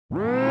Yes,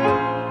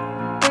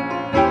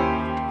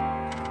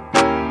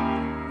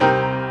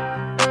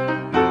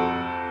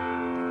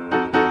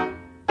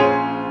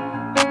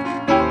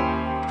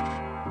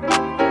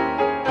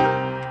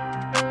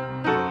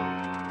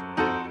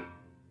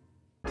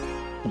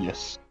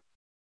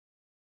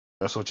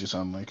 that's what you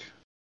sound like.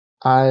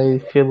 I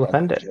feel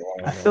offended.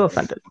 I feel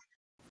offended.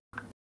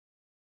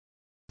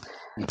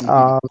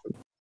 Um,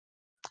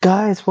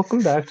 guys,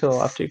 welcome back to the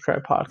Lefty Cry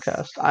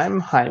podcast.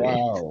 I'm Jaime.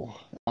 Wow,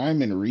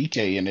 I'm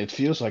Enrique, and it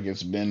feels like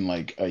it's been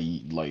like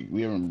we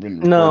haven't been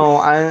recording.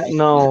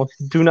 No,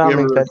 do not We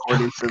haven't make that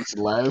recorded joke. since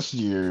last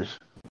year.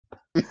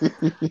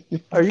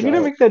 Are you gonna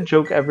God. make that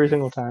joke every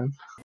single time?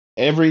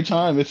 Every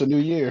time it's a new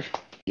year.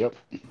 Yep.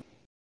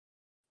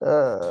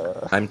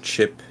 I'm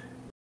Chip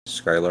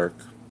Skylark.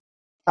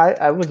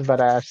 I was about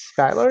to ask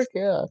Skylark.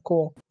 Yeah,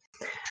 cool.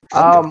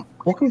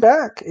 Welcome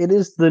back. It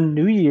is the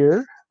new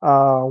year.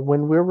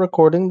 When we're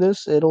recording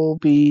this, it'll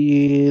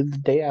be the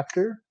day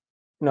after.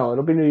 No,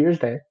 it'll be New Year's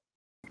Day.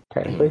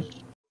 Technically,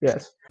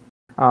 yes.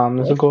 This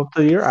will go up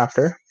the year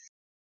after.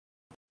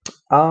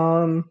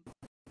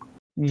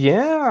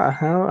 Yeah.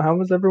 How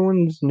was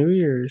everyone's New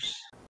Year's?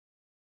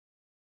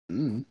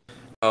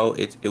 Oh,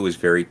 it was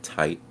very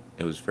tight.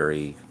 It was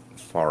very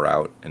far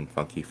out and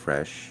funky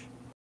fresh.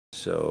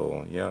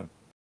 So yeah.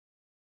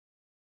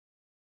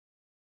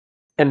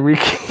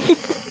 Enrique.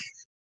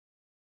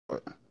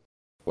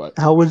 What?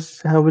 How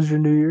was your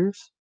New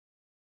Year's?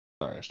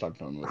 Sorry, I stopped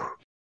doing it.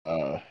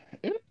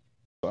 It was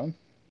fun.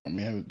 I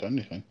mean, I haven't done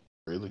anything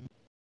really.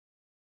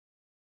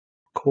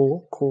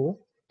 Cool.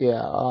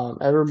 Yeah.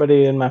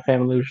 Everybody in my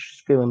family was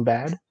just feeling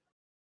bad,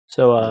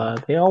 so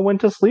they all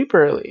went to sleep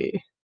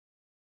early.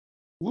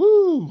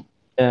 Woo!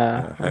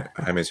 Yeah.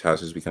 Jaime's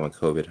house has become a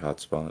COVID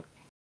hotspot.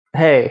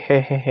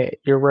 Hey.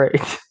 You're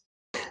right,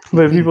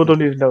 but people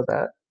don't even know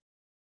that.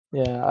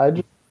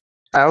 Yeah.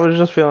 I was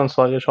just feeling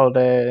sluggish all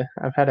day.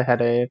 I've had a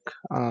headache.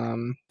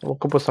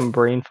 Woke up with some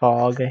brain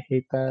fog. I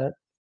hate that.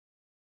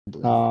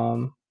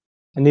 I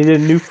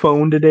needed a new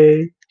phone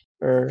today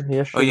or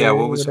yesterday. Oh yeah,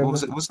 what whatever.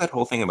 was that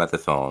whole thing about the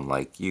phone?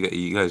 Like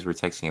you guys were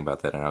texting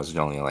about that, and I was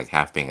only like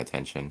half paying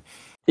attention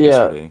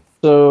yesterday.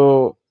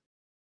 So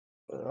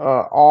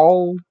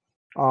all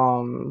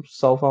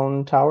cell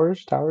phone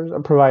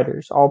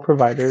providers, all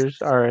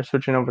providers are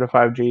switching over to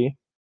 5G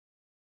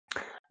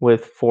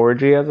with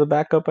 4G as a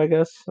backup. I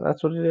guess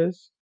that's what it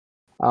is.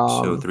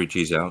 So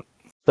 3G's out.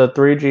 The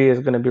 3G is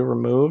going to be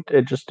removed.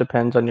 It just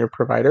depends on your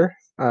provider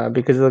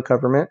because of the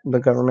government. The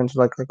government's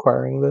like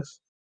requiring this.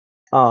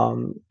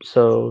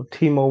 So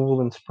T-Mobile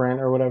and Sprint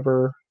or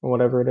whatever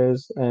it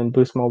is, and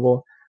Boost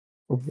Mobile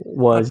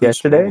was Not Boost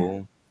yesterday.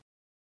 Mobile.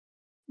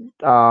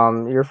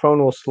 Your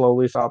phone will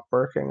slowly stop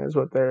working, is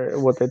what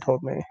they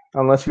told me,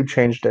 unless you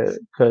changed it,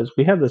 because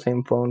we had the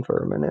same phone for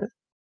a minute.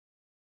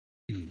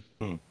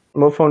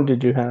 What phone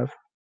did you have,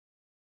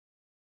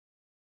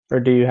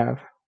 or do you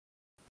have?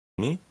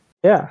 Me?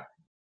 Yeah.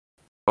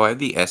 Oh, I have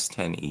the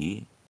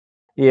S10e.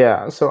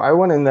 Yeah. So I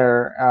went in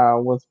there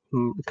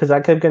because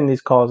I kept getting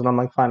these calls, and I'm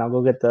like, fine, I'll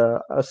go get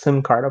a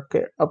SIM card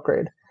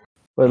upgrade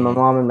with my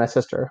mom and my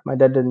sister. My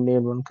dad didn't need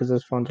one because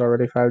his phone's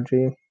already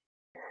 5G.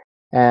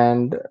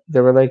 And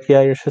they were like,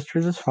 yeah, your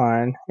sister's is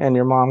fine, and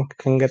your mom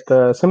can get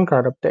the SIM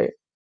card update.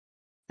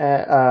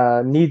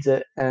 Needs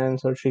it, and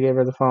so she gave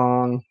her the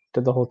phone,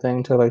 did the whole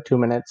thing, took like 2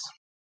 minutes.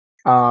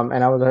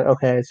 And I was like,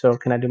 okay, so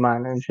can I do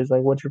mine? And she's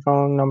like, what's your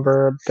phone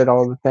number? Did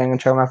all the thing and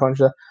checked my phone.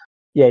 She's like,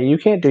 yeah, you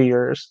can't do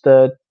yours.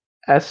 The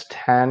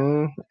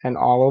S10 and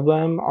all of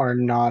them are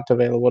not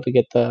available to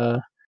get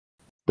the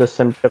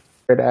SIM chip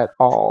at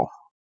all.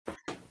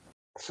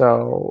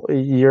 So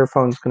your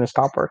phone's gonna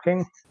stop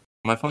working.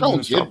 My phone's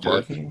gonna stop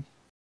working.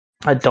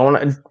 I don't know.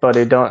 Is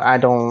it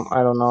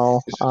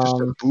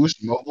just a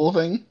Boost Mobile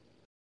thing?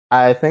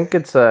 I think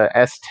it's a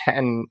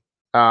S10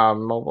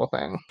 mobile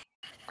thing.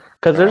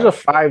 Because there's a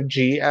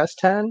 5G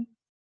S10,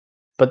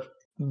 but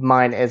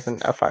mine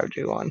isn't a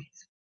 5G one.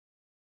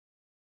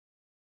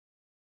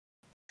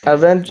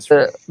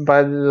 Eventually,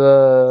 by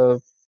the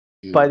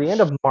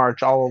end of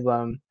March, all of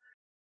them.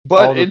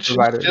 But it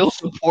should still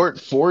support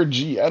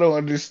 4G. I don't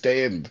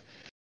understand.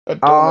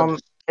 It's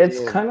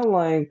kind of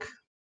like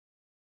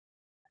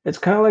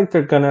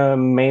they're gonna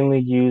mainly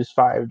use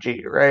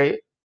 5G, right?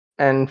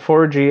 And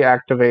 4G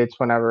activates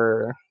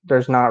whenever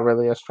there's not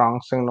really a strong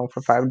signal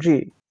for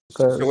 5G.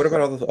 So what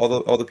about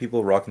all the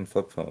people rocking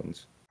flip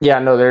phones? Yeah,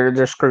 no,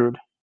 they're screwed.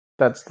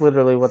 That's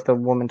literally what the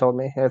woman told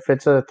me. If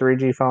it's a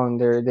 3G phone,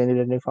 they need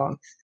a new phone.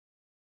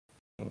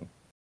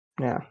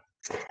 Yeah,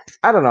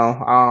 I don't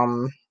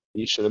know.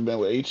 You should have been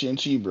with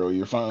AT&T, bro.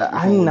 Your phone.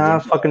 I'm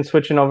not fucking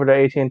switching over to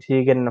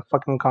AT&T, getting a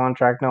fucking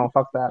contract. No,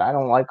 fuck that. I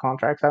don't like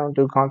contracts. I don't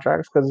do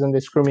contracts because then they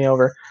screw me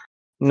over.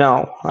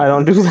 No, I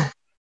don't do that.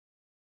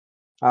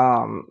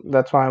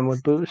 That's why I'm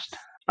with Boost.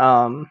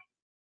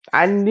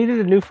 I needed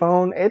a new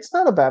phone. It's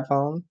not a bad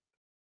phone.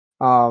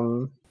 I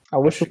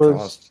wish it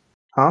was.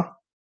 Huh?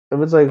 It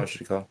was like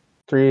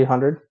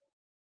 300.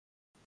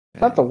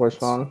 Not the worst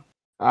phone.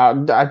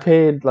 I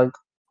paid like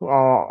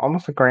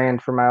almost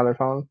 $1,000 for my other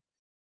phone.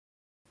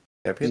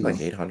 Yeah, I paid like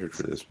 800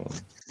 for this one.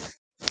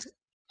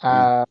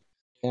 Uh,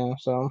 yeah,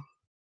 so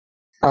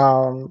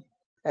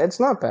it's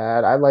not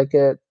bad. I like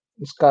it.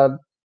 It's got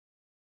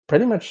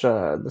pretty much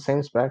the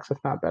same specs, if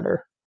not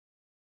better,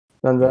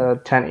 than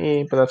the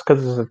 10e, but that's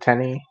because it's a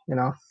 10e, you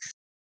know.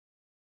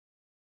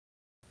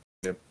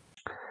 Yep.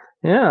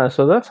 Yeah,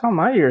 so that's how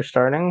my year's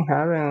starting,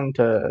 having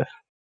to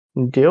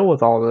deal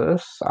with all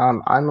this.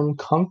 I'm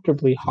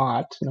uncomfortably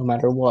hot no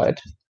matter what.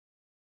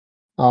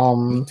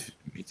 Me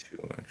too,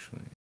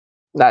 actually.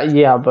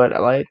 Yeah, but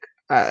like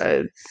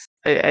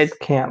I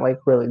can't like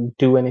really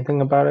do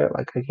anything about it.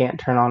 Like I can't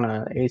turn on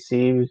an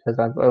AC because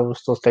I will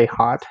still stay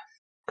hot.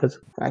 Because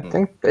I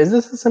think is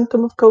this a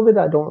symptom of COVID?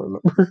 I don't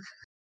remember.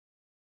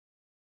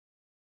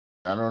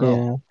 I don't know.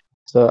 Yeah.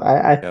 So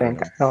I don't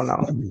think know. I don't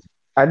know.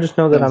 I just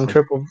know that I'm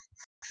triple.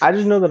 I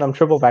just know that I'm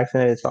triple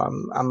vaccinated, so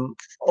I'm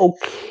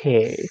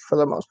okay for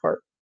the most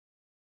part.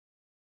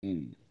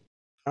 Mm.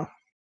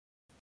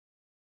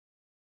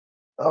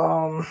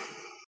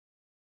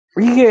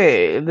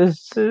 Rike,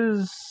 this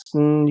is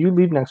you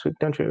leave next week,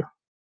 don't you?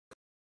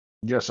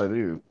 Yes, I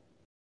do.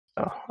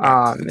 Oh,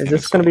 I is think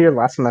this going to be so. your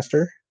last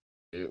semester?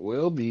 It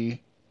will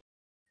be.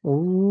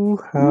 Ooh,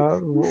 how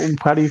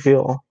do you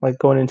feel like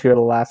going into your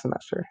last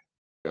semester?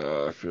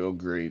 I feel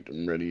great.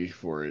 I'm ready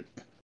for it.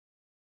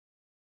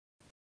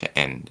 The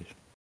end.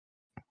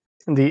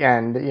 The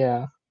end,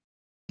 yeah.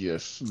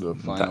 Yes, the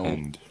The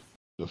end.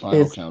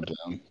 final It's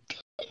countdown.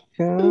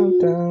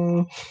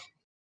 countdown.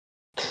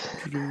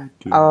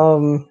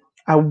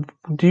 I,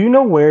 do you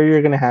know where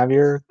you're gonna have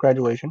your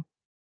graduation?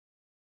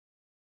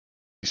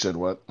 You said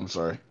what? I'm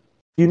sorry.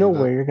 Do you know Repeat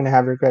that? where you're gonna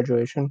have your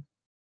graduation?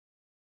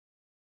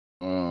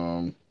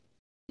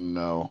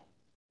 No.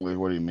 Wait,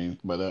 what do you mean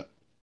by that?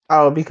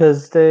 Oh,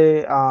 because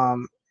they I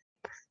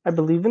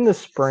believe in the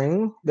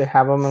spring they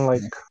have them in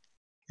like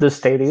the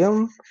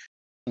stadium,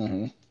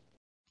 Mm-hmm.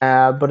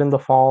 but in the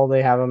fall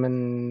they have them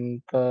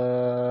in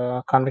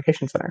the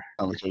convocation center.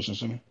 Convocation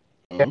center.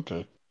 Oh, Yeah.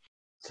 okay.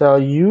 So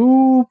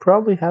you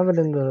probably have it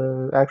in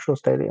the actual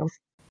stadium.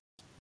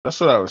 That's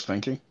what I was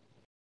thinking.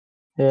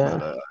 Yeah.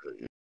 But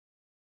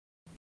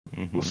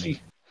we'll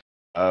see.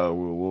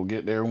 We'll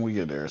get there when we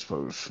get there, I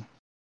suppose.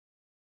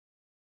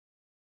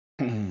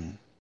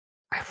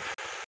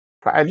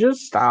 I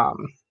just I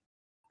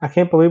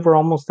can't believe we're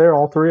almost there.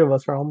 All three of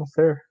us are almost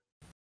there.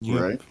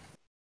 Yep.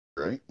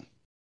 Right.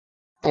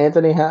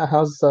 Anthony,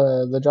 how's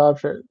the job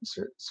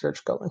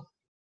search going?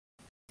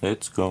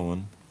 It's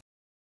going.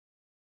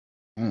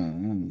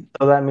 Mm-hmm.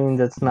 So that means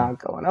it's not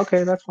going.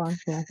 Okay, that's fine.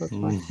 Yeah, that's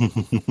fine.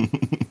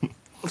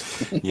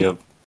 Yep.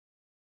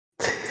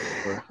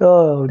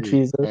 Oh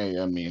Jesus. Hey,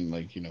 I mean,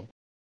 like,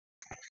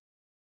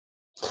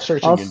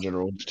 searching Also, in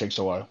general just takes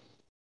a while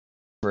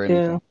for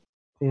anything.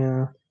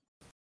 yeah.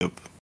 Yep.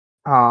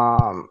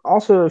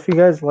 Also, if you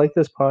guys like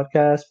this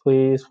podcast,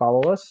 please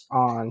follow us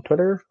on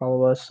Twitter.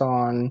 Follow us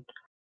on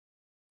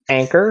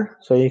Anchor,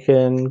 so you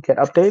can get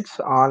updates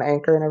on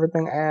Anchor and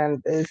everything.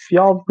 And if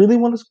y'all really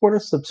want to support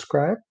us,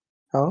 subscribe.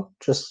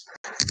 Just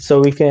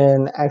so we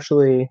can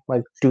actually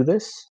like do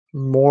this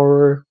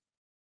more.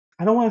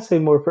 I don't want to say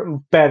more,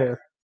 better.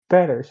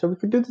 So we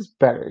can do this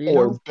better.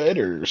 Or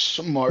better, Yeah,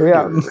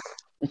 smarter.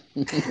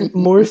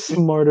 more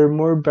smarter,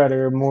 more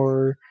better,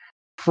 more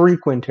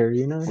frequenter.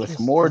 With Just,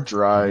 more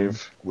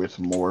drive, with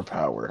more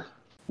power.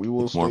 We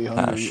will With more stay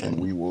hungry and passion.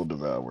 we will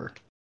devour.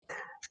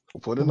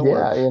 We'll put in the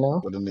yeah,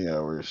 work, put in the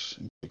hours,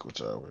 and take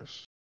what's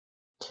ours.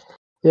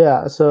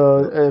 Yeah,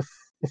 so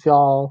if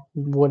y'all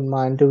wouldn't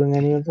mind doing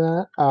any of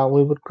that,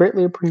 we would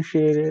greatly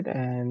appreciate it,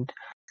 and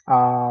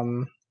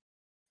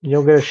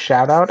you'll get a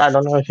shout out. I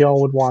don't know if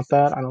y'all would want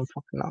that. I don't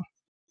fucking know.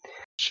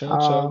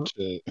 Shouts out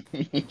to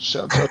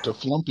shouts out to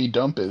Flumpy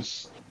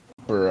Dumpus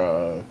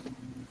for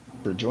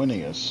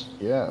joining us.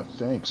 Yeah,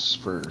 thanks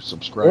for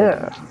subscribing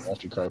Yeah, to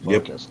After Cry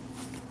Yep. Podcast.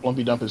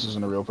 Flumpy Dumpus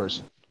isn't a real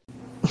person.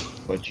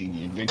 But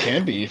it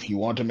can be if you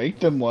want to make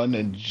them one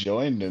and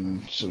join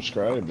and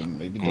subscribe and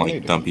maybe donate Like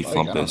if Dumpy you'd like.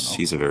 I don't Flumpus. know.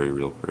 He's a very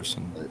real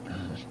person.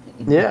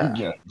 yeah.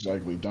 Yeah,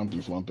 exactly. Dumpy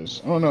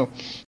Flumpus. I don't know.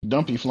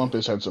 Dumpy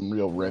Flumpus had some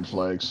real red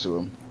flags to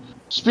him.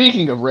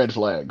 Speaking of red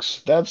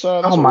flags, that's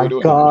Oh what my we're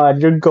doing.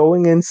 god, you're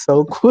going in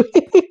so quick.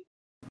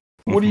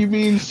 What do you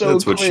mean so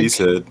That's what she quick?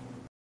 said.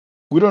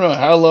 We don't know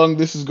how long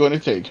this is going to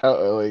take.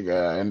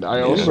 And I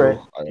Yeah.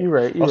 You're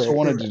right.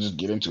 wanted to just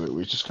get into it. We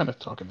were just kind of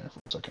talking there for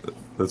a second.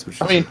 That's what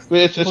she I mean, said.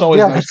 it's Well, always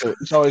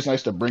yeah,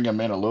 nice to bring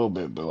them in a little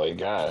bit, but like,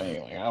 God,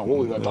 what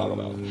we gonna talk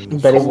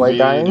about? Betty White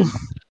dying.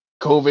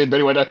 COVID,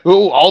 Betty White.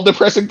 Oh, all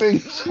depressing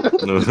things.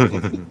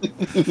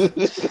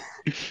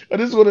 I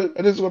just wanna,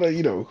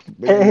 Hey,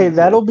 maybe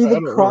that'll be I the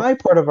don't know. cry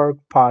part of our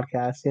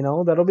podcast.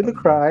 That'll be the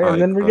cry,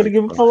 and then we're gonna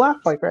give him a laugh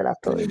like right I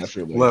afterwards.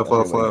 feel like Laugh.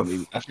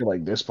 I feel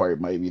like this part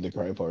might be the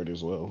cry part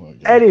as well.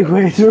 Like,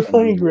 Anyways, we're I mean,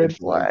 playing red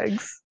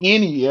flags.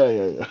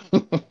 Yeah.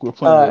 We're playing red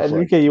flags.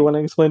 Enrique, you want to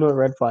explain what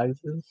red flags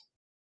is?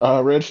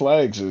 Red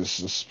flags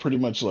is pretty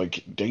much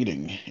like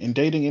dating. In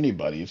dating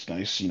anybody, it's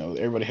nice.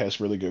 Everybody has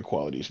really good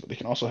qualities, but they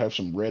can also have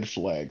some red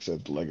flags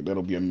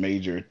that'll be a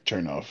major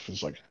turnoff.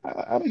 It's like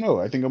I don't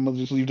know. I think I'm gonna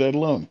just leave that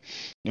alone.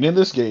 And in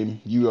this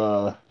game, you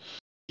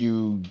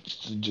you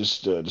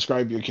just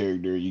describe your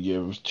character. You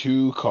give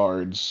two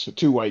cards,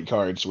 two white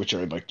cards, which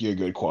are like your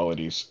good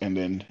qualities, and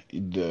then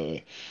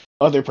the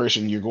other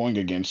person you're going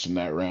against in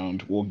that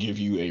round will give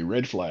you a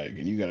red flag,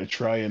 and you got to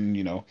try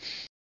and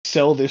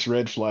sell this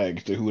red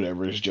flag to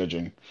whoever is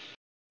judging,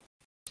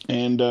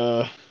 and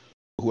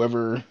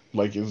whoever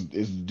like is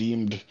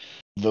deemed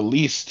the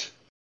least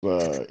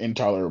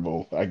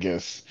intolerable, I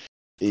guess,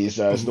 is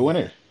the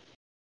winner,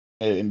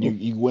 and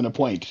you win a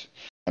point.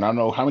 And I don't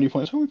know how many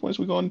points. How many points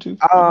we going to?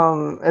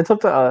 It's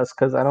up to us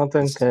because I don't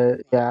think.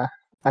 Yeah,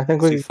 I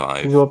think Let's do we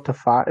can 5. go up to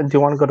 5. Do you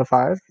want to go to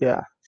 5?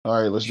 Yeah.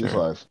 All right, let's do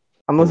Sure. 5.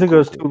 Unless Cool, it cool,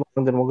 goes cool. too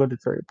long, then we'll go to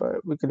 3.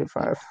 But we could do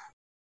 5.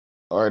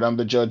 All right, I'm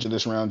the judge of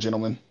this round,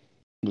 gentlemen.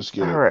 Let's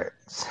get All it. right.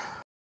 So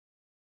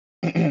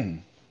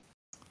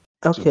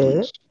Okay.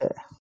 please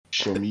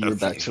show me your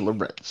Okay.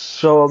 bachelorettes.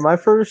 So my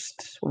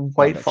first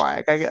white bachelor.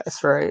 flag, I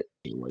guess, right?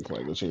 White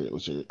flag. Let's hear it.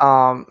 Let's hear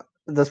it.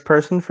 This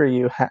person for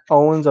you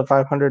owns a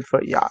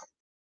 500-foot yacht.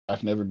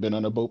 I've never been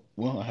on a boat.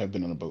 Well, I have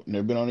been on a boat.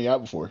 Never been on a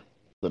yacht before,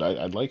 but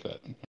I'd like that.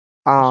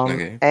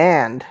 Okay.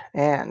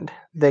 And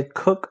they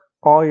cook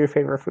all your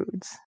favorite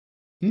foods.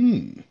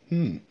 I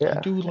Yeah,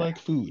 do like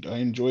food. I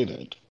enjoy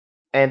that.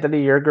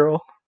 Anthony, your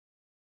girl.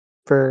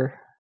 For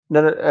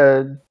no,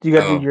 you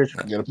got to do your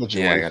choice. You gotta put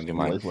your Yeah, I wife. gotta do Your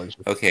mine. wife likes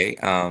it. Okay.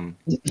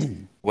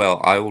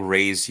 Well, I will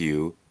raise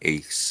you a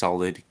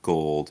solid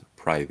gold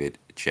private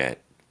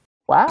jet.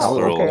 Wow. How will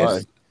it Okay.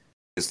 fly?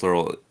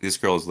 This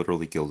girl is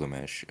literally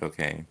Gilgamesh.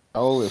 Okay.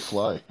 How will it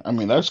fly? I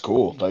mean, that's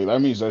cool. Like that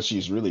means that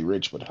she's really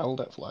rich. But how will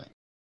that fly?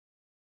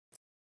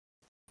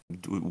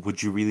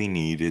 Would you really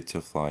need it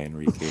to fly,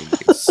 Enrique?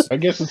 I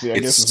guess it's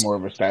it's- more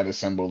of a status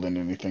symbol than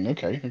anything.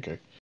 Okay. I'm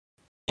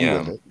Yeah.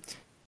 with it.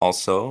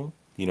 Also,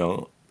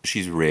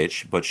 she's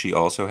rich, but she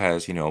also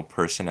has,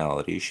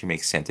 personality. She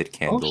makes scented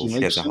candles.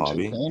 She has a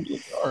hobby.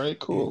 Candles. All right,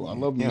 cool. I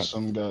love me Yeah.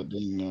 some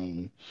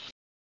goddamn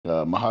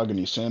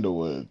mahogany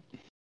sandalwood.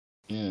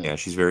 Yeah. Yeah,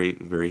 she's very,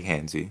 very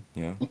handsy.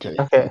 Yeah. Okay.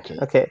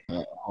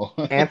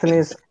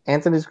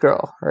 Anthony's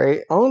girl,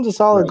 right? Owns a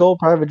solid Right. gold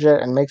private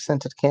jet and makes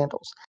scented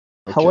candles.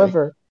 Okay.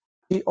 However,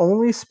 he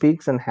only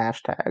speaks in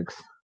hashtags.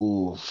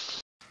 Oof.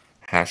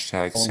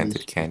 Hashtag Only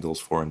scented speak- candles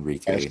for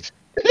Enrique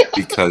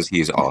because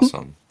he's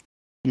awesome.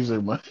 These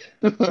are my.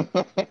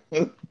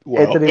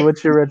 Wow. Anthony,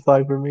 what's your red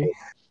flag for me?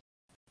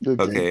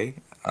 Okay.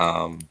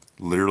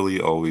 Literally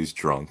always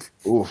drunk.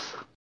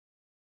 Oof.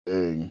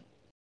 Dang.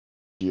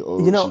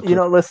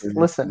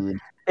 Listen.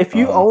 If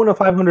you own a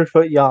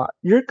 500-foot yacht,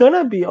 you're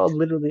gonna be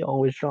literally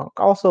always drunk.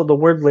 Also, the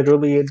word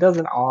 "literally" it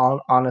doesn't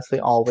honestly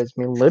always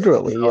mean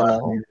literally.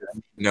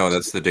 No,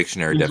 that's the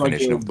dictionary Means like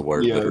definition of the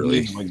word, literally.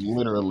 It means like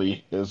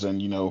literally, as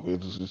in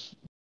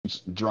it's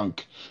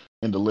drunk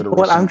in the literal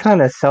But I'm sense. trying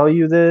to sell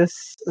you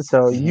this,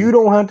 so you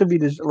don't have to be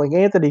like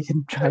Anthony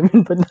can chime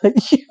in, but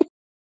not you.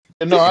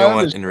 No, You I know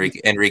what,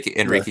 understand.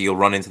 Enrique, you'll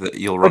run into But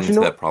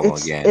that problem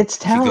again.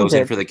 It's She goes in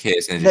talented. for the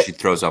kiss and That- she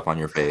throws up on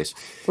your face.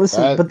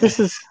 Listen, but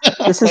this is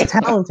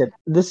talented.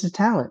 This is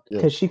talent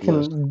because she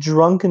can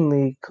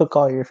drunkenly cook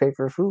all your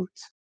favorite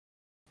foods.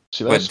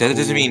 See, But that's that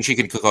doesn't cool. mean she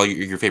can cook all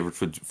your favorite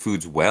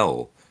foods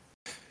well.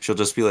 She'll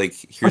just be like,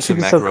 here's she some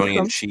can still cook macaroni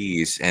and them?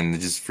 cheese, and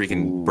just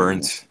freaking Ooh.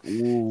 burnt.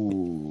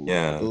 Ooh.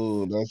 Yeah.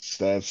 Ooh,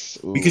 that's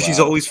ooh, Because she's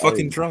wow. always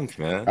fucking drunk,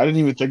 man. I didn't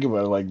even think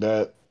about it like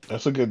that.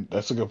 That's a good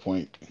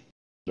point.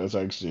 That's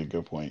actually a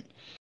good point.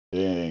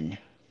 Dang,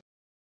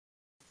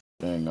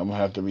 I'm gonna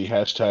have to be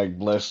hashtag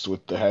blessed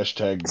with the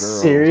hashtag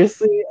girl.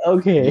 Seriously?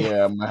 Okay.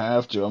 Yeah, I'm gonna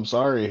have to. I'm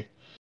sorry.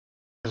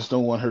 I just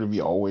don't want her to be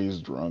always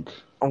drunk.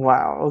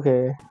 Wow.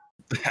 Okay.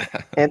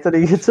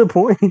 Anthony gets a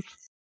point.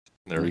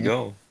 There we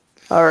go.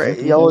 All right,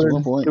 Anthony y'all has are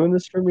 1 point. doing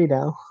this for me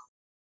now.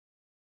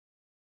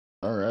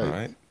 All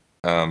right.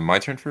 All right. My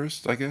turn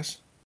first, I guess.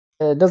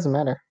 It doesn't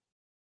matter.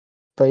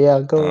 But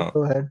yeah, go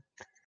ahead.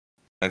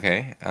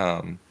 Okay.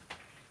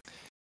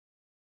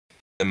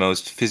 The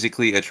most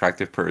physically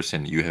attractive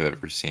person you have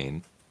ever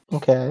seen,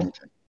 Okay.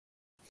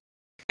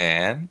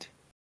 and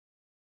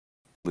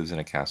lives in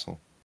a castle.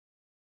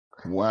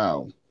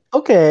 Wow.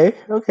 Okay.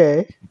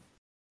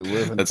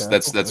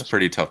 That's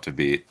pretty tough to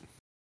beat.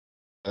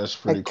 That's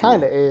pretty It cool.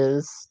 kind of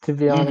is, to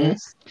be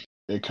honest.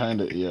 It kind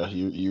of, yeah.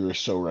 You are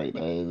so right.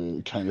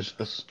 It kind of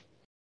is.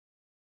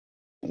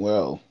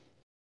 Well,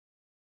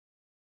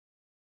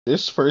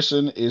 this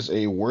person is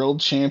a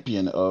world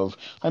champion of.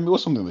 I mean,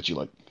 what's something that you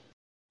like?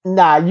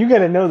 Nah, you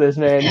gotta know this,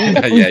 man.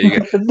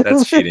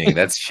 That's cheating.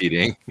 That's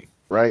cheating.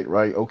 Right.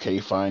 Okay.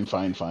 Fine.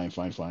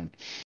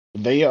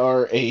 They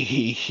are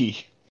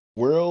a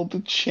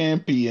world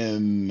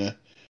champion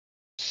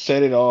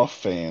Set It Off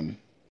fan.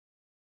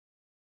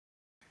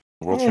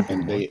 World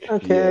champion.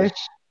 Okay.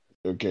 Yes.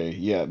 Okay.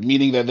 Yeah.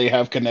 Meaning that they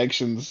have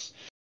connections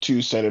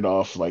to Set It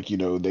Off. Like,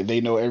 they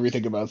know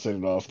everything about Set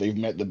It Off. They've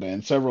met the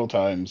band several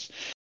times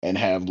and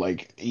have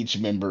like each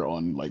member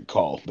on like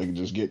call. They can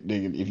just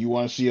if you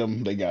want to see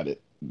them, they got it.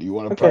 You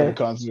want a private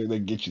concert, they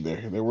get you there.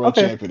 They're world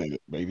champion in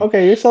it, baby.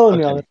 Okay, you're selling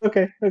me on it.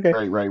 Okay.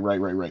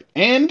 Right.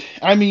 And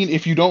I mean,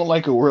 if you don't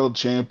like a world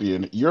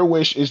champion, your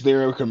wish is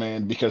their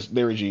command because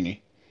they're a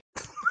genie.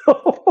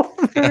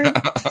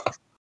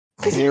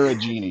 They're a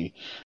genie,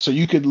 so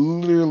you could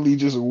literally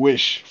just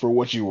wish for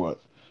what you want.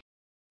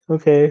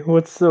 Okay,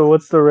 what's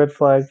the red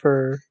flag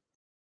for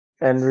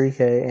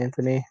Enrique,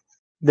 Anthony?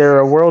 They're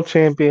a world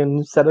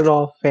champion, set it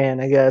off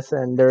fan, I guess,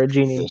 and they're a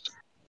genie.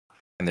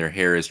 And their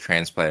hair is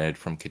transplanted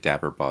from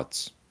cadaver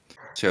butts.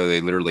 So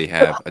they literally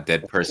have a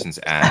dead person's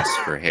ass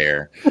for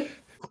hair.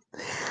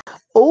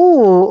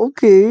 Oh,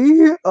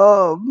 okay.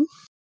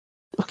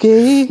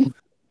 Okay.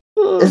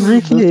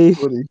 Enrique.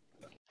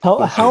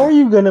 How are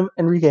you gonna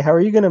Enrique? How are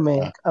you gonna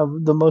make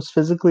the most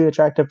physically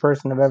attractive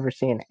person I've ever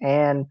seen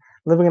and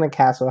living in a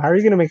castle? How are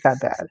you gonna make that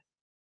bad?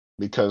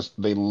 Because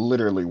they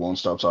literally won't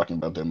stop talking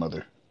about their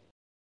mother.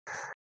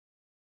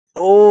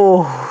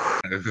 Oh,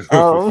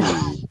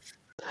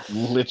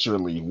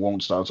 Literally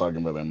won't stop talking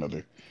about their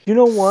mother. you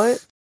know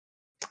what?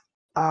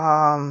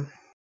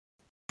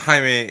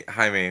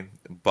 Jaime,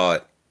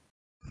 but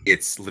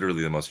it's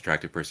literally the most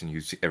attractive person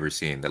you've ever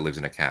seen that lives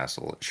in a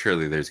castle.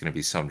 Surely there's going to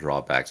be some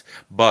drawbacks,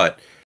 but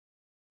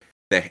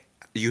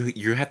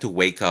you have to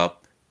wake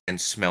up and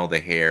smell the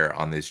hair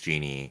on this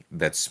genie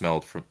that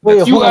smelled from.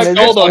 Wait, hold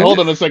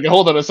on a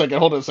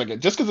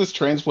second. Just because it's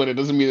transplanted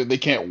doesn't mean that they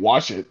can't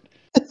wash it.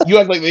 You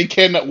act like they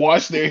cannot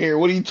wash their hair.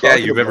 What are you talking about?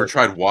 Yeah, you've ever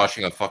tried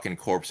washing a fucking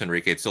corpse,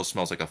 Enrique? It still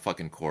smells like a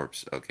fucking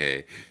corpse.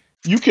 Okay.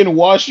 You can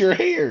wash your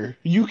hair.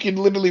 You can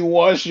literally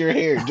wash your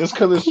hair just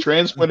because it's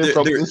transplanted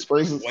from this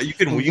person's. Well, you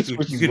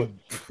can.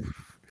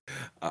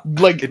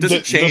 Like it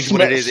doesn't change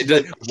what it is.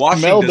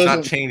 Washing does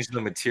not change the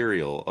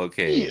material.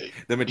 Okay, yeah.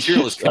 The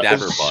material is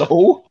cadaver butt.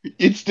 So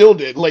it still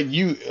did. Like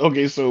you.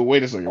 Okay, so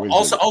wait a second.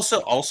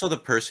 Also, the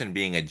person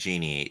being a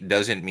genie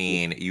doesn't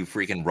mean you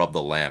freaking rub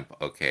the lamp.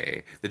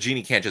 Okay, the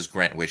genie can't just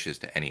grant wishes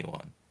to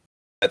anyone.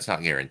 That's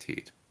not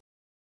guaranteed.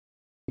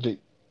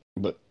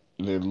 But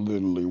they're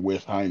literally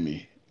with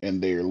Jaime,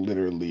 and they're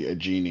literally a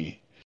genie.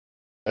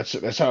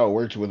 That's how it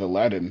worked with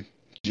Aladdin.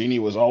 Genie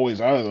was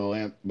always out of the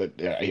lamp, but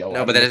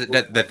no, but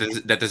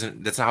that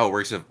doesn't. That's not how it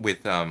works with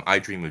I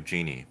Dream of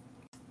Genie.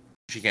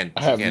 I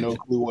have no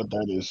clue what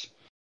that is.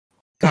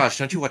 Gosh,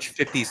 don't you watch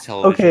 50s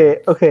television?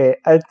 Okay.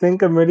 I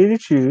think I'm ready to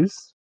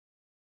choose.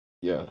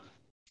 Yeah.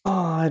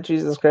 Oh,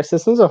 Jesus Christ,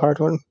 this is a hard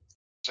one.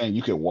 Saying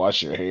you can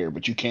wash your hair,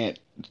 but you can't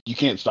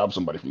stop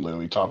somebody from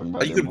literally talking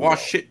about. You could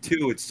wash shit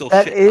too. It's still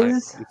that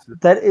shit.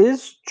 That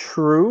is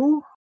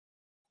true,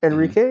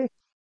 Enrique.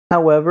 Mm-hmm.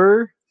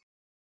 However,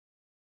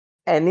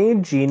 any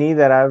genie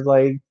that I've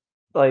like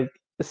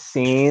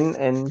seen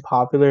in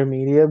popular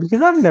media, because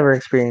I've never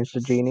experienced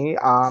a genie,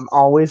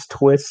 always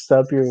twists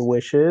up your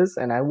wishes,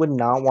 and I would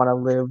not want to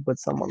live with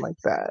someone like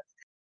that.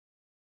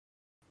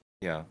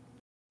 Yeah.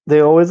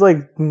 They always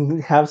like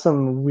have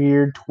some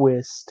weird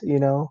twist, you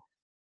know?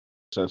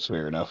 So that's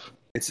fair enough.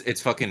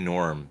 It's fucking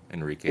Norm,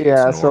 Enrique.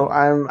 Yeah, so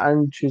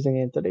I'm choosing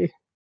Anthony.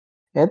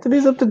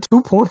 Anthony's up to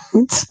 2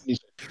 points.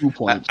 He's 2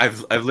 points.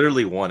 I've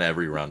literally won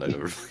every round I've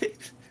ever played.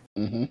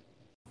 Mm-hmm.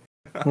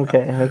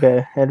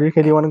 Okay.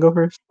 Enrique, do you want to go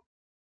first?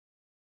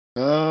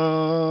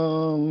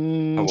 How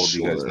well do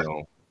you guys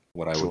know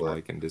what I would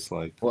like and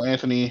dislike? Well,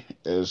 Anthony,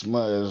 as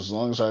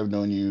long as I've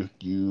known you,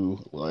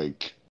 you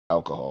like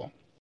alcohol.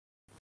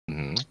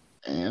 Mm-hmm.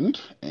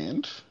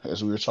 And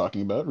as we were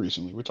talking about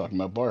recently, we're talking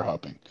about bar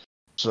hopping.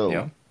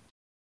 So,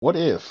 What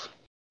if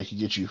I could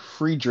get you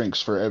free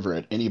drinks forever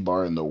at any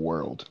bar in the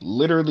world?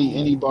 Literally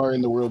any bar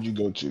in the world you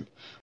go to,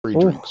 free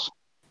drinks.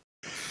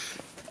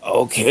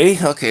 Okay,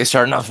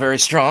 starting off very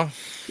strong.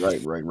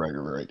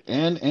 Right.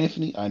 And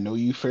Anthony, I know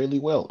you fairly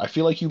well. I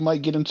feel like you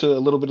might get into a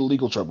little bit of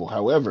legal trouble.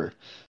 However,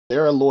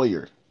 they're a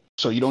lawyer,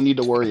 so you don't need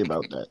to worry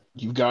about that.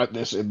 You got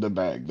this in the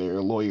bag. They're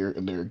a lawyer,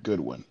 and they're a good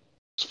one.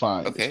 It's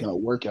fine. Okay. It's going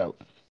to work out.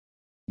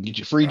 Get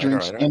you free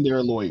drinks, and they're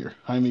a lawyer.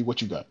 Jaime,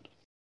 what you got?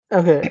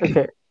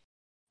 Okay.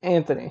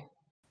 Anthony.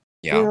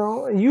 Yeah. You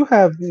know, you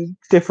have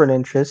different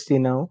interests, you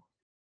know.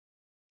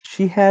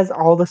 She has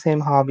all the same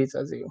hobbies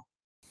as you.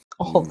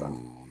 All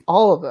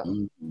of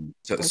them.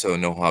 So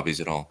no hobbies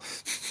at all.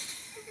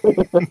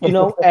 You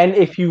know, and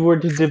if you were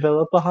to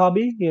develop a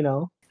hobby, you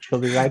know, she'll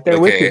be right there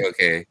with you.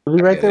 Okay. She'll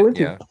be right there with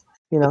you.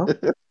 You know?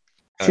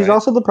 She's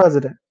also the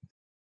president.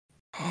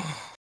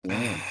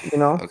 You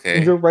know?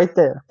 Okay. You're right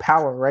there.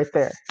 Power right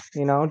there.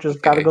 You know,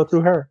 just gotta go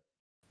through her.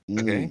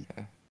 Okay.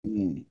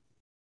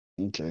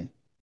 Okay.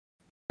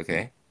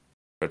 Okay.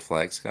 Red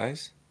flags,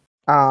 guys?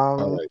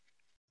 All right.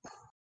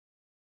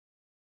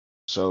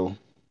 So,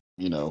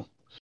 you know,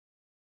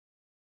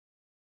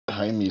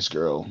 Jaime's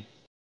girl,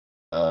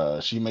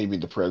 she may be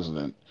the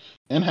president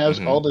and has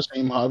all the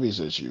same hobbies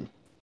as you.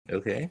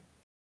 Okay.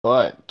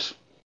 But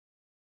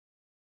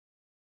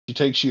she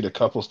takes you to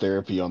couples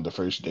therapy on the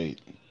first date.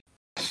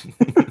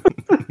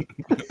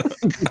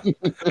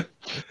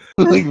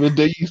 Like the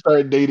day you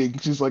start dating,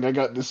 she's like, I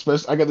got this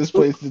place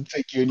to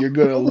take you, and you're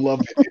gonna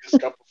love it. It's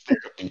couples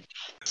therapy.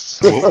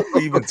 So, what were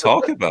we even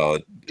talking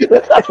about?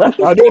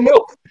 I don't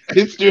know.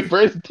 It's your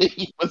first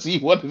date, but he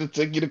wanted to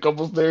take you to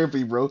couples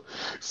therapy, bro.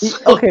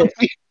 So,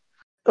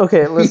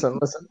 Okay, listen.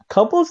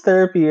 Couples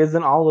therapy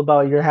isn't all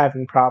about you're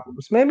having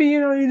problems. Maybe,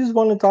 you know, you just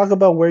want to talk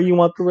about where you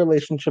want the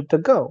relationship to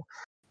go.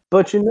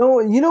 But you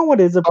know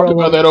what is a problem?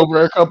 Talk about that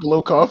over a couple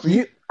of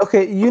coffee.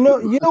 Okay, you know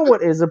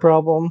what is a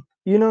problem?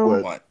 You know,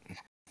 What? What?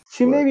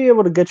 she may What? be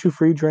able to get you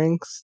free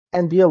drinks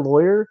and be a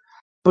lawyer,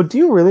 but do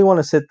you really want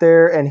to sit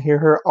there and hear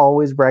her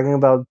always bragging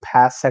about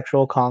past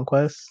sexual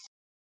conquests?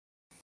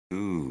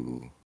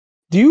 Ooh.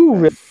 Do you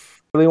Dang,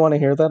 really want to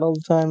hear that all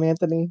the time,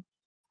 Anthony?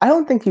 I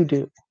don't think you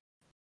do.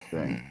 Hmm.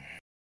 dang.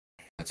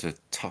 That's a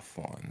tough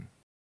one.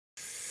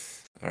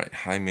 All right,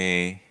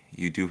 Jaime,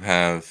 you do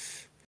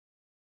have.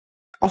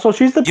 Also,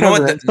 she's the You know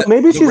what? president, so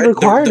maybe she's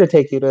required to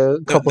take you to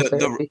The, couples the, the,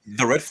 therapy.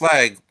 the red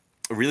flag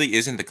really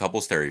isn't the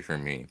couples therapy for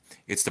me.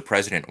 It's the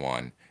president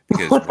one.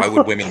 Because why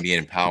would women be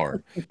in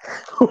power?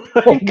 Oh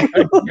my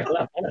God.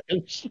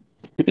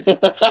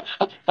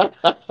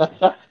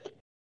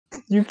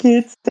 You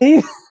can't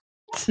say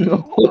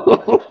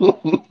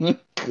Oh my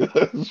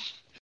gosh.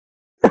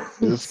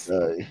 This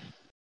that. guy.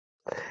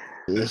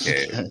 This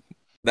Okay. guy.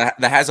 That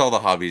has all the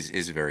hobbies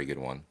is a very good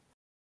one.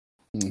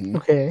 Mhm.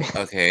 Okay.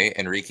 Okay,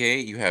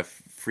 Enrique, you have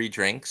free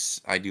drinks.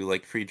 I do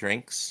like free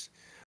drinks.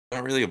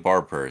 Not really a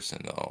bar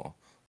person though.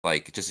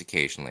 Like just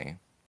occasionally.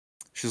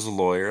 She's a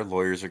lawyer.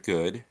 Lawyers are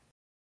good.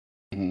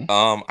 Mhm.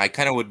 I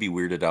kind of would be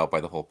weirded out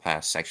by the whole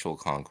past sexual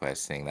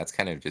conquest thing. That's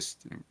kind of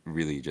just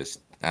really just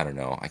I don't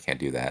know. I can't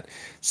do that.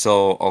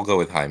 So I'll go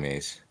with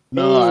Jaime's.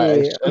 No,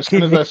 Hey, as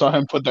soon as okay. I saw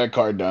him put that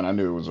card down, I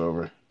knew it was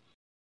over.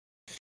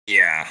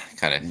 Yeah,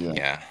 kind of.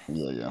 Yeah,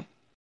 Yeah. yeah.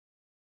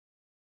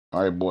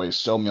 All right, boys,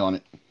 sell me on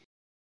it.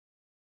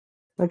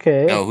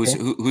 Okay. No, Okay.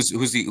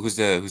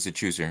 who's the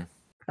chooser?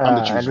 I'm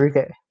the chooser.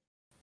 Enrique.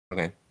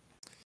 Okay.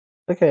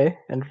 Okay,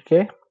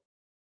 Enrique.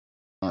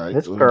 All right,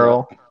 This what we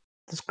got?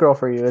 girl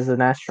for you is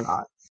an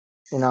astronaut.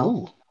 You know,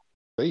 Ooh,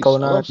 space.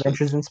 going I on love space.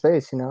 adventures in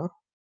space. You know,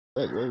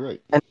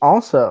 Right. and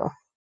also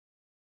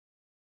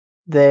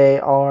they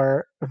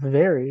are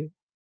very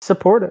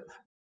supportive.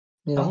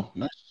 You know, Oh,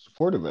 nice.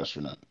 Supportive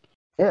astronaut.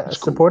 yeah, That's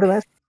cool. supportive.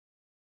 I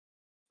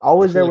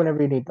Always feel there like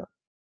whenever you need them.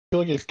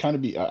 it kind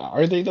of be.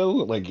 Are they though?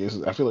 Like,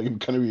 I feel like it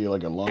kind of be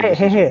like a long Hey,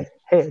 hey, distance hey, relationship.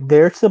 hey!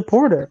 They're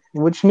supportive,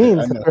 which I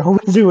means that know, they're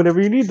always there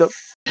whenever you need them.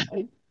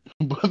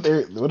 but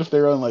they're. What if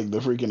they're on like the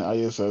freaking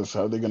ISS?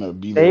 How are they gonna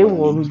be there They when I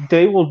will. need?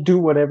 They will do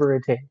whatever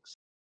it takes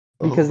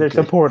because Oh, they're okay.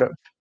 supportive.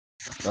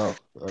 Oh,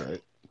 all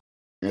right.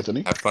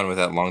 Anthony. Have fun with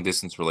that long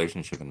distance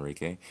relationship,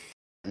 Enrique.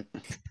 It's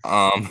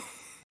Um,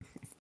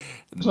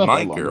 not that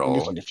my long. I think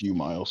it's girl like a few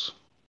miles.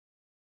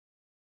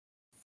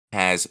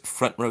 has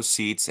front row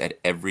seats at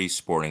every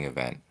sporting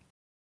event.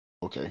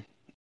 Okay.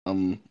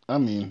 I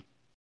mean,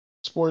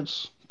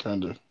 sports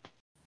kind of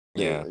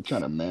Yeah,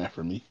 kind of meh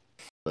for me.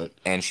 But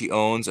and she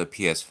owns a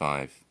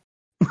PS5.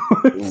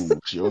 ooh,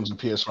 she owns a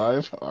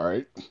PS5. All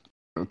right.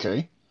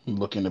 Okay.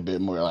 Looking a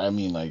bit more. I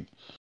mean, like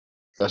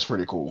that's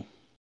pretty cool.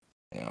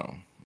 You know,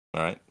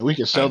 all right. We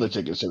could sell the And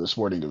tickets to the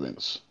sporting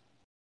events.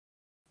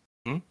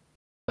 hmm?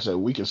 I said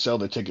we could sell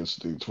the tickets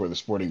for the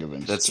sporting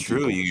events That's to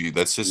true. people, You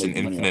that's just an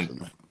make money off infinite. of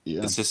them.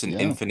 Yeah, That's just an yeah.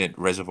 infinite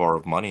reservoir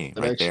of money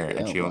But right there, actually,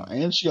 and yeah. Wow.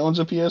 And she owns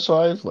a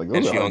PS5. Like and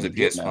those are she hard owns to a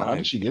get now. How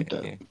did PS5. she Yeah, get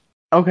that? yeah.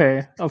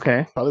 Okay,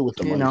 okay. Probably with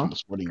the You money from know, the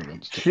sporting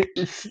events too.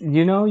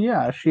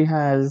 yeah, she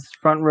has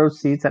front row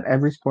seats at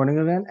every sporting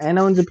event and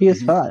owns a Hmm.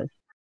 PS5.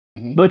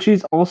 Hmm. But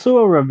she's also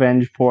a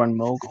revenge porn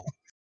mogul.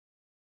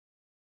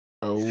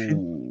 She,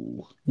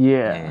 Oh,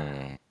 yeah.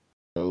 Mm.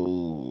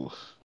 oh.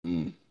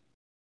 Mm.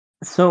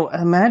 So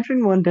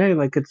imagine one day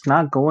like it's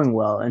not going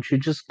well, and she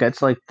just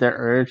gets like the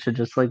urge to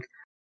just like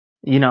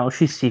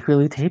she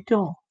secretly taped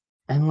y'all,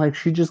 and like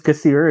she just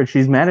gets the urge.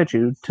 She's mad at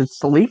you to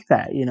leak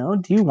that.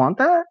 Do you want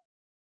that?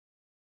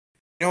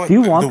 You know Do what?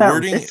 you The want that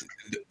wording, risk?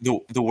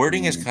 the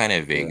wording is Mm. kind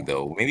of Yeah. vague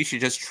though. Maybe she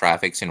just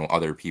traffics in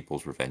other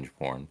people's revenge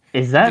porn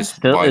Is and that just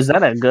still is buys.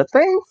 that a good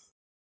thing?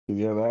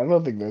 Yeah, I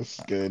don't think that's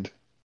good.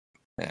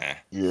 Eh.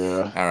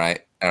 Yeah. All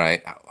right, all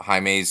right.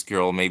 Jaime's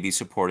girl may be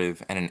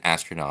supportive and an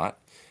astronaut,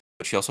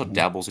 but she also Mhm.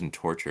 dabbles in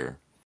torture.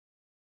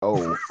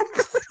 Oh.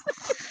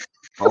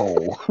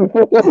 Oh.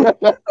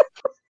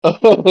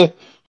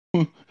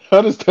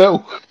 How does that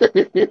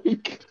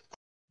work?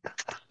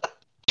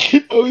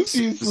 How is S-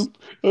 he? s-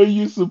 Are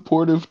you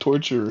supportive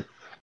torture?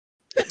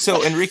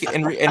 So Enrique,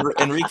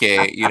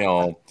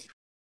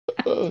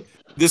 Uh,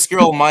 this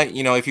girl might,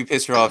 if you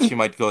piss her off, she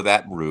might go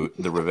that route,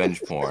 the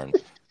revenge porn.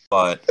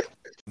 But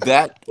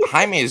that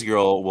Jaime's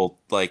girl will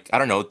like, I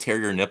don't know, tear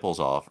your nipples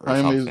off or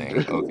Jaime's.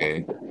 something.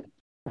 Okay.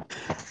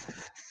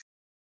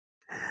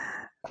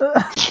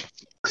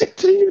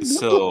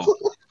 So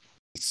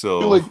Feel so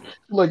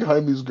like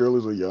Jaime's girl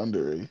is a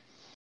yandere.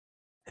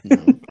 You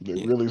know, they're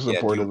yeah, really yeah,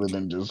 supportive and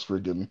then just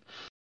freaking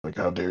like,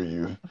 how dare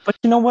you? But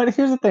you know what?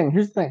 Here's the thing.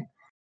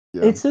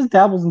 Yeah. It says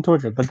dabbles in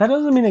torture, but that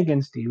doesn't mean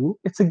against you.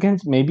 It's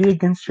maybe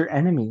against your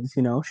enemies.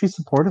 She's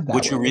supportive that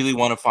would you way. really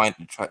want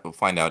to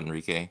find out,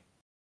 Enrique?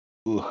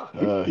 Ooh,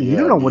 You yeah.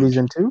 don't I know what mean, he's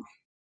into.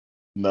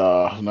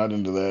 nah, not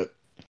into that.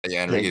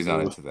 Yeah, Heck Enrique's not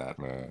no. into that,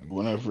 man.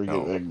 When I freaking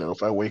No. heck no.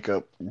 If I wake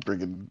up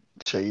freaking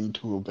chained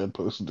to a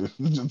bedpost, just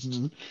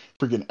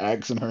freaking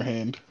axe in her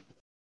hand,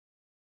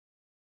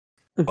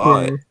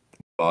 Okay.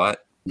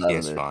 But out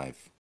of there. PS5.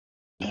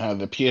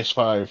 The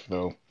PS5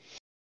 though.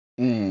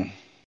 Mm.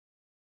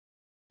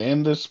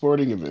 And the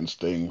sporting events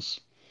things.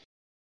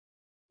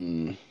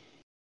 Mm.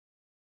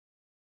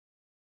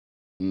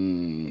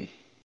 Mm.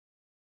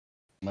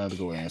 I'm gonna have to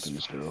go with Yes,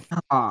 Anthony's girl.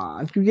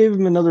 Ah, you gave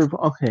him another.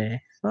 Okay,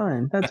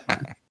 fine. That's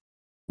fine.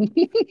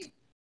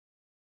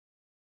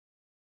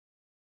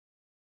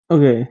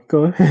 Okay,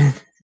 go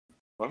ahead.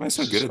 Why am I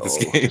so This good is at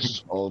this all. game? This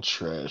is all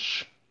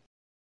trash.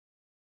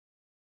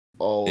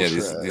 All Yeah,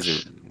 these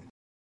trash.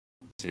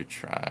 are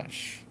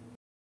trash.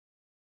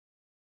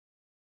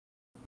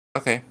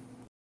 Okay.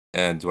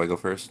 And do I go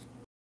first?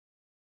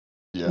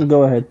 Yeah.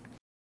 Go ahead.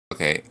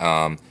 Okay.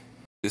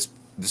 This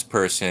this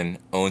person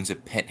owns a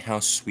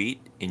penthouse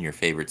suite in your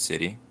favorite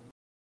city,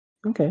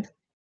 Okay.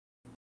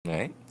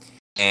 right?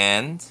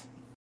 And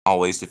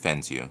always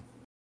defends you.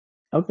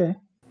 Okay.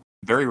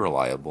 Very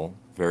reliable,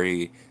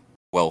 very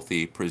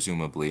wealthy,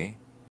 presumably.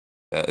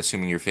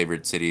 Assuming your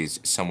favorite city is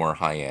somewhere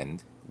high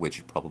end, which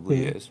it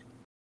probably Okay. is.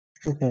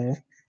 Okay.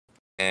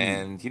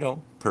 And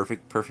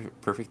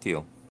perfect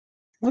deal.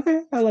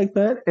 Okay. I like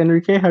that.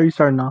 Enrique, how are you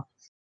starting off?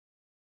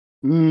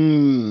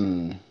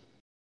 Hmm.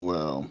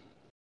 Well,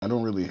 I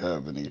don't really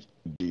have any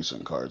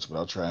decent cards, but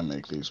I'll try and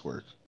make these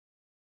work.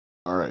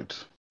 All right.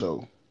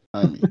 So,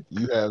 Jaime,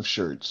 you have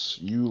shirts.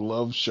 You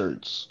love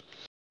shirts.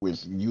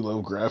 You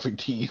love graphic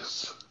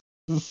tees.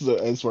 So,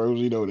 as far as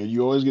we know, and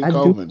you always get I do.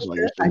 compliments on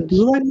your I shirts.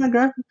 do like my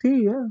graphic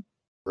tee. Yeah.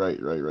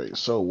 Right.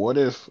 So, what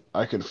if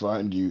I could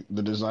find you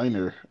the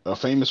designer, a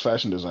famous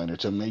fashion designer,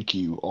 to make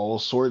you all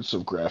sorts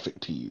of graphic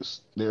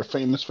tees? They're a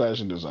famous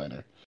fashion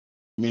designer,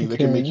 meaning they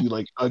can make Okay. you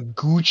like a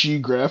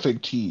Gucci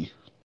graphic tee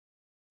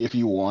if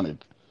you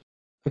wanted,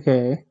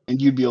 Okay.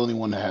 and you'd be the only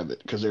one to have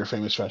it because they're a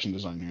famous fashion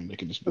designer, and they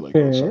could just be like, "Oh,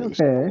 Okay. sorry, this is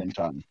a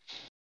Okay.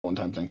 one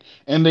time thing."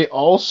 And they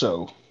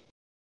also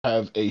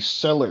have a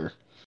cellar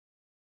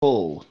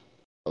full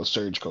of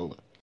Surge Cola.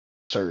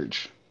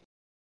 Surge.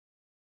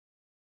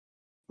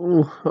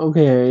 Ooh,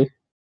 okay.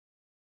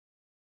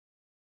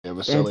 They have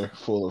a It's, cellar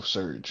full of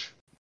Surge.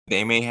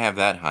 They may have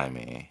that,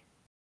 Jaime,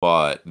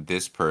 but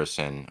this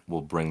person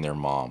will bring their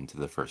mom to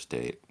the first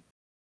date.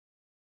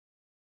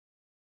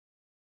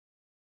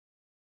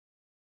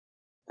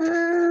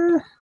 uh,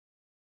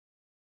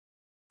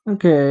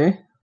 okay.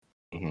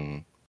 hmm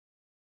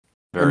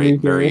Very,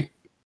 Enrique.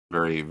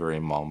 very, very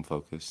mom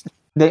focused.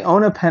 They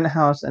own a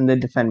penthouse and they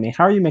defend me.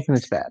 How are you making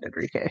this bad,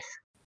 Enrique?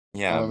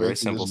 Yeah, I'm very making this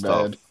simple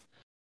stuff. bad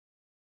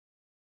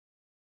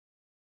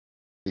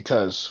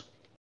because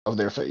of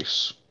their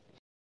face.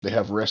 They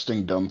have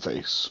resting dumb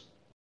face.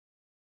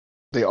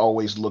 They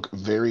always look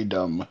very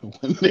dumb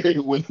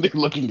when they're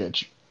looking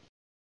at you.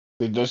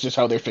 That's just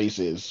how their face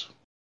is.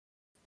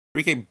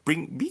 Enrique,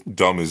 being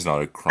dumb is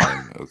not a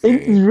crime, It's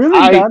okay? really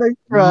I not a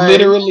crime.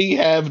 literally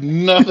have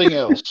nothing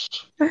else.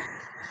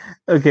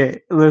 Okay,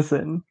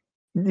 listen.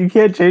 You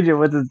can't change it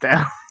once it's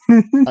down.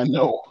 I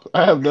know.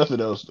 I have nothing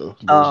else though.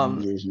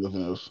 um, There's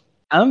nothing else.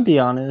 I'm be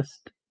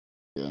honest.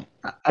 Yeah,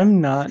 I'm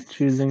not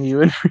choosing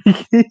you,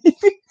 Enrique.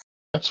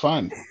 that's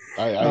fine.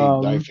 I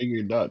um,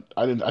 figured that.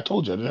 I didn't. I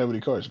told you I didn't have any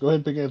cards. Go ahead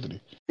and pick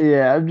Anthony.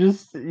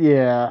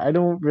 yeah, I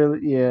don't really,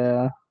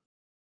 yeah.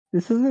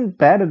 This isn't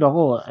bad at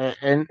all,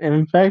 and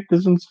in fact,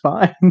 this one's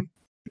fine.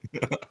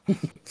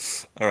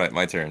 All right,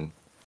 my turn.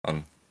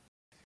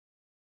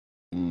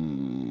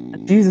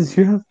 Jesus,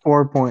 you Mm, have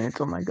 4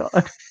 points. Oh my god,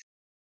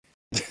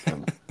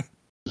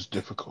 it's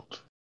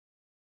difficult.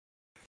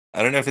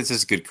 I don't know if it's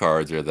just good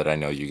cards or that I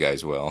know you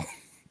guys well.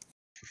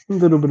 a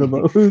little bit of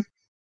both.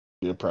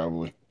 Yeah,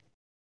 probably.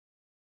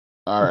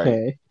 All right.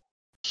 Okay.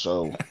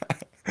 So,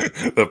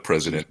 The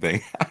president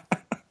thing.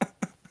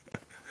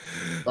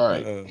 all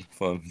right.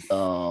 Fun.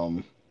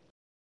 Um,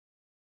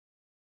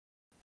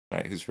 All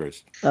right, who's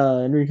first?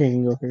 Enrique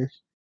can go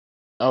first.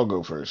 I'll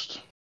go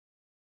first.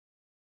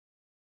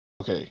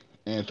 Okay,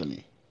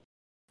 Anthony.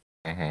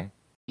 Mm-hmm.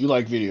 You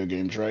like video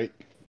games, right?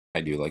 I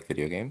do like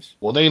video games.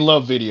 Well, they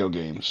love video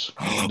games.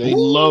 They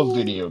love Ooh.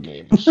 video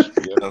games.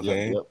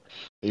 Okay. Yep.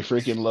 They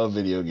freaking love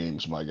video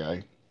games, my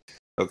guy.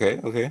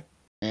 Okay.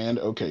 And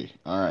okay,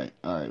 all right.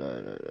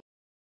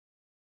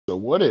 So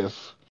what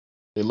if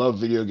they love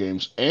video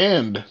games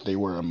and they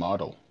were a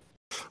model?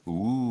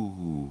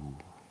 Ooh.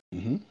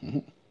 Mm-hmm.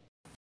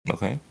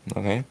 Okay. Look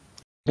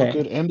Okay.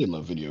 good and they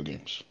love video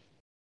games.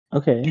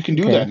 Okay. You can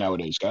do Okay. that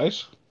nowadays,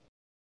 guys.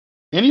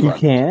 You Anybody.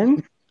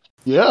 can.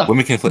 Yeah.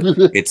 Women can play.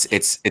 It's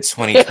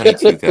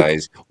 2022,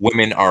 guys.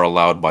 Women are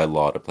allowed by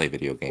law to play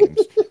video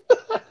games.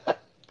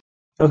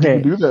 You can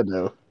Okay. do that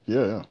now.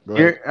 Yeah. Go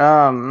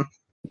ahead.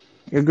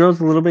 Your girl's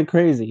a little bit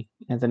crazy,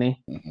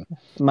 Anthony. Mhm.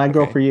 My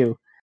girl Okay. for you.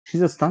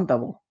 She's a stunt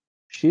double.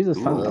 She's a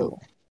stunt Ooh.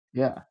 double.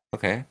 Yeah.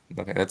 Okay.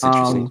 That's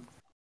interesting.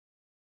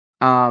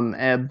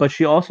 But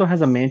she also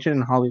has a mansion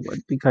in Hollywood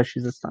because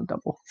she's a stunt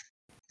double.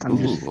 I'm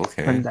just Ooh.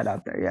 Okay. putting that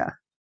out there. Yeah.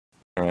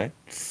 All right.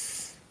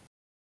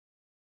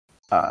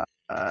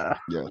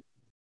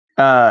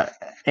 Yeah.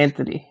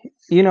 Anthony.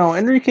 You know,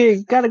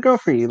 Enrique got a girl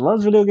for you.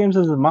 Loves video games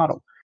as a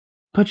model,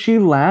 but she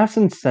laughs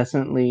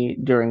incessantly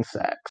during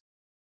sex.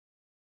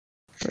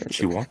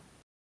 She won.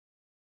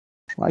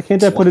 Why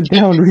can't I put it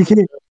down, Enrique?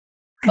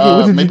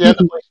 What did you Maybe I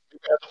do?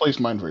 have to place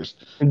mine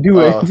first. Do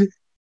it.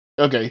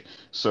 Okay.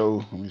 So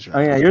let me try. Oh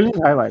yeah, yours is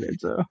highlighted.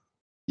 So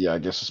Yeah, I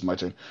guess it's my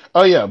turn.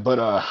 Oh yeah, but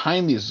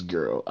Jaime's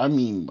girl. I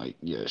mean, like,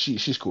 yeah,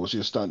 she's cool.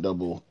 She's a stunt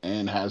double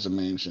and has a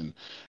mansion.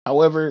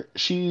 However,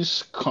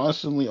 she's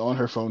constantly on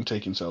her phone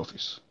taking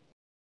selfies,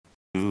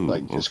 Ooh,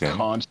 like just okay.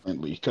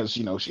 constantly, because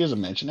she has a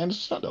mansion and it's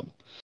a stunt double,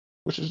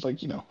 which is like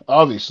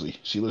obviously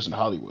she lives in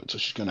Hollywood, so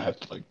she's gonna have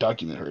to like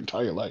document her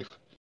entire life,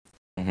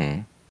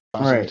 Mm-hmm.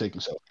 constantly Right. taking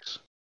selfies.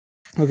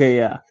 Okay,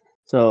 yeah.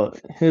 So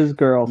his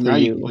girl for Now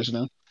you you.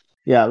 listen.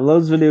 Yeah,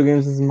 loves video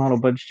games as a model,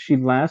 but she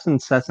laughs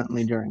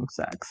incessantly during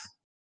sex.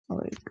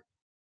 Like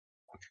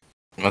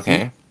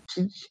Okay.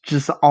 she's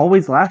just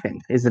always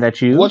laughing. Is it at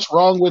you? What's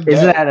wrong with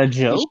Is it that? at a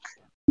joke?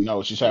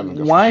 No, Why is she's she having a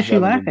good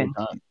laughing?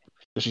 time.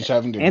 She's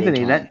having a good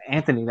Anthony,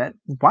 time. that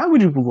why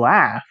would you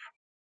laugh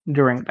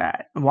during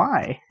that?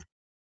 Why?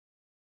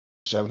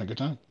 She's having a good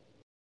time.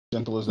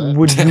 Simple as that.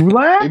 Would you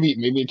laugh?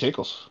 Maybe it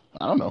tickles.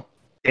 I don't know.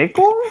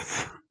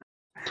 Tickles?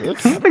 Could.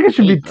 I don't think it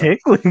should be Hey,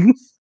 tickling.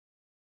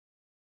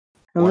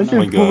 why Unless Oh you're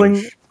my not? pulling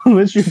gosh.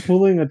 unless you're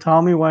pulling a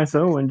Tommy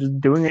Wiseau and just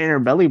doing it in her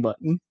belly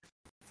button.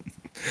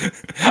 I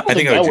don't I think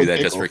think I would that do would that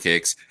just tickle. for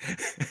kicks.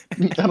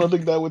 I don't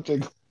think that would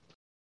tickle.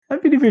 I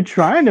mean, if you're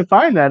trying to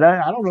find that,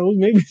 I don't know,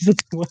 maybe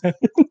something like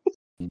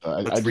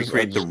I Let's just, I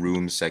recreate the just.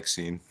 room sex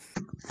scene.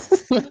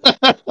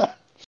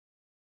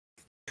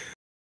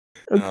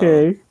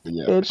 okay.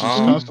 Yeah,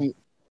 Anthony.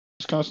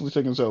 she's constantly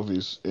taking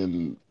selfies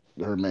in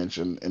her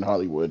mansion in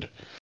Hollywood,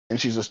 and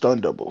she's a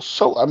stunt double.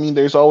 So I mean,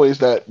 there's always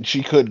that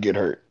she could get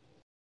hurt.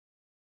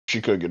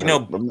 She could get You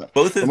hurt. know,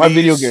 both But of my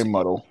video these, game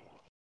model,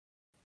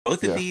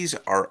 both of yeah. these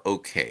are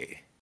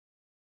okay.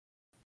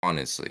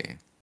 Honestly.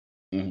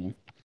 Hmm.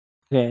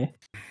 Okay.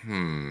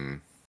 Hmm.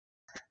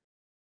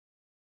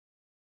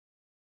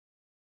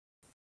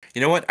 You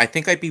know what? I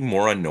think I'd be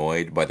more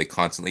annoyed by the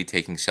constantly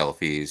taking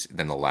selfies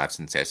than the laughs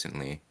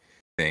incessantly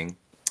thing.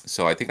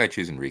 So I think I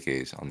choose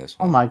Enrique's on this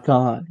Oh one. my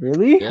god,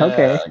 really? Yeah,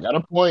 Okay. got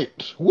a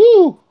point.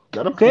 Woo!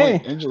 Got a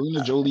point. Okay.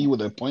 Angelina Jolie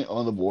with a point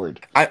on the board.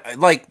 I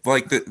like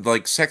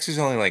sex is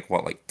only like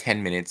what, like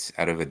 10 minutes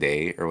out of a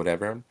day or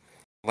whatever.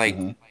 Like,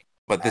 Hmm.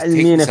 but the I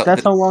mean, taking if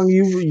that's self how long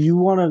you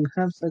want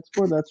to have sex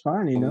for, that's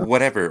fine, you know?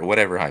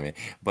 whatever, Jaime.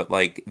 But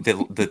like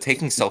the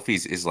taking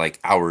selfies is like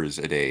hours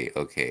a day.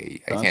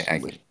 Okay, I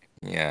Constantly.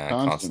 can, yeah,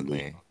 Constantly.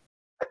 constantly.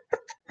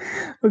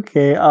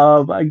 Okay,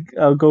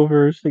 I'll go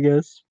first, I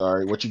guess. All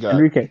right, what you got?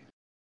 Enrique,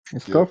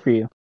 it's Yeah. go for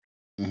you.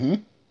 Hmm.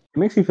 It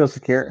makes you feel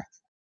secure.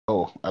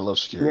 Oh, I love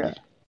Yeah.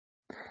 security.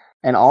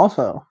 And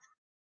also,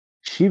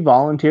 she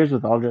volunteers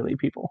with elderly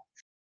people.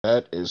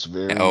 That is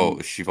Oh,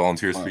 very she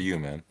volunteers for fun. you,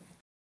 man.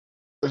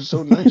 That's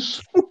so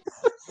nice.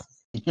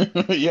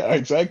 Yeah,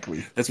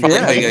 exactly. That's probably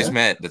how Yeah, you guys yeah.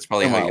 met. That's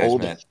probably Am how I you guys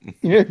old? met.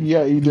 Yeah,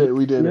 yeah, he did.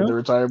 We You did in the know?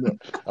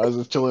 retirement. I was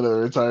just chilling at a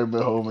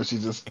retirement home, and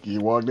he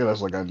walked in. I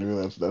was like, I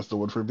knew that's the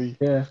one for me.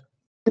 Yeah.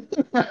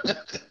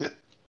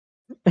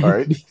 All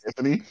right,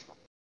 Anthony.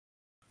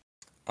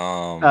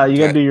 You Do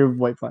gotta do your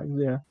white flags,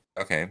 yeah.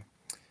 okay.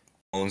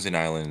 Owns an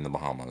island in the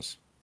Bahamas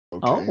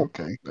Okay, Oh,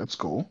 okay, that's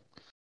cool.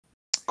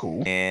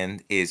 Cool.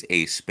 and is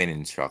a spin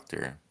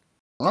instructor.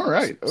 All So,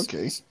 right.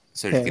 Okay.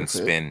 so she okay. can That's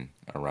it. spin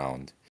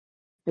around.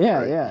 Yeah,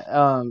 Right.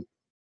 yeah.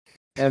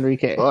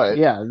 Enrique. But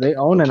Yeah, they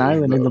own an okay,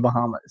 island in but the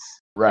Bahamas.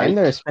 And right.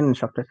 they're a spin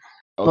instructor.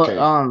 But Okay.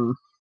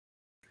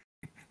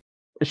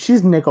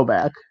 she's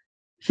Nickelback.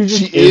 She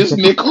She just is is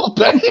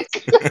Nickelback. Nickelback.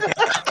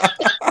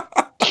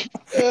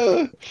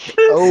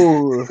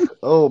 Uh,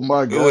 oh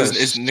my Oh, gosh.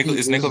 She Is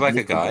is Nickelback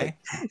a Nickelback. guy?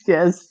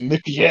 Yes.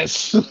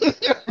 Yes.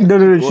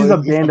 No. She's Well, a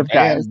it's a band of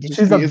guys. band.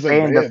 She's a She is a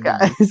band of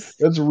band. guys.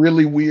 That's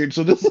really weird.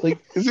 So this like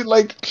is it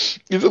like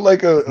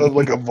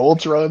a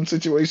Voltron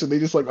situation? They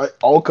just like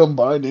all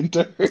combine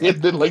into her,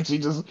 and then like she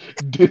just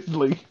did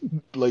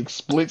like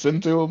splits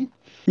into them.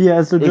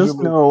 Yeah, so Or is it just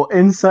like know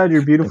inside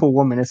your beautiful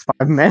woman is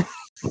 5 men.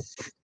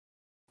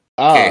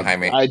 Okay, ah?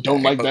 Jaime. I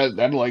don't like that.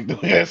 I don't like the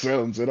way that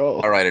sounds at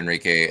all. All right,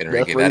 Enrique. That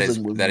Enrique,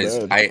 phrasing was that is.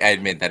 bad. I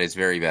admit that is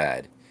very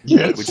bad. But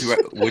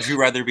Yes. would you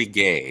rather be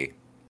gay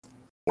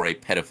or a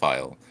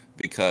pedophile?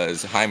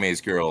 Because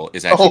Jaime's girl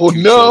is actually Oh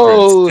two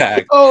children no!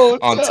 stacked Oh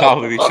on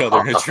top of each other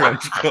in a no!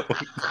 trench coat.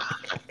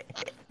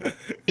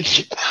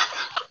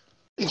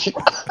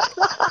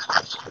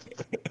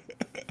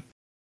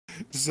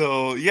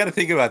 So you got to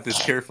think about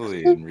this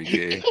carefully,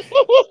 Enrique.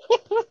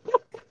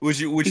 Would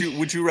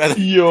you rather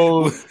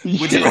Yo,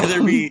 would you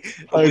rather be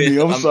I mean,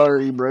 with I'm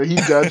sorry, bro. He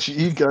got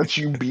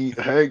you beat.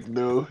 Heck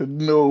no,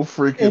 no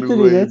freaking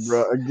Anthony, way, that's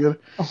bro.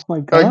 oh my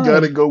I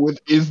gotta god. go with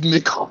is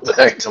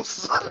Nickelback. I'm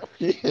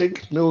sorry.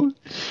 Heck no,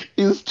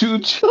 is two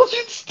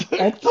children I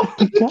stacked up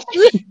in got the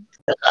you.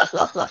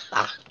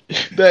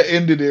 That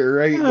ended it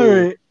right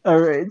there. All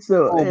right.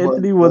 So Oh my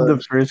Anthony won the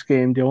gosh. first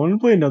game. Do you want to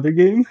play another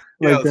game,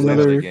 yeah, like let's play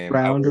another another game.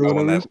 round or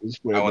whatever? Let's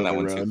play I won that another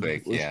one too round.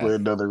 quick. Let's Yeah. play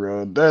another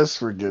round. That's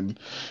freaking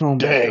Oh my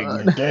dang,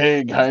 god.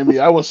 dang, Jaime.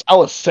 I was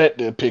set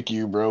to pick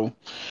you, bro.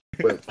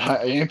 But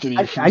Anthony,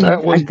 that I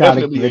was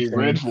gotta give definitely it a to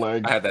red him.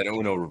 flag. I had that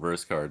Uno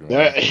reverse card, man.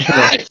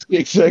 That,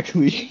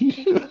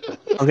 exactly.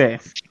 Okay.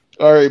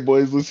 All right,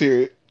 boys, let's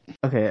hear it.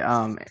 Okay.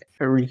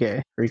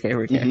 Enrique.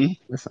 Mm-hmm.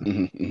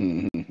 Listen.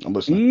 Mm-hmm. I'm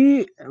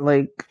listening.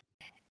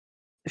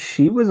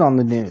 She was on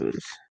the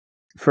news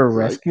for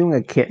Right. rescuing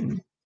a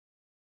kitten.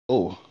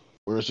 Oh,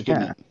 where's the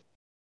kitten? Yeah.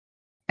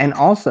 And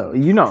also,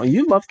 you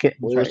love kittens,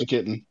 Where's the right?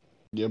 kitten?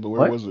 Yeah, but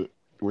where What? was it?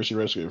 Where's she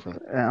rescued it from?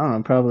 I don't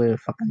know, probably a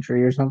fucking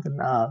tree or something.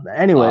 Ah,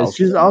 Anyways,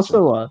 okay, that makes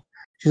sense.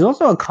 she's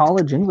also a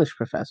college English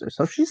professor,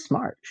 so she's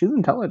smart. She's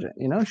intelligent.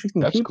 She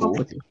can That's keep up cool.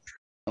 with you.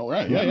 All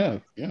right, You yeah.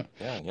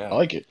 Yeah. I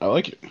like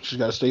it. She's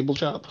got a stable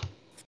job.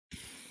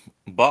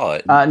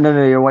 But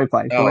No, your white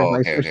flag. Your white oh,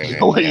 flag okay, first. okay,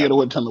 Oh, okay. you Yeah. gotta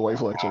wait till the white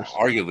flag first.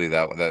 Arguably,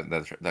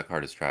 that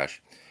card is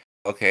trash.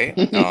 Okay.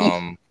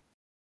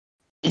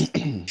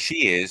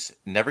 She is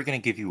never gonna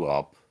give you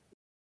up,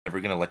 never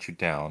gonna let you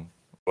down,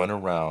 run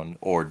around,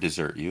 or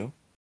desert you.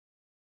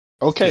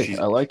 So Okay,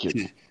 I like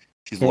it.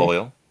 she's Yeah.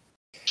 loyal,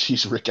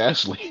 She's Rick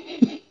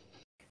Astley.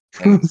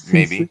 and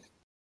maybe,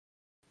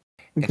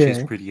 and she has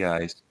Okay. pretty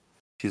eyes.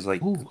 She's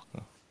like, Ooh,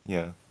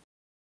 yeah.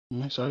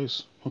 nice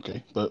eyes.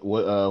 Okay, but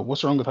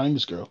what's wrong with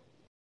Hyman's girl?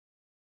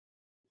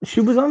 She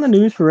was on the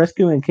news for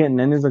rescuing a kitten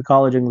and is a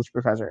college English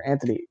professor.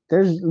 Anthony,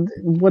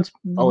 what's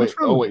Oh what's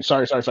wrong? wait.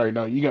 Sorry.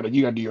 No, you gotta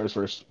do yours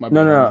first. My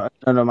No, bad,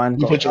 Hyman. mine.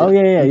 You put Oh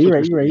yours. yeah, You you're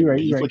put right. yours down.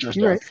 Yeah, you put yours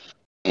You're down.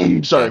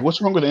 right. Sorry. Yeah. What's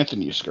wrong with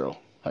Anthony's girl,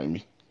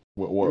 Hyman?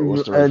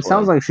 What's the red It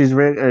sounds flag? like she's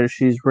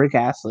Rick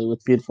Astley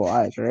with beautiful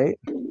eyes, right?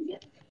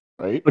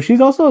 Right? But she's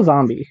also a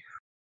zombie.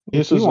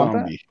 It's Do a you want that?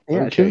 zombie.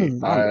 Yeah, she's Okay. a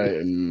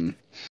zombie.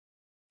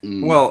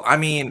 Well, I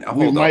mean,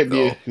 hold up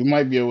though. We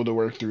might be able to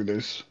work through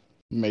this.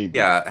 Maybe.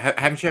 Yeah,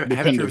 haven't you ever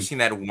Depending. seen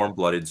that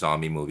warm-blooded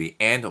zombie movie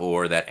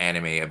or that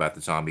anime about the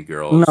zombie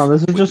girls? No,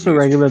 this is with just a music?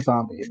 regular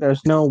zombie.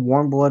 There's no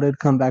warm-blooded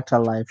come back to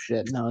life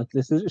shit. No,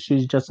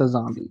 she's just a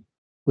zombie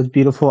with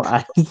beautiful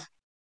eyes.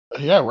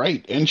 Yeah,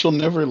 right. And she'll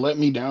never let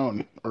me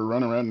down or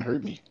run around and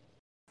hurt me.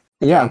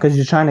 Yeah, because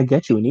you're trying to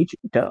get you and eat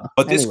you. Duh.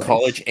 But this Anyways.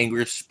 college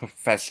English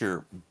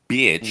professor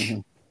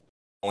bitch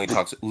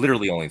Mhm.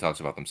 literally only talks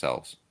about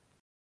themselves.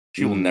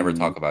 She will never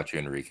talk about you,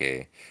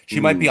 Enrique. She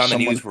might be on the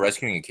news for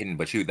rescuing a kitten,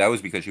 but that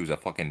was because she was a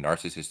fucking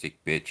narcissistic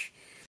bitch.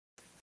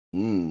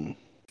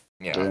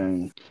 Yeah.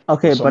 Dang.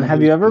 Okay, but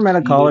have you ever met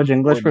a college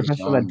English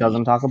professor that zombie.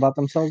 doesn't talk about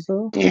themselves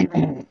though?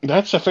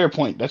 That's a fair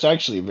point. That's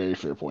actually a very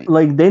fair point.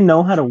 Like they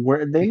know how to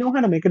work. They know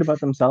how to make it about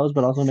themselves,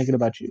 but also make it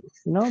about you.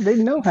 They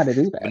know how to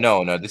do that. But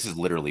no, this is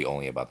literally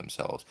only about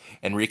themselves.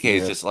 Enrique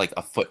is just like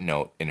a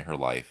footnote in her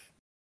life.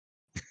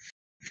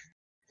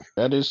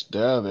 That is,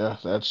 yeah.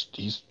 That's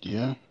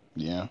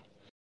yeah.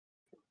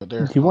 But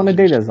Do you want to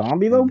date a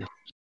zombie though?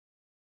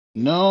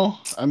 No,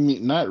 I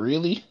mean not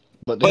really.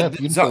 But they have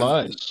beautiful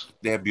eyes.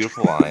 They have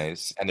beautiful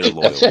eyes, and they're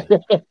loyal.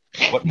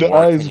 What The more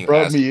eyes can you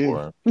brought ask me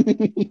for?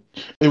 in.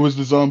 It was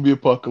the zombie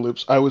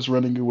apocalypse. I was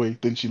running away.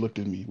 Then she looked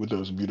at me with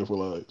those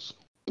beautiful eyes.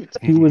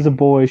 He was a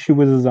boy. She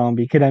was a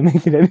zombie. Can I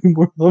make it any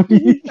more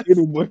obvious?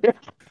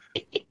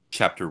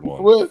 Chapter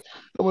 1. What?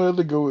 I'm gonna have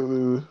to go with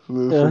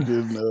the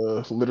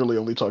freaking literally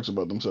only talks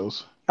about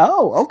themselves.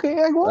 Oh,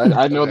 okay. I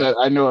know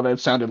that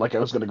sounded like I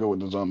was gonna go with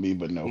the zombie,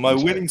 but no. My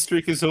winning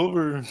streak is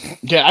over.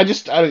 Yeah, I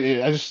just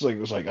like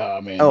was like,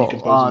 ah man.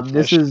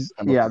 This is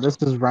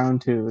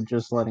round 2.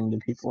 Just letting the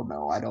people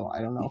know. I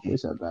don't know if we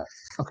said that.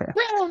 Okay.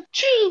 Round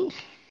 2.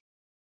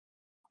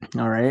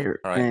 All right,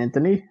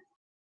 Anthony.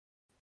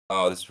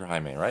 Oh, this is for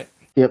Jaime, right?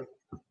 Yep.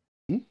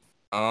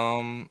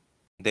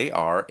 They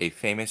are a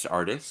famous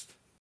artist,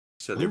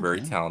 so they're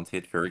very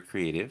talented, very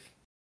creative,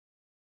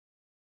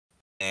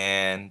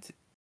 and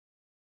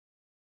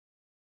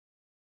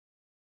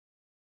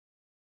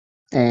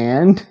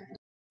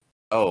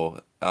oh,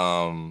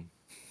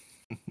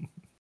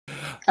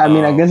 I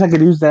mean, I guess I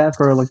could use that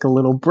for like a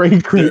little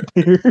break right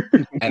there.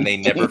 And they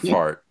never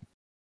fart.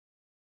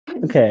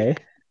 Okay.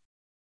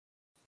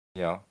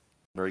 Yeah,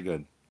 very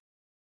good.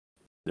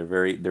 They're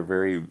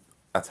very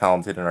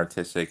talented and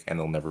artistic, and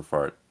they'll never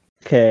fart.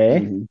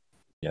 Okay.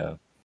 Yeah.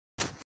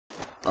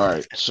 All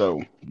right.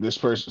 So this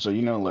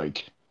person,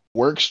 like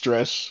work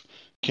stress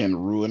can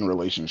ruin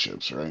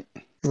relationships, right?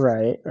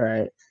 Right.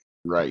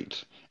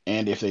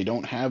 And if they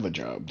don't have a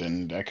job,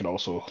 then that could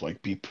also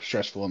like be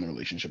stressful in the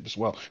relationship as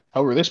well.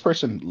 However, this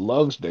person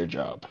loves their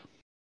job.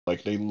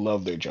 Like they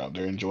love their job.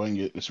 They're enjoying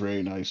it. It's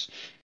very nice.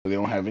 They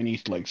don't have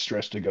any like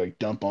stress to like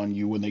dump on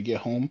you when they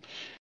get home.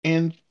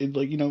 And it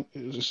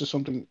it's just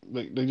something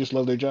like they just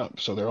love their job.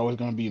 So they're always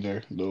gonna be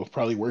there. They'll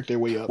probably work their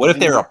way up. What if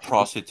they're a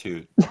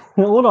prostitute?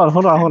 Hold on.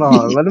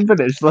 Let him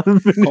finish.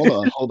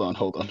 Hold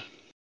on.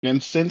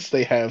 And since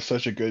they have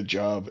such a good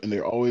job and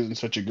they're always in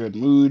such a good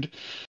mood,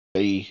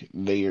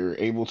 they are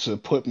able to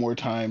put more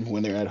time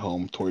when they're at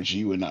home towards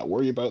you and not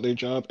worry about their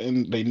job.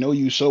 And they know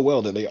you so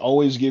well that they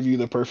always give you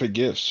the perfect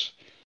gifts.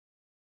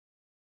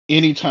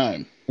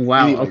 Anytime.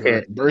 Wow.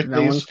 Okay.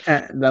 Birthdays.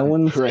 That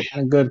one's kind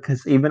of good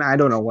because even I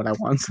don't know what I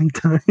want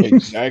sometimes.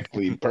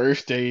 Exactly.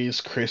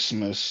 Birthdays,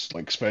 Christmas,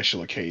 like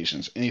special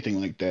occasions, anything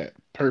like that.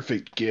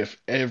 Perfect gift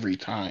every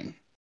time.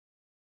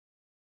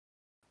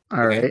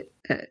 All right,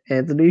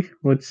 Anthony,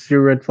 what's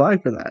your red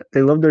flag for that?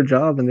 They love their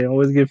job and they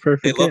always give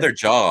perfect. They love their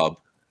job.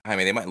 I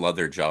mean, they might love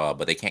their job,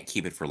 but they can't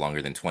keep it for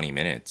longer than 20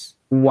 minutes.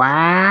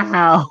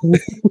 Wow.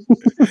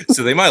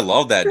 So they might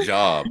love that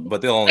job,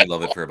 but they'll only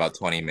love it for about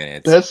 20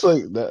 minutes. That's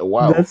like that.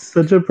 Wow. That's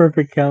such a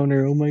perfect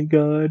counter. Oh my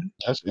god.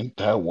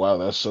 Wow.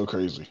 That's so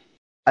crazy.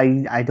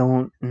 I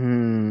don't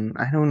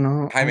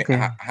know. Jaime,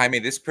 Okay. Jaime,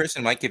 this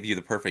person might give you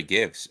the perfect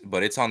gifts,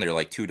 but it's on their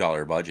like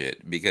 $2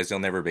 budget because they'll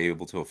never be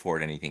able to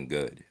afford anything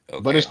good.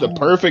 But it's Okay. the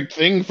perfect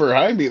thing for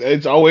Jaime.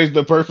 It's always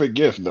the perfect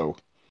gift, though.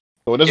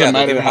 So it doesn't Yeah,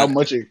 they'll give matter him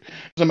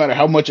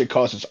how much it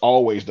costs. It's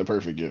always the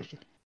perfect gift.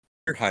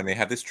 Here, Jaime,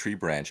 have this tree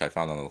branch I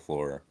found on the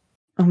floor.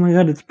 Oh my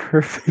god, it's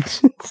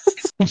perfect.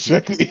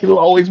 Exactly. It'll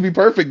always be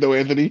perfect, though,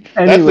 Anthony. That's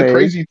the Anyway,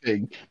 crazy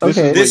thing.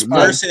 okay. This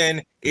like,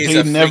 person is they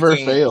a never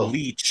freaking fail.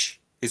 leech.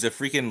 Is a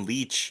freaking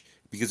leech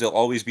because they'll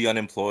always be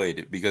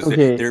unemployed because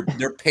Okay.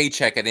 their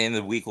paycheck at the end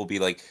of the week will be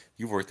like,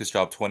 you've worked this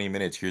job 20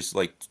 minutes. Here's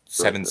like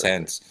 7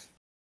 cents.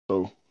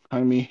 So,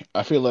 Jaime,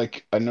 I feel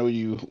like I know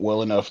you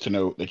well enough to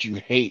know that you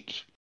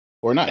hate,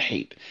 or not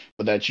hate,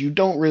 but that you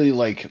don't really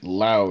like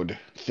loud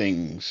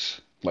things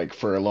like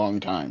for a long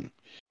time.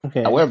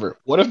 Okay. However,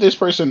 what if this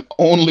person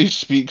only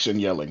speaks in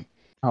yelling?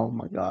 Oh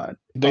my god.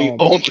 They Oh.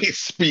 only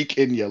speak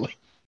in yelling.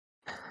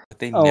 But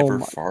they Oh never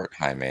my- fart,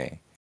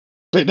 Jaime.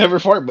 They never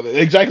fart, but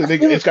exactly,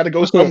 it's got to go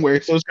Okay,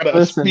 somewhere, so it's got to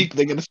listen. speak.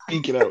 They got to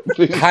speak it out.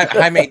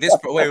 Jaime, this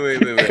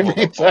wait.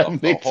 Every time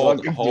they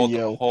talk, they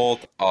yell.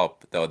 Hold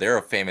up, though. They're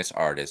a famous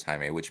artist,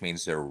 Jaime, which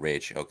means they're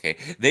rich. Okay,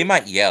 they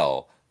might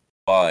yell,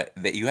 but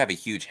you have a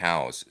huge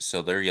house,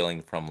 so they're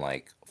yelling from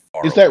like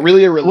far Is that away.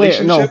 really a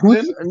Wait, relationship? no.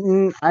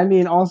 Then? I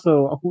mean,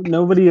 also,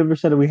 nobody ever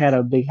said we had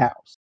a big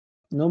house.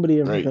 Nobody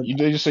ever Right. said You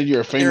that. just said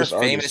you're a But they're a famous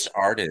famous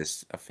artist.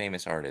 artist, a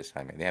famous artist.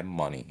 Jaime, they have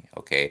money.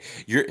 Okay,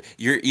 you're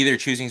either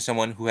choosing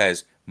someone who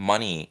has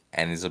money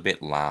and is a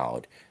bit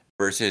loud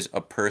versus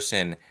a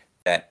person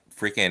that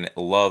freaking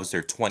loves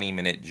their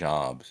 20-minute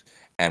jobs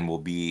and will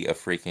be a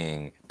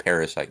freaking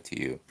parasite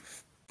to you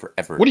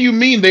forever. What do you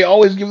mean? They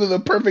always give them the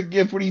perfect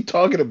gift. What are you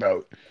talking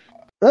about?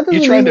 That doesn't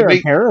You're mean trying to they're a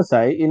make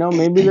parasite. You know,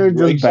 maybe they're Right,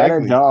 just bad at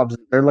exactly. jobs.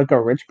 They're like a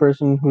rich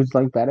person who's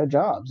like bad at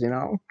jobs. You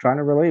know, trying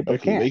to relate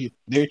but can't.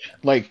 They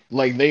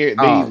they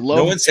Um, love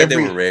No one said they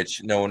every were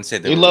rich. No one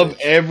said they they were love rich.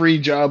 every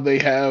job they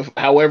have.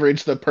 However,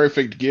 it's the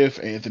perfect gift,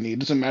 Anthony. It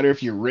doesn't matter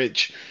if you're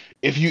rich.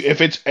 If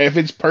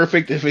it's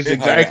perfect, if it's Here,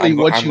 Jaime, exactly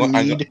what you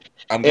need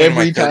I'm going to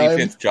my every time.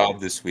 35th job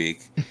this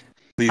week.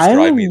 Please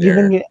drive me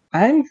there.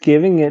 I'm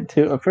giving it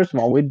to. First of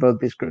all, we'd both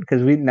be screwed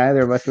because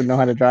neither of us would know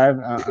how to drive.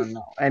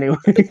 No. Anyways,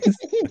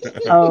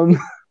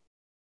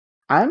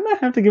 I'm gonna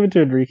have to give it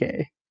to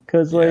Enrique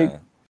because, like,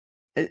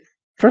 Yeah.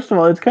 first of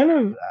all, it's kind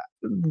of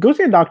go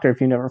see a doctor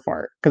if you never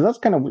fart because that's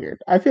kind of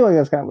weird. I feel like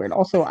that's kind of weird.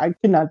 Also, I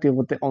could not deal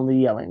with the only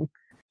yelling.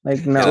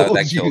 Like, no, Yeah, Told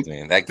that you. killed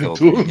me. That killed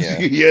Told me. Yeah.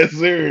 you. Yes,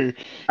 sir.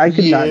 I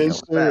could not deal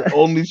Yes, with sir. that.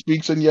 Only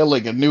speaks in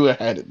yelling. I knew I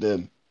had it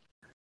then.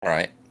 All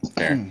right.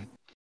 Fair.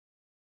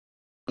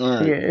 All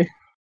right. Yeah.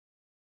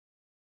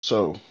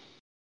 So,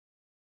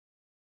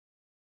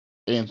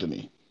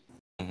 Anthony,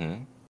 hmm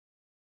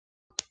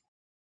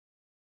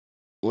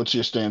what's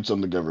your stance on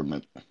the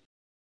government?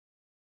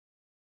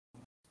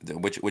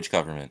 Which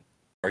government?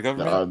 Our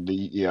government?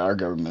 Our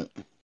government.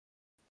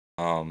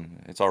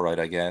 It's all right,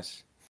 I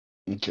guess.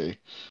 Okay.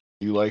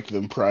 You like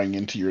them prying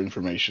into your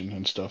information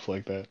and stuff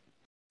like that?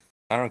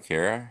 I don't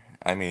care.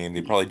 I mean,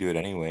 they probably do it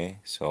anyway,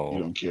 so You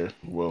don't care.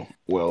 Well,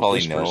 probably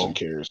this no. person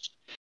cares.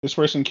 This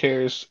person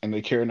cares, and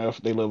they care enough.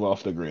 They live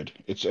off the grid.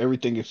 It's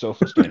everything is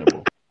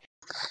self-sustainable.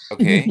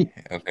 Okay.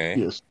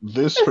 Yes,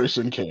 this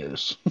person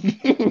cares.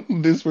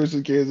 This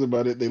person cares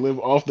about it. They live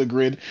off the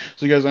grid,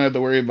 so you guys don't have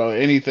to worry about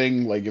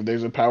anything. Like if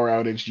there's a power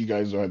outage, you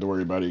guys don't have to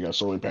worry about it. You got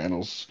solar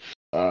panels.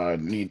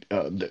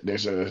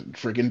 There's a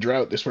freaking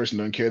drought. This person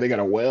doesn't care. They got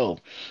a well.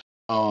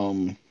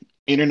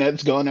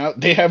 Internet's gone out.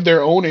 They have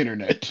their own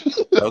internet.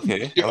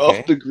 Okay. You're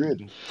off the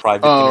grid.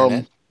 Private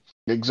internet.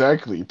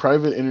 Exactly.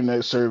 Private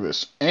internet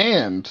service.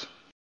 And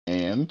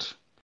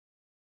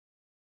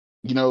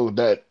you know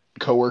that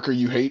coworker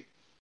you hate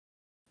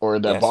or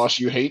that Yes. boss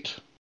you hate,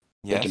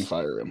 Yes. they can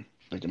fire him.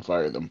 They can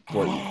fire them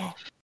for you.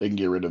 They can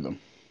get rid of them.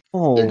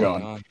 Oh, They're my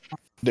gone. God.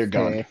 They're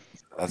gone. okay.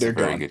 That's They're a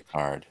very gone. good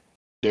card.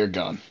 They're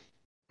gone.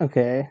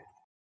 Okay.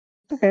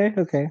 Fine.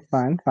 Okay,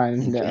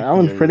 That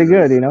one's pretty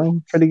good, you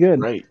know? Pretty good.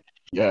 Right.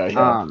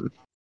 Yeah.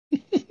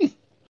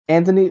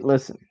 Anthony,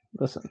 listen.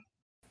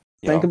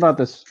 Think about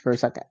this for a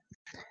second.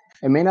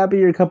 It may not be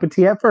your cup of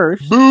tea at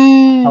first.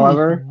 Boo!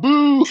 However,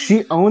 Boo!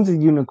 she owns a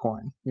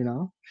unicorn, you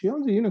know? She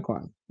owns a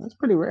unicorn. That's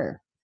pretty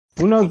rare.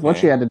 Who knows what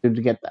she Okay. had to do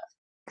to get that?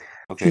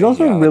 Okay. She's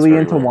also yeah, that's really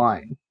very into rare.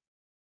 wine.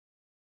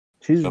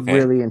 She's Okay.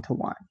 really into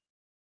wine.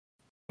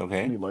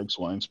 Okay. He likes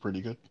wine's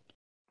pretty good.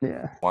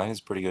 Yeah. Wine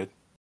is pretty good.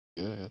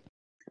 Yeah.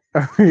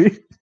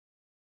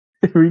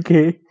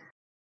 Enrique.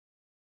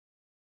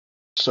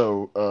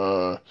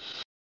 So,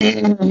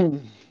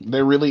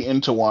 they're really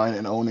into wine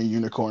and own a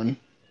unicorn.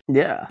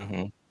 Yeah.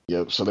 hmm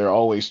Yep. So they're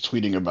always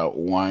tweeting about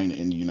wine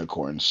and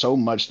unicorns so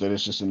much that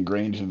it's just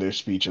ingrained into their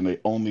speech, and they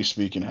only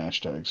speak in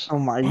hashtags. Oh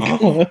my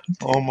god.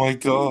 Oh my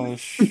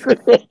gosh.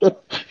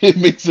 It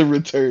makes a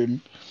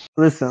return.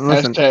 Listen.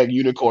 Hashtag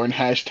unicorn.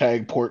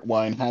 Hashtag port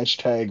wine.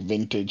 Hashtag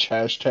vintage.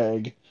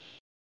 Hashtag.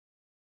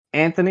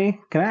 Anthony,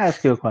 can I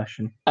ask you a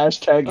question?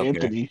 Hashtag Okay.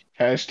 Anthony.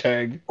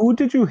 Hashtag. Who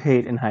did you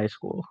hate in high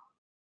school?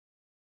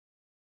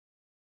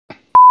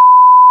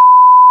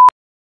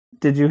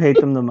 Did you hate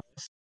them the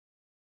most?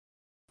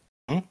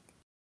 Hmm?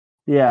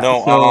 Yeah.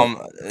 No,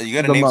 you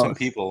gotta the name some most.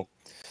 people.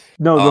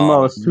 No, the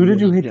most. Who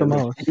did you hate can't the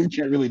really, most? you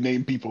can't really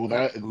name people.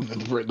 That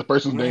the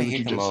person's Who did I name that hate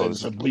you the just said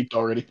is most? bleeped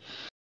already.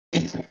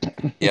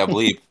 Yeah,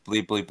 bleep,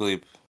 bleep, bleep, bleep.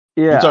 It's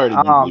Yeah. already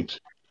been bleeped.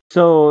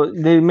 So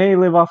they may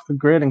live off the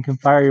grid and can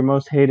fire your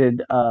most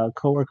hated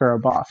coworker or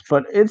boss,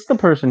 but it's the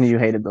person who you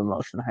hated the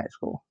most in high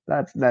school.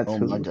 That's Oh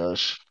who. my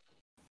gosh.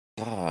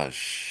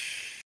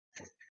 Gosh.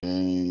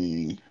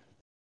 Dang.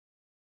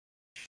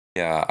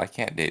 Yeah, I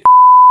can't date.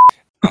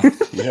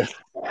 Yeah.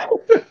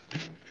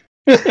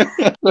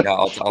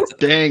 Yeah,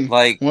 Dang.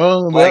 like,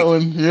 Well, that like,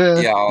 one, yeah.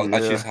 yeah, I'll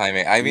choose Yeah.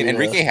 Jaime. I mean, Yeah.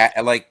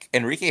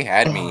 Enrique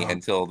had me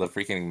until the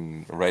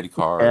freaking red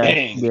card. Yeah.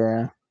 Dang.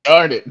 Yeah.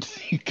 Darn it.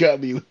 You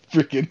got me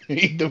freaking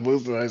hate the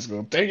most in high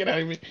school. Dang it,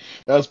 Jaime.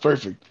 That was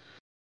perfect.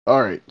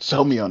 All right.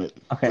 Sell me on it.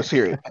 Okay. Let's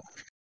hear it.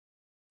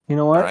 You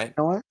know what? All right.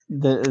 You know what?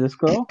 This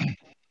girl,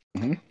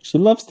 Mhm. she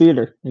loves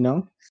theater. You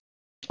know,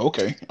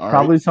 Okay. All right.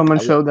 probably someone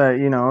I- showed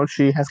that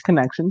she has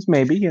connections.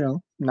 Maybe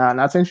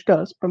not saying she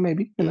does, but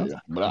maybe Yeah, yeah.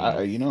 But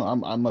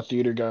I'm a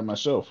theater guy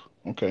myself.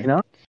 Okay. you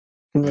know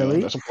can Yeah,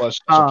 relate. that's a plus.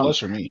 That's a plus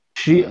for me.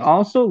 All She right.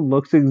 also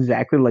looks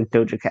exactly like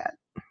Doja Cat.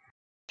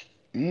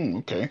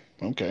 Okay.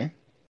 Okay.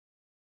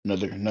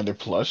 Another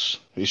plus.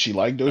 Is she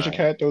like All Doja right.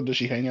 Cat though? Does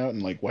she hang out in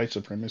like white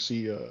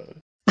supremacy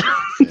and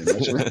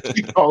white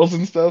supremacy calls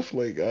and stuff?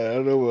 Like I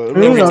don't know. I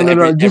don't know.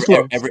 No. Just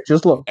looks.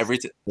 Just looks.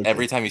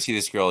 Every time you see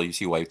this girl, you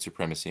see white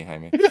supremacy,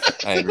 Jaime.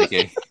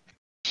 Enrique.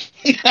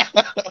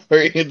 All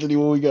right, Anthony,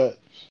 what we got?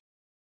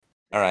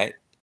 All right.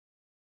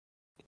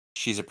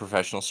 She's a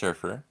professional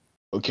surfer.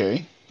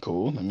 Okay,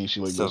 cool. That means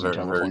she like So lives in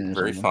very, very, California or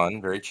very something.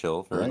 fun, very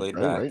chill, very Right, laid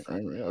right, back. right,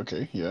 right, right.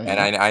 Okay, yeah,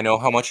 And yeah. I know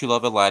how much you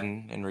love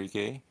Aladdin,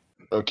 Enrique.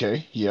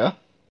 Okay, yeah.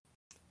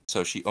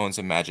 So she owns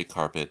a magic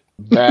carpet.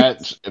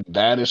 That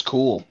is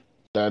cool.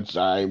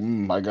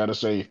 I gotta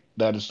say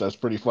that's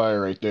pretty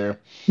fire right there.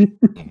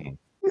 Mhm.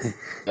 You know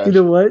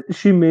That's what?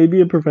 She may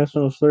be a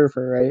professional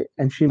surfer, right?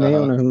 And she may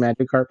own uh-huh. a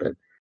magic carpet.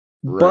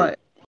 Right.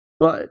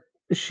 But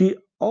she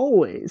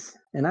always,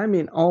 and I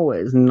mean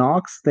always,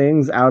 knocks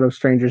things out of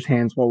strangers'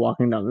 hands while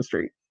walking down the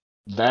street.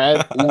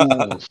 That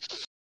ooh,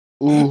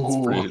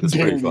 That's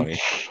pretty dang. funny.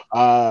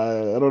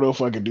 I don't know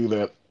if I could do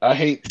that. I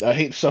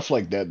hate stuff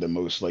like that the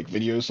most, like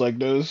videos like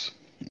those.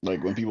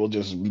 Like when people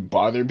just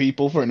bother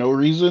people for no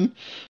reason.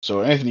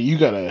 So Anthony, you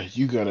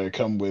gotta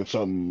come with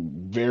something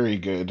very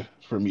good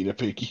for me to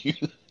pick you.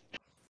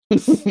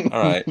 All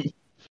right.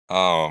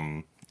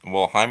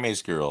 Well,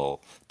 Jaime's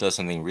girl does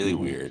something really Mhm.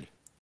 weird,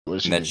 What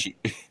does and she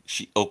that do?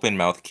 she open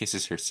mouth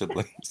kisses her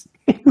siblings.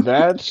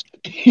 That's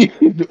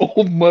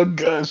oh my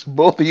gosh,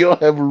 both of y'all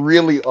have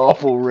really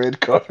awful red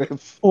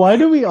cards. Why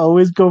do we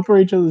always go for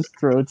each other's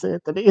throats,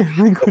 Anthony?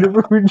 Like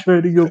whenever we're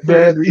trying to go for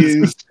That Henry's.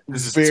 is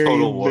This is very,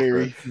 total warfare.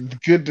 very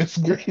goodness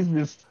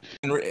gracious.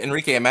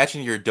 Enrique,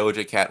 imagine your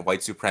Doja Cat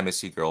white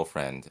supremacy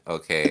girlfriend.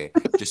 Okay,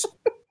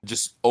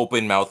 just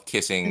open mouth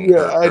kissing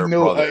Yeah, I her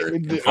know. brother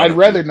in front I'd of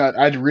rather you. not.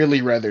 I'd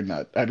really rather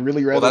not. I'd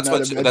really Well, rather that's not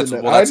what imagine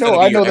that. that's I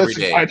gonna be know. your That's.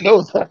 everyday. I know.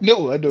 It's That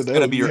gonna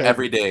would be be your happening.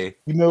 everyday.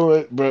 You know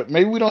what? But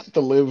maybe we don't have to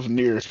live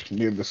near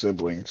the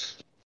siblings.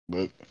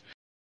 But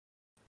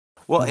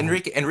Well,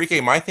 Enrique,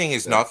 my thing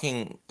is yeah,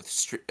 knocking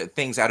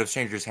things out of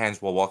strangers'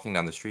 hands while walking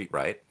down the street,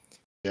 right?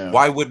 yeah.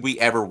 Why would we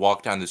ever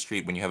walk down the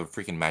street when you have a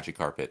freaking magic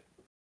carpet?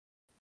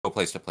 Go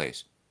place to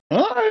place. I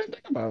didn't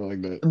think about it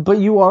like that. But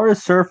you are a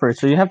surfer,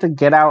 so you have to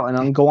get out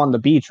and go on the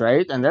beach,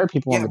 right? And there are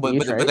people on Yeah, the but beach,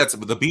 but, but right? that's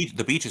the beach.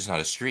 The beach is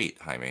not a street,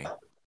 Jaime.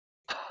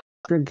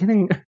 You're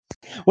getting.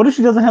 What if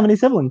she doesn't have any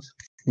siblings?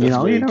 That's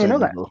You very never know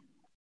that. technical.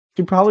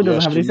 She probably doesn't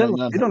Yes, have she any might siblings.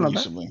 not You have don't know any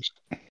that. siblings.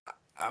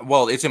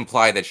 Well, it's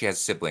implied that she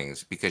has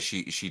siblings because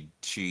she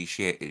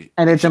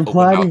And it's open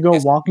implied mouth you go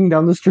kissed. walking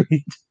down the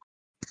street.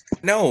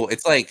 No,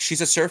 it's like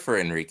she's a surfer,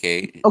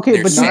 Enrique. Okay,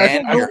 There's but you No, sand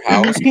can't on go. your You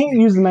house can't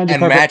use the magic and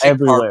carpet magic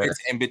everywhere. carpets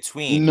in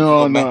between. You can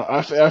no, go. no.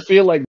 I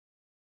feel like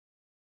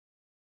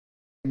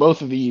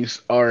both of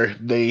these are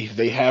they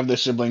have their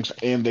siblings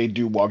and they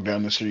do walk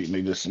down the street and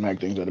they just smack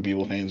things out of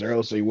people's hands or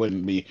else they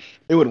wouldn't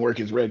work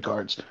as red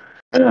cards.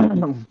 But I'm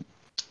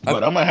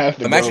gonna have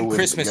to go Imagine with the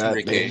Christmas, goddamn.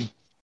 Enrique.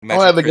 I'm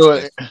gonna Imagine have to go.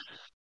 Christmas.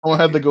 I'm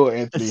gonna have to go with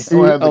Anthony. I'm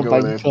gonna See, have to oh go my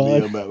with Anthony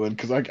god. on that one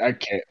because I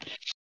can't.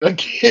 I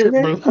can't,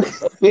 Okay.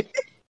 bro.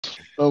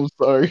 I'm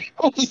sorry.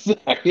 I'm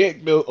sorry.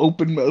 No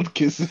open mouth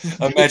kisses.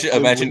 To Imagine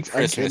siblings. I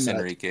Christmas, cannot.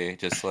 Enrique.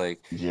 Just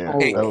like, Yeah,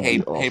 hey, that would Oh, be hey,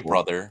 awful.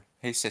 brother,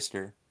 hey,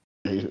 sister.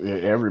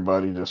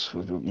 Everybody just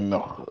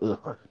no.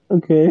 Ugh.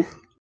 okay.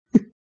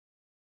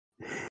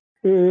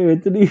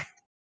 Anthony.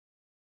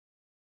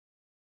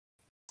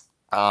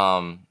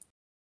 Um,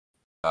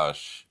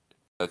 gosh.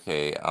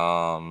 Okay.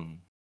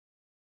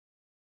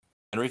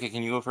 Enrique,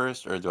 can you go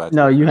first, or do I have to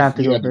No, go you have first?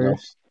 to You go had to go.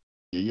 first.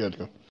 Yeah, you had to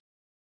go.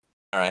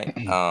 All right.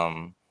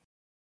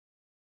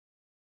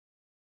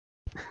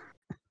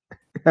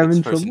 This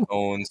Having person trouble.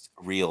 owns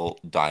real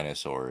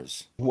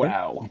dinosaurs.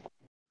 Wow.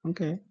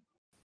 Okay.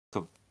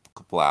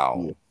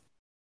 Kablow. Yeah.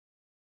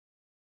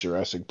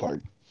 Jurassic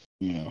Park.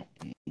 You know,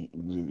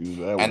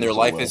 that And their works so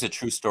life well. is a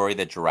true story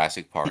that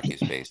Jurassic Park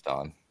is based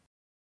on.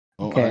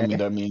 Well, Okay. I mean,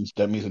 that means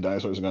the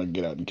dinosaurs are gonna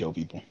get out and kill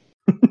people.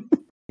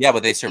 Yeah,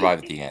 but they survive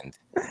at the end.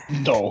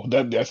 No,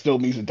 that still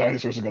means the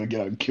dinosaurs are gonna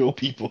get out and kill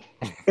people.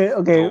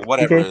 Okay, Well,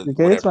 whatever, okay, it's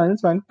whatever. fine,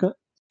 it's fine.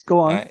 Go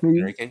on. Alright,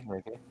 Enrique.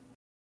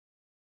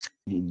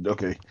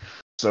 Okay,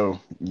 so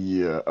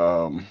yeah,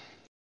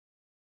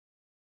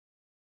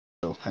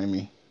 so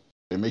Jaime,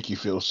 they make you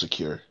feel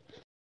secure,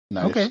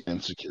 nice Okay.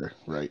 and secure,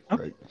 right,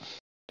 Okay. right,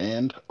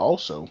 and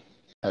also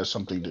has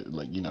something to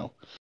like you know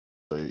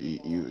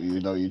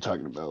you're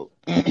talking about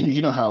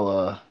you know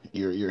how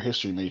you're a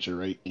history major,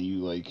 right? And you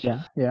like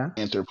Yeah.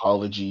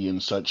 anthropology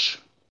and such.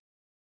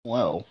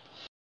 Well,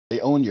 they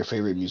own your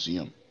favorite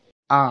museum.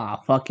 Ah,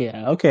 fuck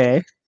yeah.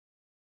 Okay.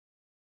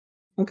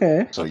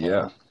 Okay. So Okay.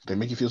 yeah, they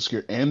make you feel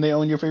secure, and they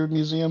own your favorite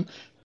museum.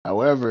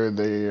 However,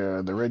 they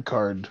the red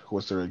card.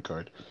 What's the red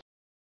card?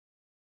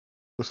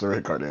 What's the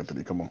red card,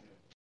 Anthony? Come on.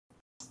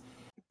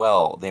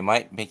 Well, they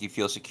might make you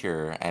feel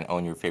secure and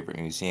own your favorite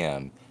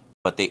museum,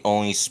 but they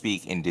only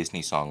speak in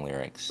Disney song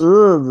lyrics.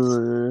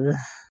 Ugh.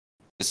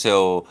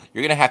 So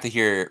you're gonna have to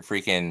hear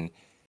freaking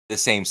the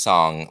same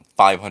song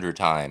 500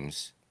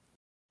 times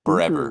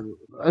forever. Ooh,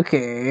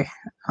 okay.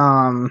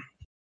 Um.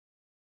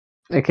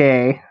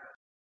 Okay.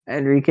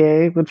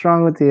 Enrique, what's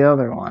wrong with the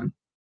other one?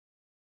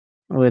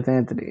 With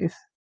Anthony's.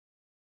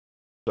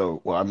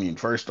 So, well, I mean,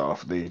 first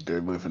off,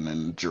 they're living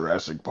in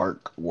Jurassic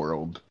Park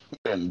world,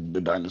 and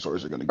the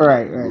dinosaurs are gonna get out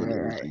Right. and ruin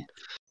everything.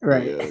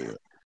 Right. Yeah.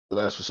 But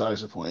that's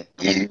besides the point.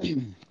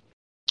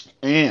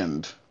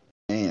 and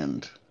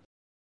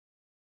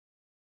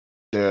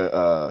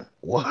the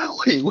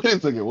wait a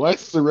second. Why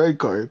is the red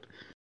card?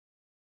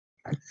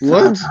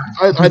 What?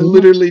 I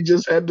literally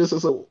just had this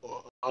as a.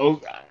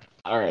 Oh,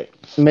 all right.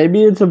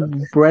 Maybe it's a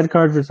red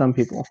card for some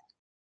people.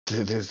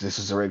 This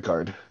is a red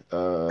card.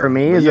 For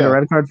me, But is it yeah, a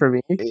red card for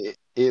me?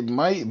 it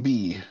might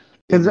be. It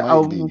Because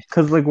might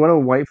be. like what a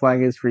white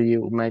flag is for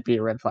you might be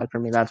a red flag for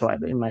me. That's why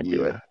they might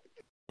do it.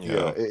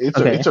 Yeah, it's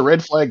Okay. it's a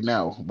red flag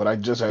now, but I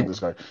just had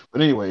this card.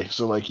 But anyway,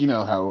 so like you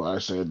know how I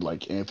said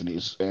like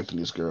Anthony's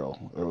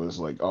girl, it was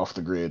like off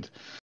the grid,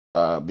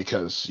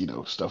 because you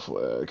know stuff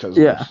because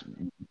Yeah.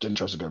 didn't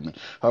trust the government.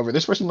 However,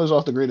 this person lives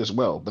off the grid as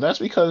well, but that's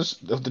because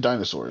of the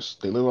dinosaurs.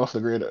 They live off the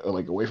grid,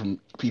 like away from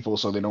people,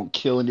 so they don't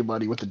kill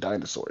anybody with the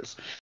dinosaurs.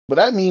 But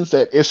that means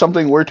that if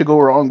something were to go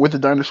wrong with the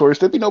dinosaurs,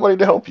 there'd be nobody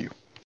to help you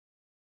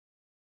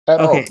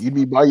at all. Okay. You'd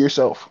be by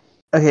yourself.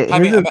 Okay. I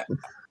mean,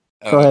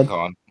 Go ahead. go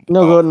on.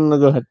 No,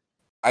 go ahead.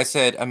 I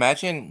said,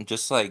 imagine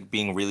just like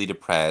being really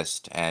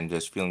depressed and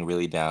just feeling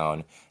really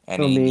down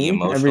and For needing the me, every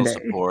emotional day.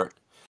 support.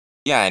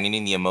 Yeah, and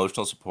needing the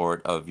emotional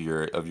support of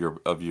your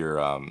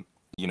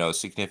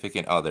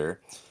significant other.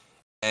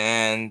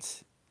 And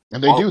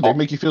And they do. They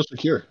make you feel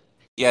secure.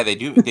 yeah, they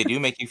do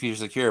make you feel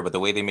secure, but the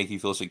way they make you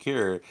feel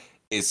secure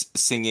is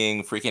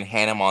singing freaking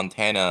Hannah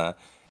Montana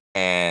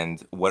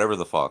and whatever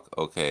the fuck,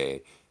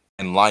 okay,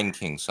 and Lion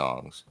King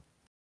songs.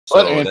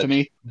 But So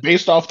Anthony,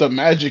 based off the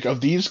magic of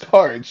these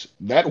cards,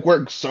 that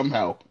works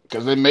somehow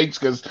because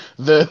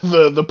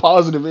the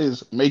positive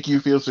is make you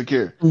feel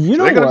secure. You So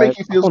know they're gonna what? make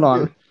you feel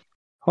secure.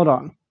 Hold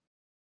on.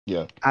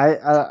 Yeah.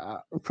 I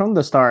from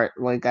the start,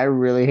 like I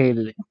really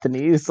hated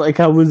Anthony's. Like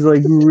I was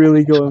like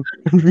really going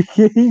for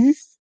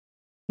Enrique's.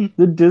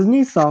 The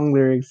Disney song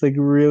lyrics like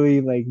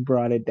really like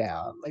brought it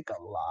down like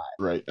a lot.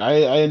 Right.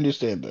 I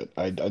understand that.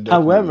 I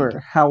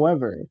definitely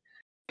However,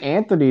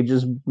 Anthony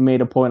just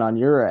made a point on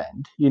your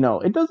end. You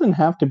know, it doesn't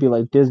have to be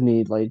like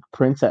Disney like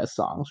princess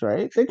songs,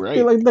 right? They could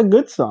be Right. like the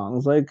good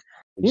songs, like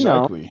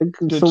exactly. like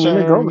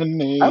Selena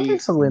Gomez. I like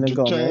Determinate. Selena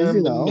Gomez,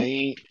 you know.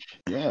 Determinate.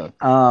 Yeah. It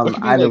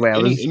could be Either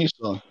like way, any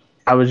song.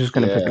 I was just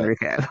gonna pick Yeah.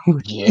 Enrique.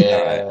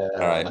 Yeah.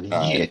 all right.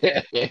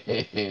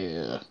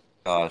 Yeah.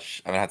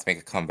 Gosh, I'm gonna have to make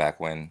a comeback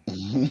win.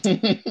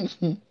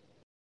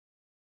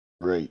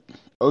 Right.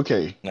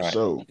 Okay. All right.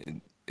 So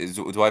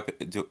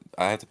Do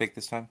I have to pick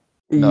this time?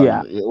 no,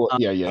 Yeah. yeah.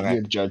 Okay.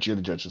 You're the judge. You're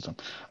the judge this time.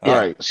 Yeah. All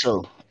right.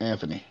 So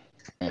Anthony,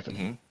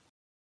 Mhm.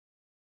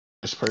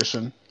 this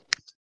person,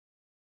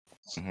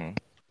 Mhm.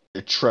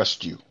 they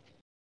trust you.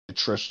 They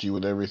trust you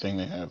with everything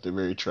they have. They're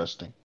very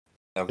trusting.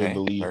 Okay. They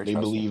believe. very They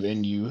trusting. believe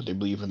in you. They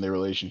believe in their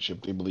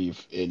relationship. They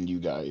believe in you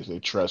guys. They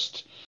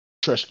trust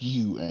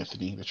you,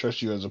 Anthony. They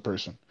trust you as a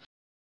person.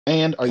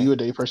 And are Okay. you a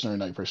day person or a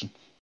night person?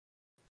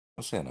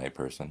 I'll say a night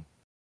person.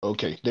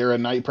 Okay, they're a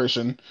night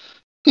person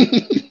and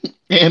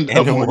a And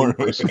a morning morning.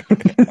 person.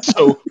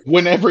 So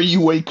whenever you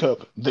wake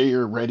up, they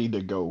are ready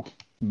to go.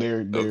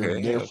 They're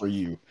Okay. there for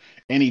you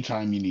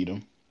anytime you need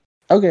them.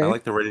 Okay. I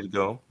like the ready to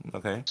go.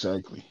 Okay.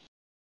 Exactly.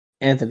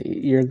 Anthony,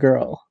 your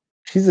girl.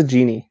 She's a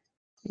genie.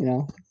 You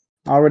know,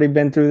 already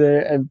been through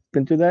there. I've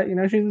been through that. You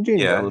know, she's a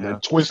genie. Yeah. Oh,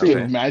 that twisted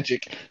Okay.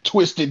 magic,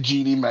 twisted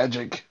genie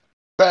magic,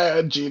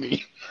 bad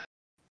genie,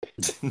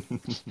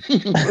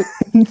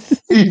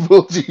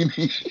 evil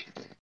genie,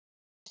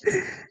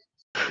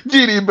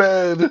 genie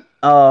bad.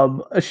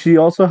 She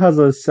also has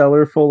a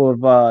cellar full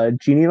of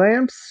genie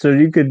lamps, so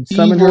you could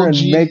summon Evil her and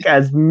genie. make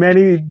as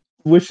many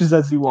wishes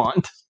as you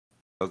want.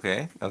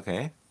 Okay.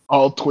 Okay.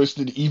 All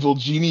twisted evil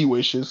genie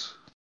wishes.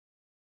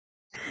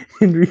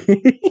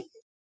 Enrique.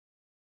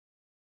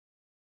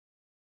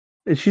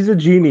 She's a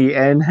genie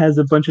and has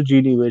a bunch of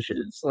genie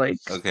wishes. Like,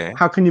 Okay.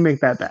 how can you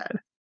make that bad?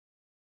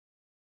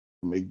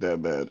 Make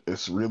that bad.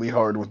 It's really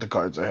hard with the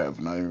cards I have.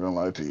 Not even gonna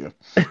lie to you.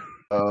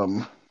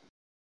 Um.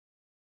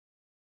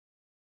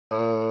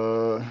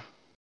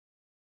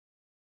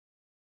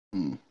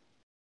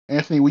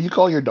 Anthony, will you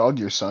call your dog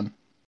your son?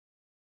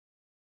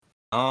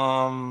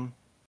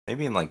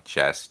 Maybe in like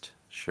jest.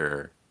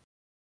 Sure.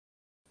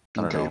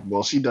 I don't Okay. know.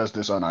 Well, she does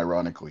this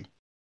unironically.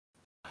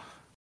 Oh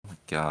my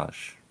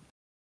gosh.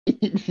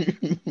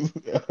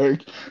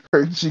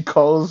 She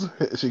calls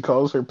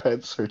her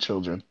pets her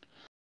children.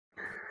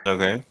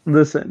 Okay.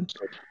 Listen,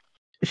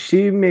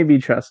 she may be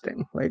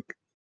trusting, like,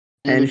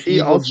 and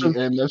she also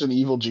And that's an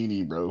evil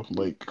genie, bro.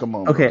 Like, come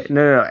on, okay. bro.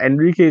 No.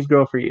 Enrique's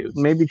girl for you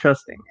may be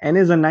trusting and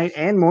is a night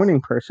and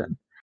morning person,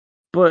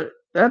 but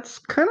that's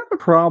kind of a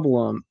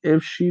problem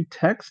if she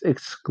texts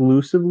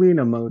exclusively in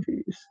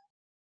emojis.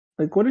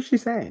 Like, what is she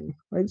saying?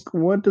 Like,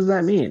 what does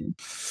that mean?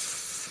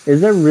 Is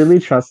there really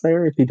trust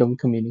there if you don't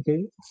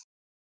communicate?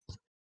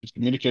 It's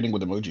communicating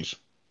with emojis.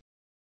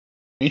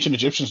 Ancient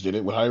Egyptians did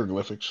it with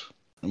hieroglyphics,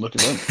 and look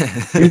at them.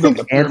 Do you built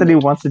think the Anthony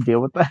pyramid. wants to deal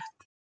with that?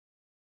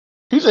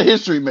 He's a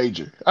history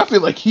major. I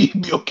feel like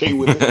he'd be okay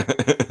with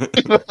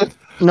it.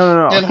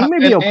 No. And- He may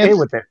be and okay Anthony-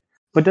 with it,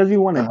 but does he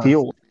want to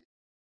deal with it?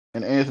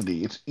 And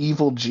Anthony, it's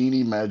evil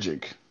genie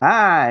magic.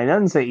 It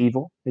doesn't say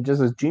evil. It just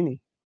says genie.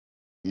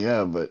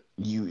 Yeah, but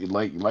you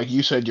like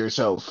you said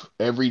yourself,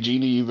 every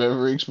genie you've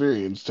ever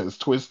experienced has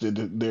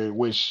twisted their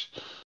wish.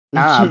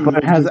 But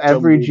it has to tell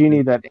every you-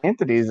 genie that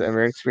Anthony's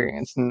ever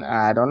experienced, and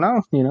I don't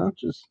know.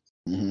 Just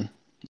Mhm.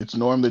 It's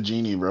Norm the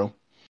genie, bro.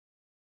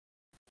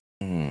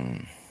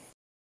 Okay,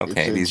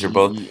 It's a these are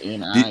both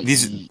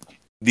G-E-N-I-E.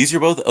 these are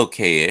both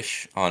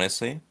okay-ish,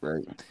 honestly.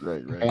 Right.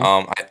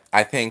 Okay.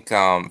 I think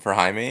for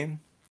Jaime,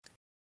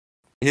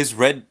 his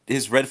red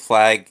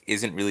flag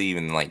isn't really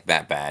even like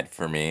that bad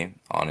for me,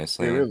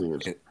 honestly. It really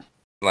is.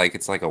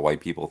 It's like a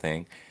white people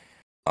thing.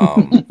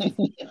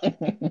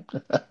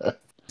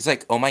 It's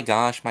like, oh my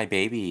gosh, my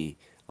baby,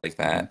 like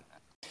that.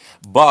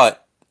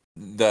 But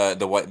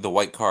the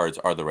white cards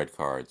are the red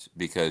cards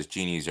because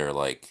genies are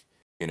like,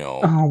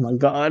 Oh my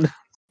god.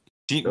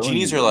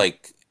 genies are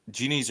like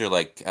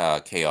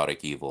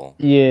chaotic evil.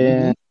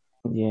 Yeah.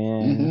 Mhm. Yeah.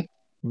 Mhm.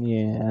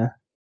 Yeah.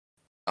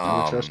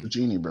 Never trust the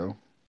genie, bro.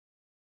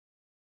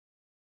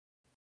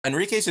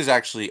 Enrique's is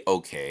actually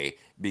okay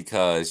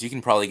because you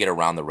can probably get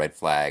around the red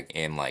flag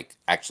in like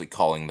actually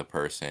calling the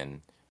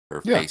person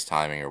or Yeah.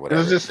 FaceTiming or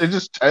whatever. It's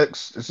just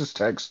text. It's just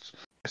text.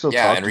 Still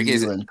Yeah, talk Enrique's to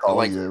you and call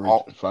like you.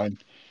 Fine.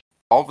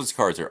 all of his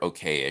cards are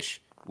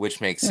okay-ish, which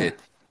makes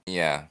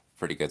Yeah. it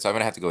pretty good. So I'm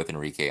gonna have to go with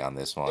Enrique on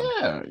this one.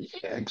 Yeah,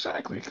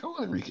 exactly. Go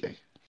on, Enrique.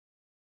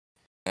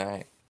 All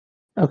right,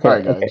 Okay. All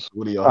right, guys. Okay.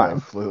 What do y'all Fine.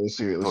 have? Let's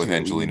see it. go with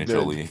Angelina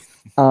Jolie.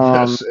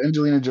 Yes,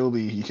 Angelina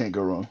Jolie. You can't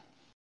go wrong.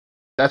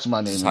 That's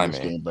my name in Jaime. this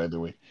game, by the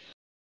way.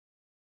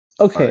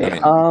 Okay.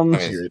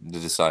 Let's hear it. The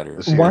decider.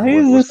 Let's hear Why it.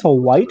 is What's this a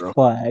white girl?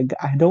 flag?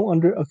 I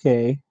don't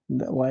Okay.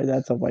 Why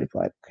that's a white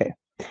flag? Okay.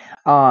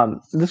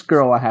 This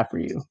girl I have for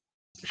you.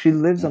 She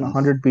lives on a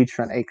 100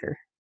 beachfront acre.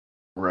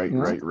 Right.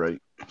 Yeah.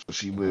 Right. So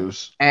she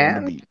lives on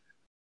And- the beach.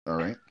 All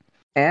right.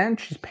 And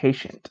she's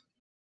patient.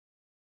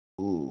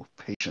 Ooh,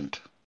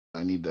 patient.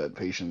 I need that.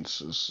 Patience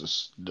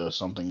does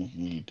something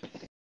you need.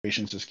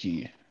 Patience is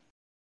key.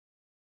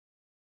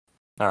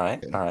 All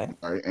right. All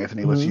right,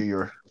 Anthony. Let's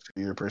hear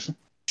your person.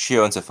 She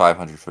owns a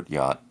 500-foot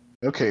yacht.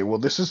 Okay, well,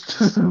 this is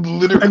I feel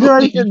literally.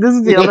 like this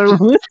is the other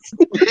one.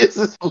 This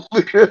is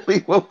literally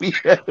what we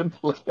had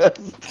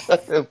last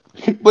time,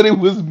 but it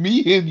was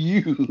me and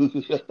you.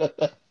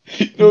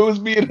 No, it was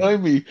me and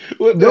Jaime.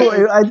 What the No,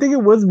 heck? I think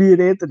it was me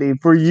and Anthony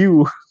for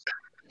you.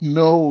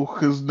 No,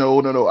 because no.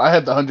 I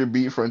had the 100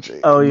 beachfront.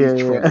 Oh yeah.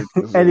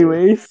 Acres,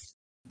 Anyways,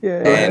 yeah.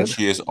 Go And ahead.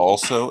 she is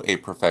also a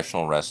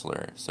professional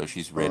wrestler, so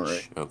she's rich,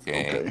 Alright.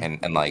 okay, Okay.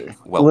 and like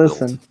well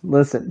built.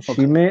 Listen. She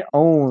Okay. may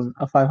own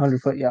a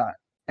 500-foot yacht,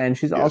 and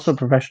she's Yes. also a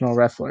professional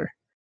wrestler.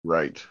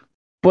 Right.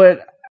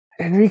 But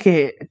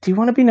Enrique, do you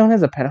want to be known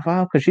as a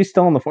pedophile? Because she's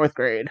still in the 4th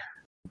grade.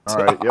 All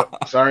right.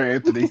 Yep. Sorry,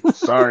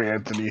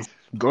 Anthony.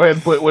 Go ahead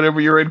and put whatever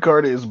your red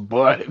card is,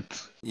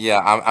 but Yeah,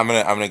 I'm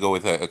gonna go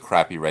with a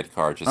crappy red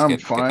card. Just I'm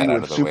get fine that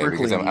out with of the way super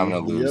because I'm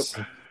gonna clingy. lose.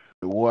 Yep.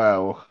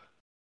 Wow.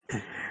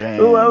 Dang.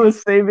 Oh, I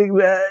was saving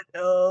that.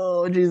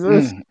 Oh,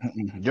 Jesus.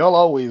 Y'all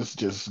always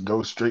just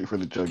go straight for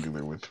the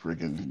jugular with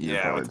freaking your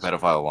Yeah, with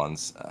cards. the pedophile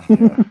ones.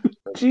 Yeah,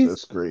 Jeez.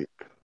 that's great.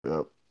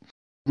 Yep.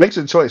 Makes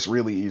the choice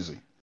really easy.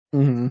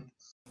 Mm-hmm.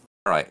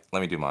 All right,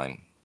 let me do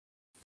mine.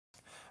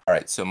 All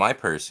right, so my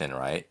person,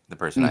 right, the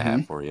person I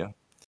have for you,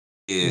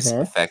 is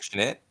Okay.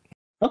 affectionate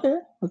Okay.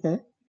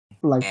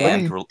 Like that.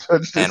 and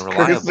Touch this and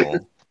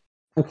reliable.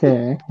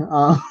 Okay.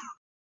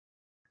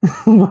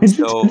 Why'd you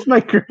So- touch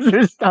my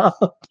cursor?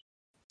 Stop.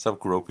 Stop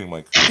groping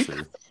my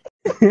cursor.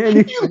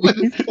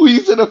 Anyways. When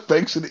you said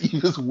affectionate, you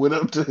just went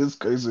up to his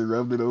cursor,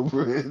 rubbed it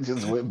over it, and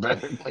just went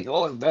back. Like,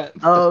 what was that?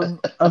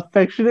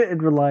 Affectionate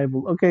and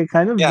reliable. Okay,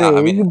 kind of Yeah, I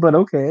vague, mean- but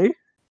okay.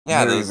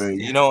 Yeah, Very those,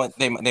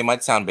 vague. they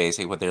might sound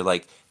basic, but they're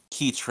like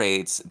key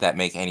traits that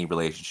make any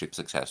relationship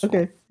successful.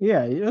 Okay.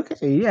 Yeah. Okay.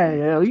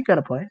 Yeah. You got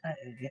to play.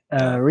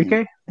 Yeah.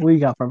 Rike, what you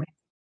got for me?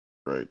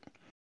 Right.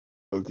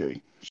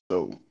 Okay.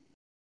 So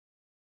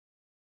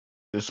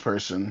this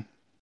person,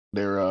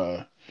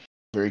 they're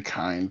very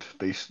kind.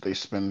 They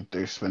spend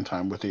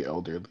time with the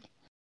elderly.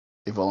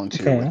 They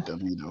volunteer Okay. with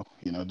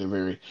them. They're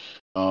very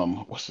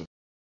what's the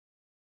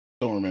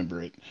don't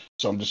remember it.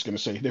 So I'm just gonna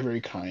say they're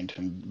very kind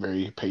and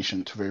very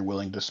patient, very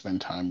willing to spend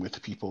time with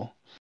people,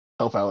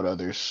 help out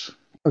others.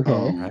 Okay.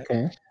 Um, Right.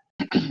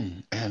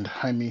 Okay. and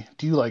Jaime,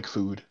 do you like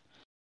food?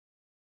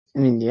 I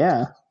mean,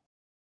 yeah.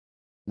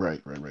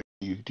 Right.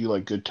 Do you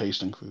like good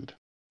tasting food?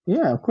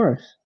 Yeah. Of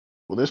course.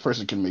 Well, this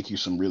person can make you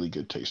some really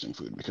good tasting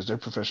food because they're a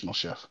professional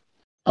chef.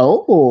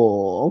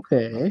 Oh.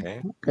 Okay. Okay.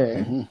 Okay.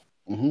 Okay.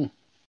 Mm-hmm.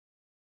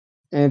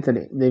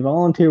 Anthony, they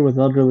volunteer with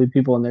elderly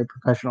people and they're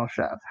professional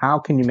chefs. How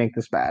can you make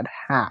this bad?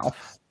 How?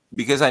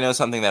 Because I know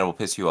something that will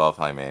piss you off,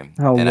 Jaime,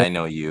 How? and I What?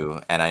 know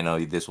you, and I know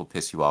this will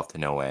piss you off to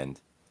no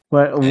end.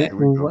 What? And Here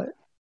we go. What?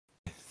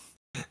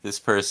 this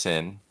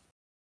person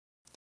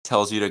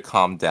tells you to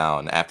calm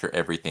down after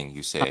everything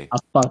you say.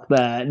 Fuck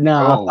that.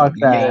 Nah. Oh Fuck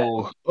that.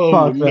 no! Oh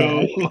Fuck no!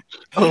 that.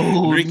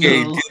 Oh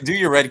Enrique, no! do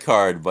your red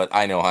card, but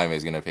I know Jaime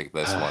is gonna pick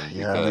this one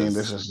Yeah, I mean,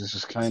 because this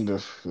is kind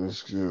of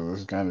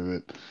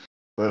it.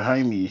 But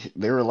Jaime,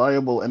 they're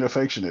reliable and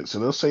affectionate, so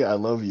they'll say "I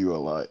love you" a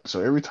lot.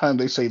 So every time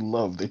they say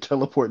love, they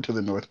teleport to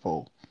the North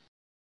Pole.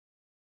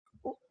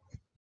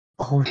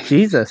 Oh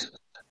Jesus.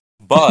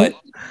 but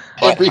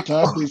Every but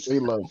time they say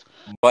love,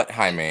 but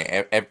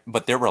Jaime,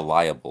 but they're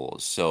reliable.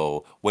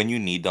 So when you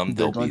need them,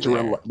 they're they'll going be to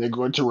there. they're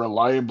going to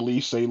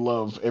reliably say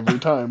love every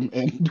time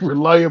and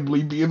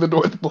reliably be in the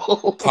North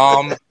Pole.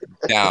 Calm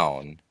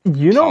down.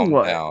 You know Calm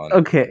what? down.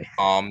 Okay.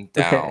 Calm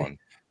Okay. down.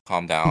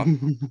 Calm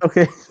down.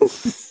 Okay.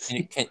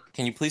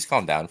 Can you please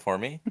calm down for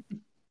me?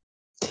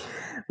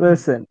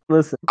 Listen.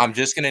 I'm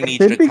just gonna If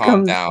need you to it calm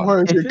becomes down.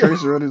 Why is your if it,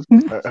 cursor on his?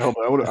 Hold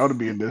on, I want to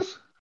be in this.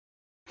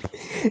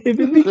 if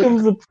it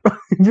becomes a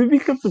if it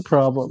becomes a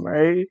problem,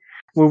 right?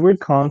 Where we're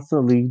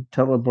constantly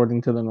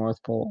teleporting to the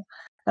North Pole.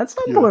 At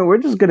some Yeah. point, we're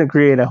just gonna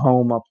create a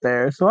home up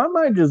there. So I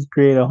might just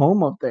create a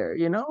home up there.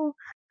 You know.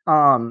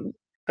 Um.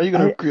 How are you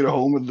gonna I create a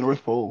home at the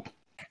North Pole?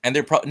 And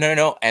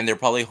and they're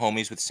probably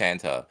homies with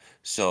Santa.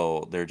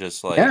 So they're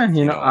just yeah. like,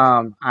 You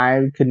know.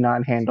 I could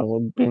not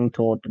handle being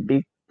told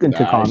to I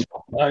calm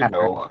I down.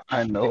 know,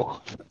 I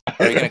know.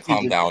 are you I gonna calm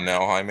figured, down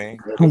now, Jaime?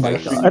 Oh my I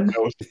Because figured god.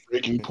 that was the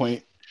breaking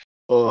point.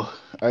 Oh,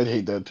 I'd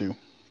hate that too.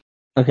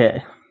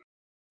 Okay.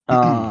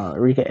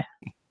 Rike.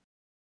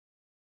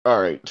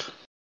 All right.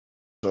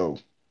 So,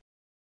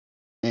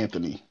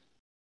 Anthony,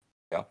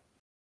 yeah.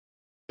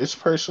 this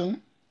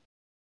person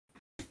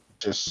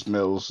just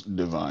smells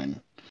divine.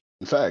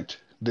 In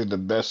fact, they're the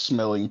best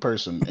smelling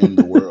person in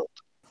the world.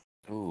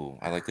 Ooh,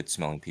 I like good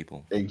smelling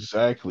people.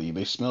 Exactly.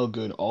 They smell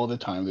good all the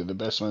time. They're the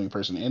best smelling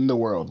person in the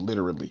world,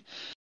 literally.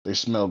 They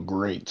smell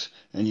great.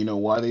 And you know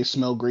why they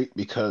smell great?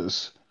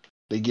 Because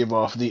they give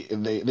off they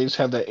just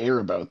have that air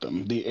about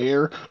them. The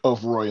air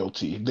of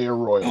royalty. They're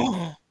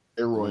royal.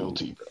 They're Ooh.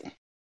 royalty, bro.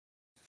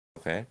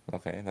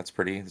 Okay, that's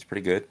pretty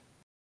good.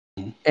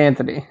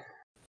 Anthony.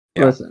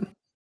 Yeah. Listen.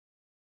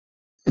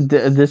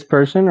 This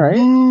person, right,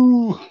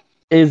 Boo!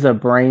 is a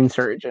brain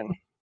surgeon.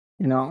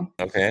 You know,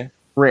 Okay.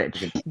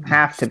 rich,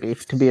 have to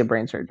be a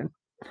brain surgeon.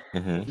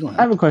 Mm-hmm. You don't I have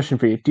have a to. question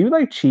for you. Do you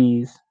like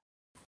cheese?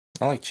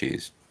 I like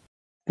cheese.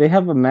 They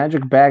have a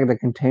magic bag that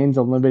contains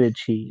unlimited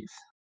cheese.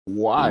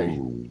 Why?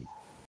 Ooh.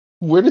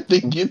 Where did they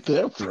get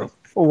that from?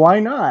 Why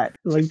not?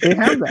 Like they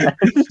have that.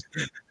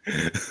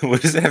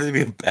 What does it have to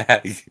be a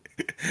bag?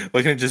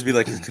 Why can't it just be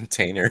like a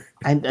container?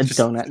 I Just,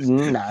 don't.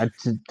 Nah,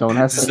 don't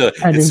have it's just to.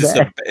 I think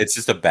that. it's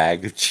just a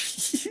bag of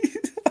cheese.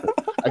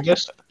 I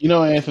guess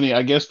Anthony.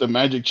 I guess the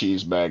magic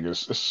cheese bag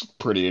is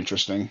pretty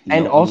interesting.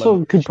 And Unlimited.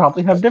 also could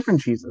probably have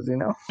different cheeses. You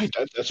know. Right,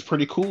 that's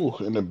pretty cool.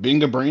 And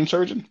being a brain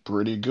surgeon,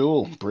 pretty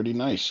cool, pretty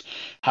nice.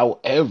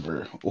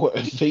 However,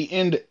 they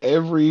end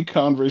every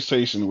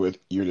conversation with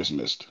 "You're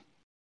dismissed."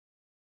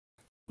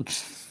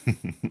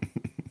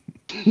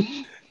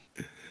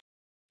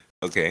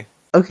 Okay.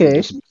 You're Okay.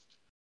 dismissed.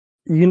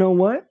 You know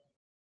what?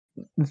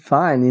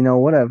 Fine. You know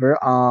whatever.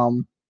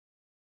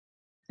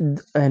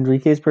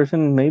 Enrique's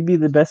person may be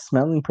the best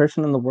smelling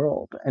person in the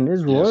world and is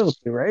Yes,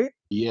 royalty, right?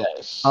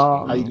 yes.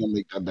 How you Um, gonna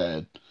make that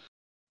bad?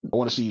 I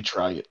want to see you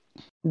try it.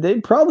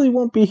 they probably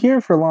won't be here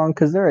for long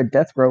because they're a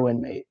death row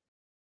inmate.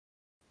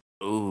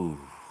 Ooh.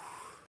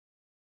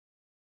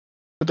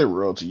 But they're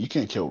royalty. You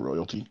can't kill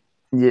royalty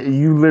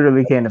You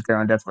literally can if they're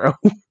on death row.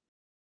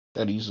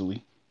 that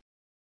easily.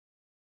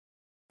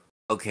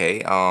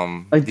 Okay.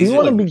 Like, do These you are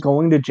want to like be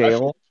going to I feel.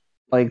 jail,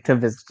 like, to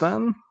visit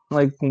them?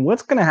 Like,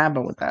 what's gonna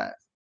happen with that?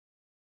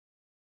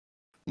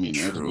 I mean,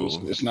 Anthony,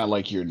 true. it's not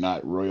like you're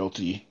not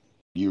royalty.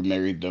 You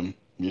married them.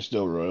 You're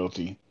still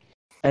royalty.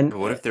 And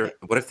What if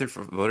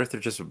they're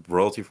just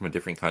royalty from a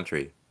different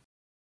country? What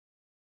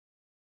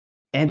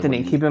do Anthony,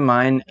 you mean? keep in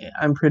mind,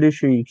 I'm pretty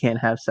sure you can't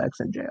have sex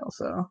in jail.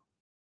 So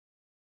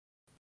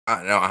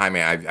No, I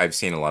mean I've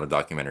seen a lot of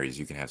documentaries.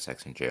 You can have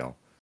sex in jail.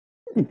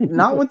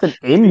 Not with an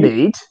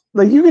inmate.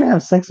 Like you can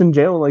have sex in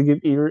jail, like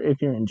if you're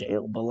in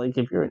jail, but like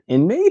if you're an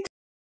inmate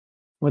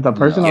with a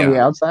person on No, the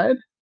Yeah. outside,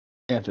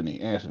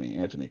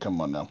 Anthony, come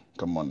on now,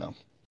 come on now.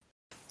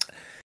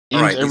 All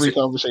Ends right. These every are,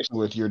 conversation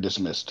with "you're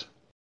dismissed."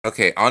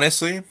 okay.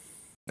 Honestly,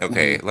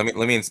 okay. Let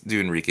me do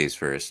Enrique's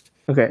first.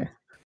 okay.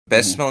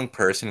 Best smelling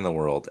person in the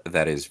world.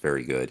 That is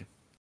very good.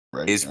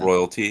 Right, His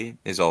royalty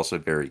is also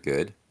very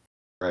good.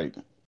 right.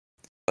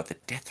 But the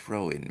death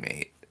row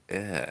inmate,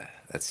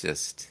 that's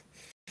just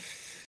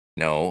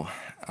no.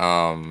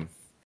 Um,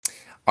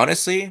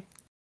 honestly,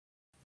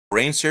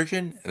 brain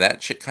surgeon,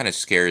 that shit kind of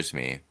scares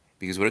me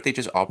because what if they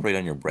just operate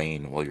on your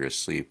brain while you're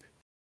asleep?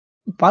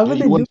 Why Yeah, would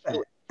you they do wouldn't that?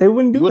 feel it. They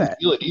wouldn't You do wouldn't that.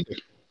 feel it either.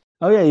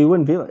 Oh yeah, you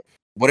wouldn't feel it.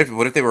 What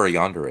if they were a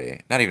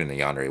yandere? Not even a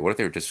yandere. What if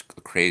they were just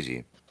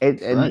crazy?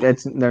 Right.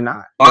 It's they're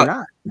not. They're But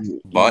not.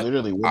 You but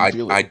literally wouldn't I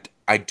feel I it.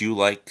 I do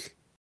like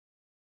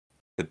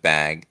the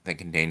bag that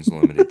contains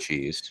unlimited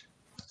cheese.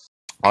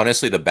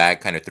 Honestly, the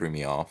bag kind of threw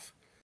me off,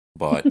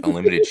 but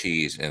unlimited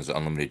cheese is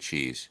unlimited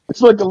cheese.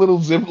 It's like a little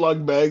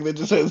Ziploc bag that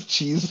just has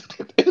cheese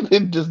in it, and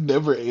it just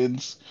never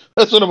ends.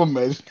 That's what I'm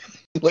imagining.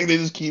 Like they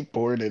just keep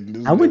pouring it, and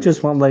it I would never just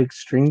ends. want like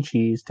string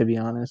cheese, to be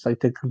honest, like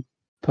to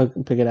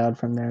pick it out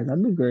from there.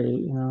 That'd be great,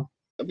 you know.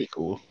 That'd be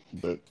cool.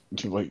 But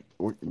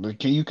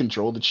can you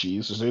control the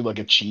cheese? Is there like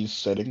a cheese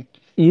setting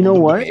You on know the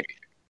what? bag? Maybe.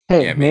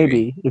 Hey, Yeah, maybe.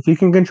 maybe if you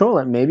can control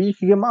it, maybe you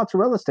could get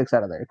mozzarella sticks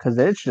out of there because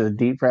it's just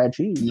deep fried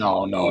cheese.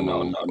 No, Ooh,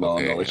 no.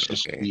 okay, It's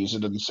just okay. cheese.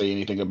 It doesn't say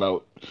anything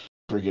about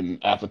friggin'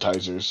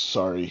 appetizers.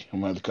 Sorry, I'm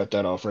gonna have to cut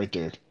that off right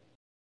there.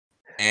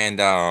 And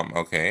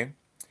okay.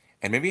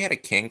 And maybe I had a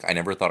kink I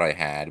never thought I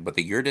had, but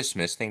the you're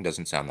dismissed thing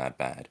doesn't sound that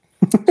bad.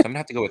 So I'm gonna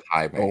have to go with Oh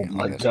Jaime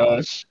my on this one.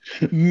 gosh,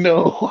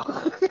 no.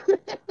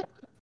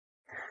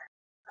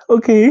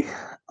 Okay.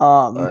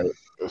 All right,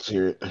 let's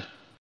hear it.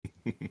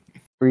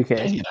 3K.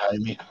 Dang it,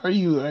 Jaime. How are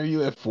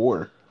you at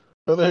 4?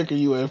 How the heck are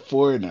you at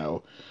 4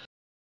 now?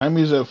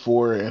 Jaime's at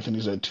 4,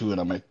 Anthony's at 2, and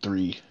I'm at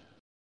 3.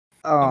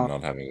 I'm Um,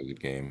 not having a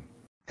good game.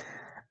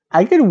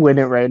 I could win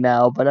it right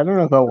now, but I don't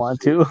know if I Let's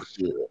want see it. to. Let's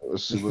see it.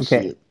 Let's see. Let's see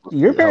Okay. it. Let's see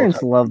Your it. How,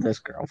 parents love this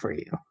girl for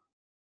you.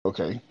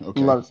 okay,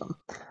 okay. Loves them.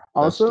 That's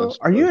Also, that's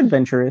are you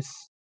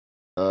adventurous?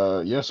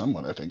 yeah,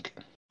 somewhat I think.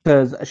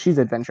 Because she's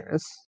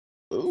adventurous.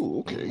 Oh,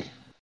 okay.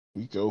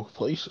 We go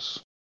places.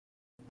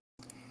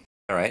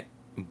 All right.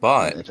 All right,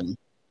 But Anthony.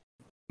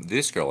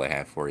 this girl I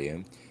have for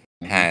you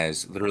Hmm.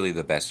 has literally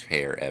the best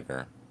hair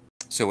ever.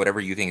 So whatever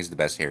you think is the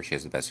best hair, she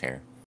has the best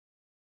hair.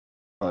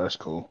 Oh, that's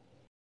cool.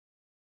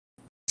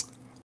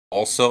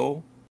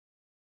 Also,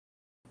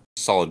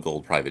 solid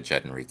gold private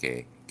jet,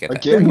 Enrique. Get that.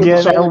 Again with the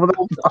Get solid over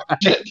gold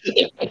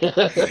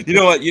jet. You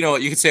know what? You know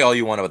what? You can say all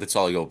you want about the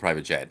solid gold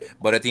private jet,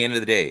 but at the end of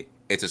the day,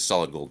 it's a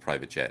solid gold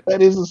private jet.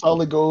 That is a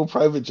solid gold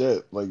private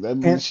jet. Like that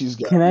means she's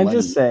got Can I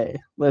just money. say,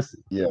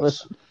 listen, Yes.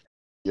 listen.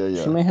 Yeah, She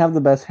yeah. may have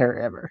the best hair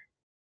ever,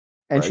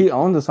 and Right. she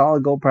owns a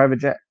solid gold private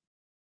jet,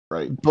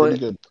 Right. Pretty but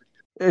good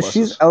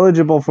she's pluses.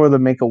 eligible for the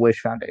Make a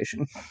Wish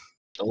Foundation.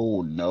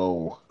 Oh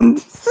no.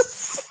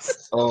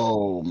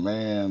 Oh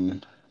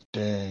man.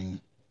 Dang.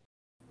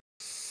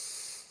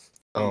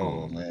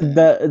 Oh Hmm. man.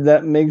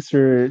 that makes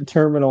her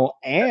terminal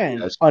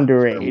and That's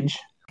underage.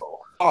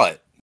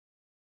 But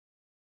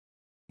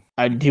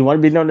Do you want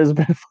to be known as a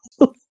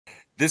pedophile?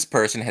 this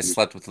person has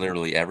slept with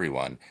literally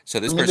everyone, so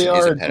I this mean, they person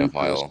is are a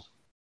adventurous. pedophile.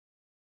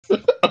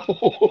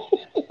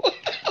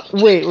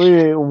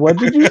 Wait. What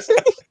did you say?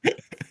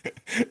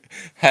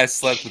 Has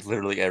slept with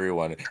literally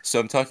everyone. So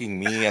I'm talking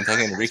me. I'm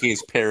talking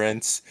Enrique's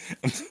parents.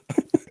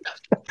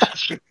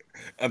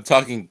 I'm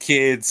talking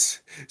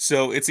kids.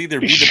 So it's either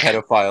be the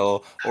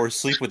pedophile or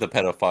sleep with the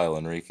pedophile,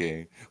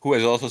 Enrique, who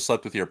has also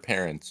slept with your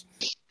parents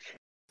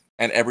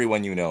and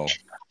everyone you know.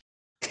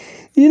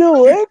 You know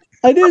what?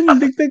 I didn't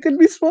think they could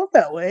be spelled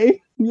that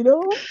way. You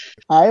know,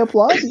 I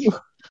applaud you.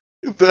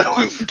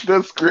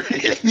 That's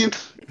great.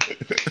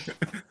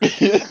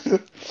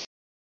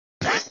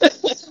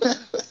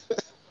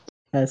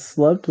 I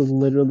slept with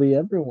literally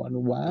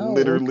everyone. Wow.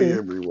 Literally Okay.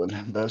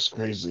 everyone. That's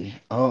crazy.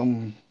 I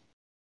mean,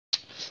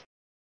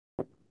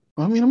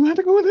 I'm gonna have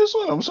to go with this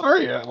one. I'm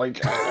sorry. I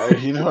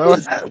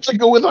have to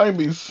go with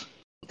Ivy's.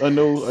 I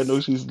know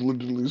she's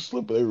literally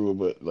slept with everyone,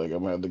 but like, I'm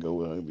gonna have to go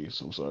with Ivy's.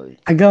 I'm sorry.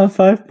 I got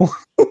 5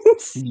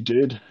 points. You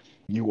did.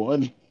 You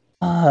won.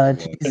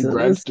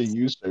 Congrats Jesus. to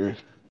you, sir.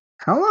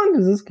 How long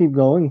does this keep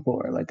going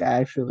for? Like,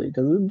 actually,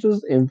 does it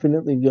just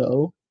infinitely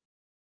go?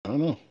 I don't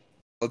know.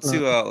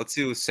 Let's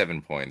do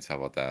 7 points. How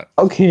about that?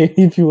 Okay,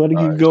 if you want to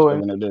All keep right,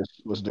 going. 7 it is.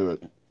 Let's do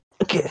it.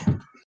 Okay.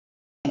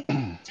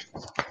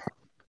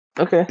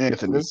 Okay.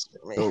 Anthony, This is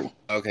me. go.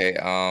 Okay.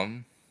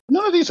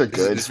 None of these are This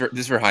is good. this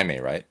is for Jaime,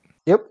 right?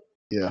 Yep.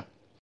 Yeah.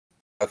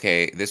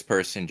 Okay. This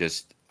person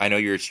just. I know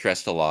you're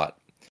stressed a lot,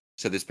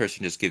 so this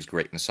person just gives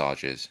great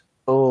massages.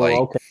 Oh, Like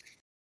okay.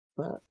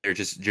 they're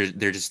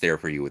just there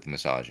for you with the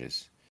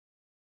massages.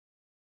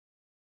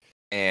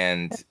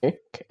 And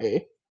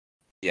Okay.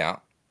 yeah,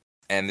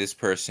 and this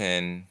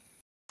person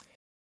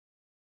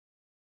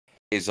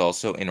is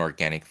also an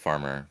organic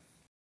farmer,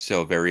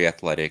 so very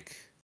athletic,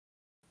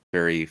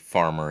 very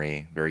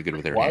farmery, very good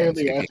with their Why are hands.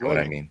 they If you know what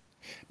I athletic? mean.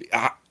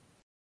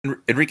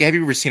 Enrique, have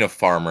you ever seen a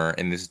farmer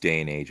in this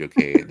day and age?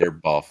 Okay, they're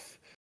buff.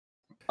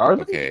 Are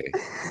they? Okay,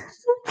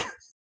 I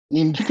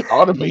mean, you can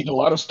automate a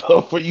lot of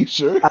stuff. Are you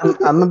sure?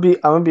 I'm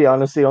gonna be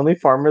honest. The only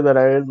farmer that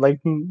I like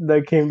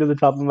that came to the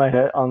top of my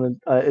head on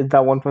the is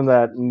that one from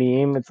that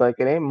meme. It's like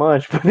it ain't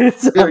much, but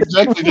it's Yeah,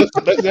 exactly. That's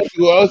exactly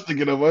who I was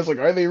thinking of. I was like,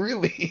 are they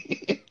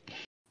really?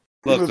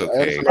 look, Just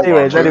okay, asking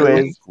Anyways, farmer farmers.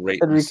 anyways,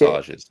 great Enrique,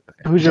 massages.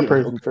 Okay, who's your Yeah,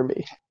 person okay. for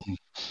me?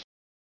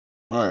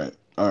 All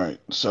right.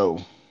 So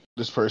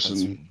this that's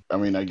person, I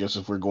mean, I guess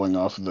if we're going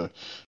off of the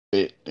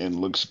fit and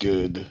looks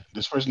good,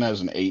 this person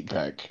has an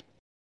 8-pack.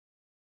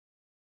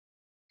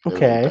 They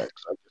have an 8 Okay, pack.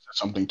 So I guess that's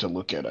something to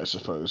look at, I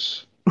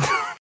suppose. You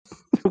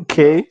know,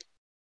 okay.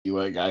 you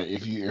like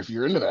if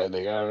you're into that,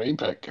 they got an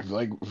 8-pack. If you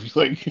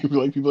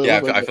like people that yeah.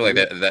 look like I that. feel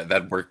like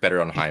that worked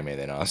better on Jaime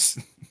than us.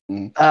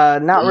 Mm.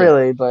 Not Yeah.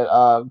 really,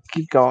 but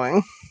keep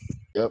going.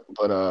 Yep.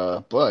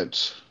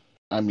 But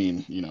I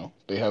mean,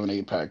 they have an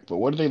 8-pack. But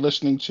what are they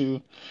listening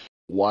to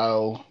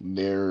while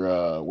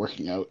they're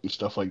working out and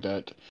stuff like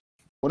that?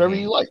 Whatever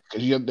Mhm. you like,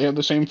 because they have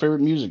the same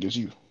favorite music as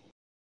you.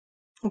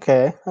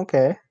 Okay,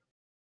 okay.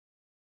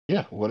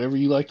 Yeah, whatever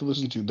you like to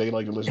listen to, they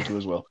like to listen to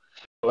as well.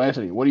 So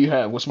Anthony, what do you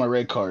have? What's my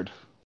red card?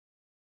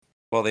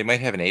 Well, they might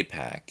have an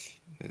 8-pack.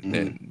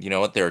 Hmm. You know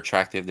what? They're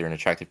attractive. They're an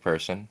attractive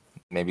person.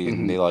 Maybe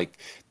Hmm. they like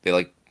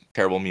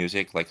terrible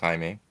music like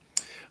Jaime,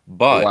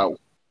 but Wow,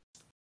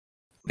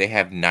 they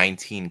have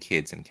 19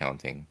 kids and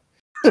counting.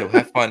 So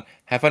have fun.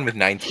 Have fun with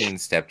 19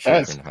 that's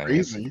stepchildren, Jaime.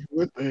 crazy.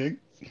 What the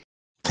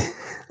heck?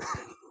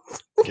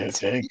 Yeah,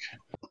 dang.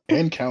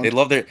 And count.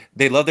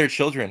 They love their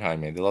children,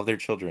 Jaime. They love their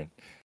children.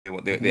 Hmm.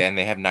 And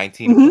they have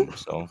 19 of Mhm. them.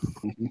 So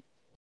Hmm.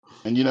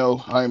 And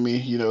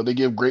Jaime, they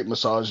give great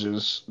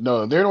massages.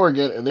 No, they're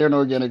an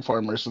organic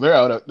farmer, so they're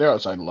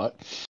outside a lot.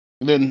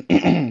 And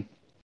then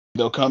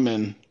they'll come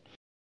in,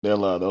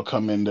 they'll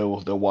come in, they'll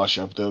wash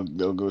up, they'll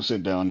go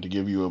sit down to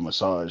give you a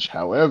massage.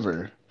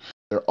 However,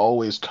 they're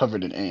always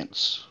covered in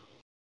ants.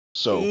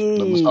 So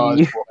the massage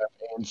Eee. will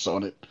have ants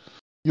on it.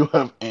 You'll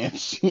have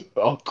ants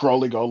all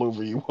crawling all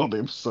over you while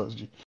they massage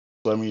you.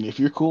 So I mean, if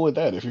you're cool with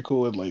that, if you're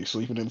cool with like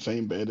sleeping in the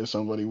same bed as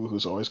somebody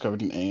who's always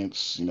covered in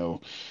ants,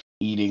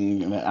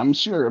 eating, and I'm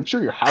sure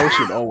your house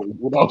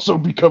would also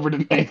be covered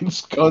in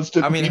ants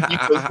I mean, constantly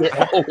because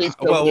they're always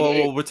covered in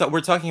ants.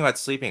 we're talking about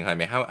sleeping,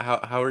 Jaime. How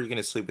are you going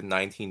to sleep with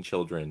 19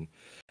 children?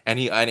 And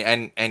he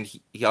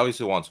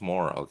obviously wants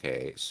more.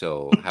 Okay,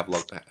 so have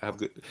luck. Have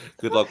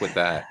good luck with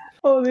that.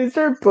 Oh, these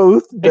are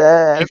both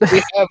bad. If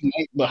they have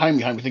behind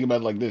me, think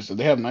about it like this: if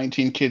they have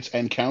 19 kids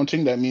and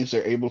counting, that means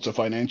they're able to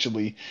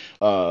financially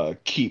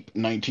keep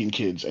 19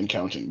 kids and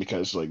counting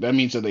because like that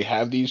means that they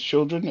have these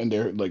children and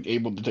they're like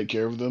able to take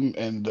care of them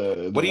and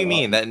What do you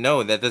mean?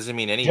 That doesn't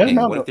mean yeah, anything.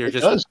 no, What no, if they're it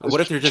just does. what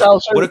if Because they're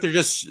just what if they're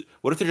just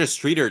what if they're just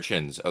street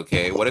urchins?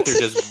 Okay, what if they're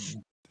just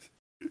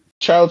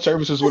child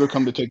services would have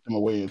come to take them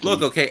away,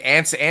 look? Anthony. Okay,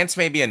 ants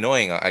may be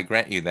annoying. I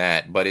grant you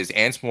that, but is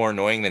ants more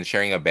annoying than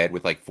sharing a bed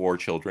with like 4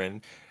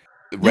 children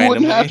You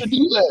wouldn't have randomly? to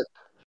do that.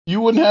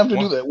 You wouldn't have to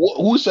do What? that.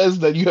 Who says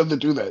that you have to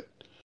do that?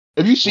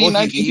 Have you Well, seen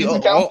 19 kids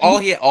and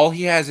counting? all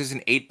he has is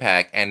an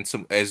 8-pack and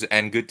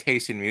and good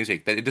taste in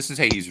music. That it doesn't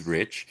say he's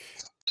rich.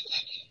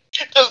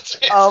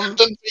 It um,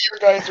 doesn't say your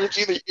guy's rich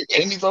either,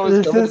 and he's always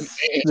this covered in is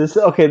ants. this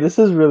okay. This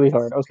is really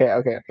hard. Okay,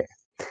 okay, okay.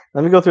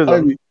 Let me go through I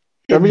them. mean,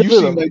 Let have me go you through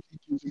seen them. 19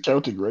 kids and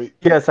counting, right?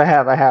 Yes, I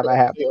have, I have.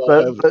 They all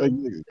But have but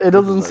it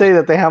doesn't emphasize. say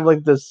that they have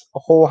like this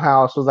whole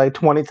house with like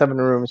 27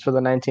 rooms for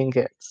the 19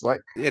 kids.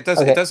 Like, It does.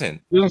 It okay,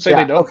 doesn't. It doesn't say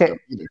they yeah, don't okay, though,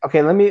 either.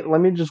 okay. Let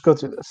me just go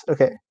through this.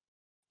 Okay,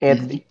 Mhm.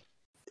 Anthony,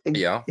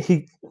 Yeah.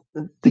 he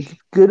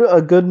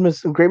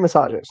great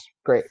massages,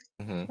 great,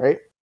 Hmm. right?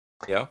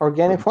 Yeah.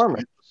 Organic farmer,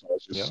 Great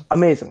Yeah. massages.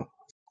 amazing.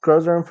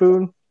 Grows their own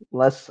food,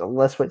 less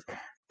waste.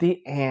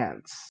 The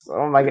ants,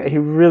 oh my god, he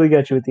really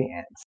got you with the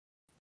ants.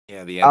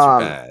 Yeah. The ants are Um,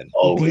 bad. the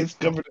Always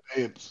covered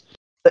in ants.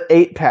 the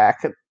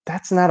 8-pack,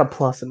 that's not a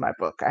plus in my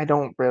book. I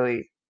don't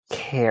really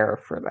care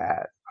for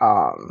that.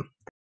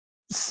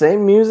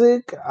 Same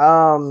music.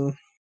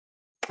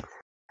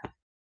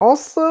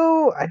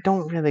 Also, I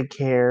don't really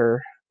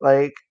care.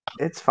 Like,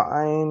 it's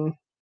fine.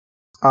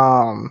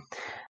 Um,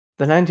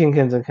 the 19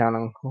 kids and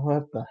counting.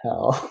 What the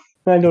hell?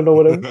 I don't know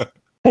what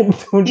I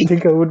don't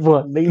think I would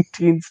want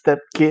 19 step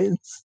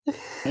kids.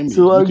 I mean,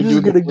 So you I'm could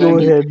do just the gonna go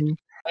plan. ahead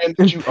That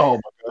and you. Oh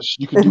my gosh,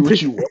 you could do and what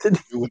pick you want to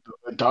do with the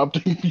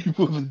adopting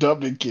people, with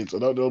adopting kids. I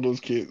don't know those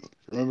kids.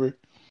 Remember,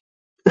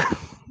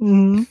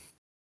 Mhm.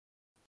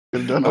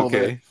 could have done all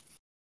that.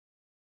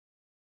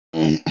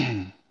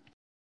 Okay.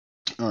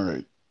 All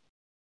right.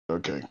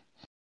 Okay.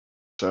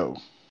 So,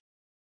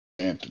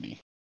 Anthony,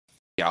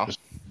 Yeah.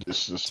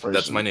 this this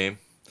That's my person, name.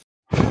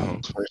 Uh-huh.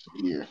 this person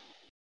here,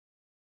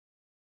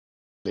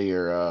 they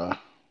are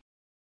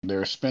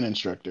they're a spin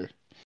instructor.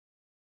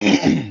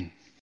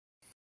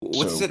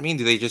 What does So it mean?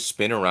 Do they just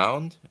spin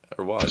around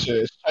or what? it's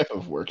a type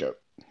of workout.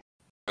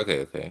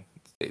 Okay. Okay.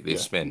 They Yeah.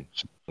 spin.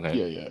 Okay.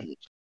 Yeah.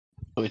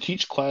 So they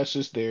teach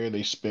classes there.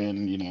 They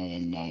spin,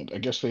 and I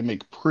guess they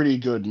make pretty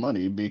good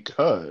money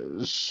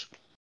because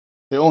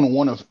they own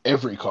one of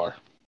every car.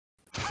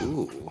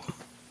 Ooh.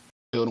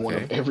 Killing one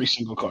Okay. of every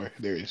single car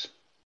there is.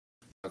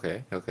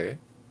 Okay.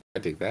 I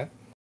dig that.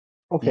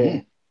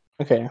 Okay.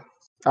 Okay.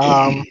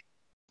 Um,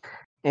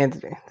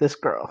 Anthony, this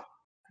girl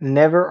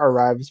never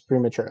arrives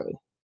prematurely.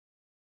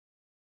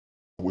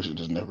 I wish it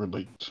just never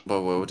leaked.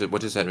 But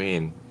what does that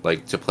mean?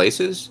 Like to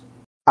places?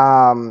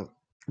 Um,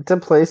 to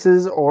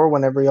places or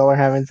whenever y'all are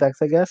having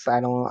sex, I guess. I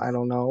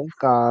don't know.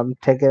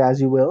 Take it as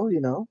you will,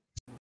 you know.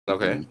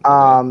 Okay.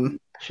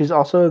 She's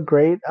also a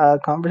great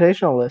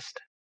conversationalist.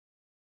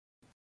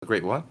 A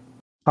great what?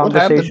 What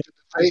happened Conversation. to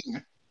the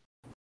thing?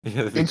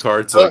 Yeah, the It's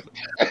cards stuck.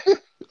 like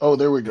Oh,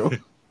 there we go.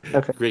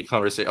 Okay. great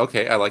conversation.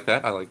 Okay, I like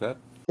that.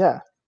 Yeah.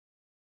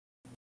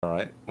 All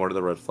right. What are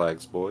the red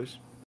flags, boys?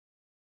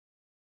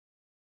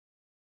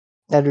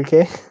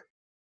 Enrique.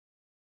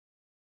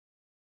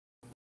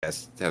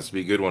 Yes, it has to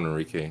be a good one,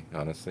 Enrique.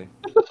 Honestly.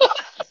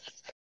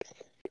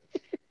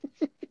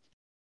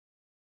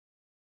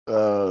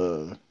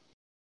 Uh,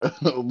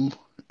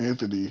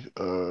 Anthony.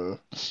 Are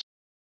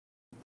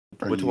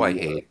What do I you?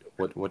 hate?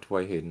 What do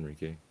I hate,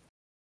 Enrique?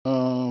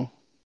 Hmm.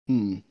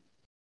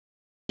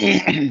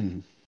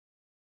 Do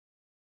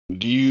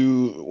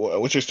you?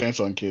 What's your stance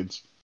on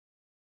kids?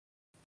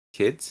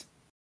 Kids?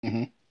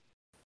 Hmm.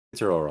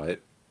 Kids are all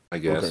right, I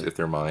guess, Okay. if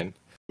they're mine.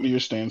 What are your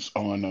stance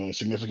on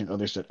significant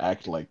others that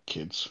act like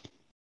kids?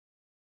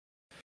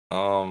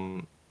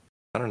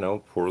 I don't know,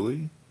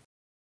 poorly.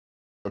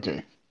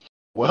 Okay.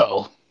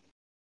 Well,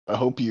 I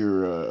hope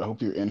you're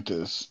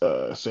into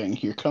saying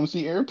 "Here comes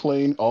the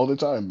airplane" all the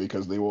time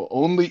because they will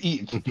only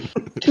eat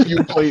if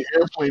you play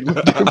airplane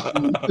with their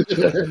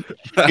food.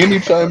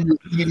 Anytime you're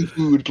eating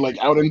food, like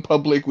out in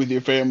public with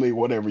your family,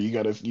 whatever, you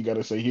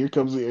gotta say "Here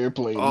comes the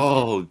airplane"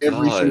 Oh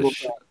every single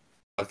gosh. time.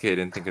 Okay, I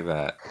didn't think of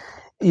that.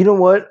 You know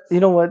what?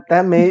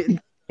 That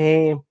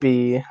may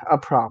be a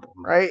problem,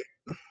 right?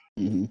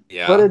 Hmm. But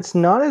Yeah. it's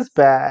not as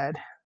bad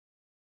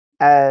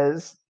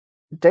as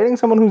dating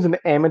someone who's an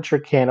amateur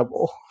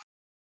cannibal.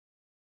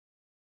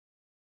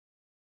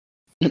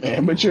 An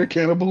amateur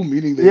cannibal,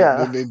 meaning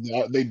Yeah.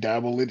 they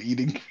dabble in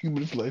eating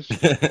human flesh.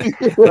 I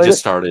like, just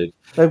started.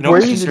 like You know,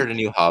 where I are just you started a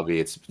new hobby.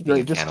 It's being a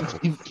Right, cannibal.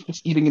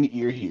 just eating an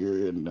ear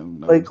here and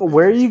another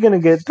where are thing. you gonna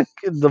get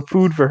the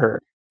food for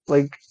her?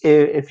 Like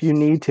if you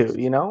need to,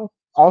 you know.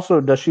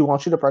 Also, does she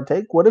want you to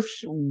partake? What if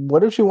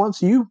she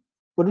wants you?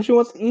 What if she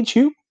wants to eat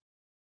you?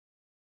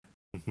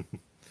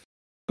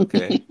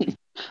 Okay.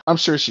 I'm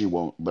sure she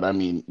won't, but I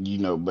mean,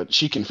 but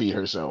she can feed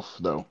herself,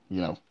 though.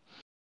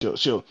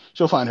 She'll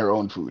find her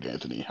own food,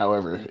 Anthony.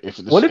 However,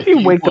 What if if you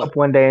you wake want, up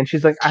one day and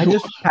she's like, I you,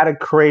 just had a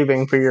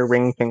craving for your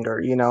ring finger,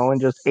 you know,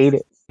 and just ate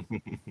it?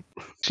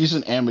 she's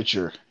an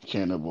amateur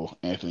cannibal,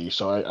 Anthony.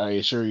 So I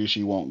assure you,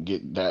 she won't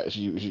get that.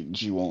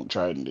 She won't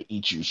try to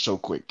eat you so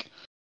quick.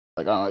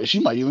 Like, she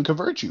might even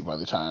convert you by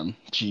the time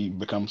she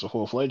becomes a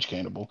full-fledged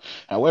cannibal.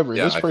 However,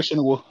 Yeah, this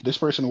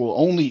person will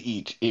only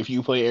eat if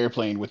you play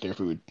airplane with their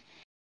food.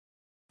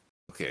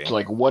 So okay.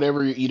 like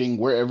whatever you're eating,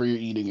 wherever you're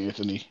eating,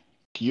 Anthony.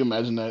 Can you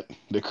imagine that?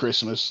 The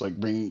Christmas, like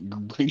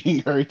bringing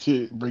her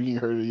to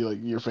like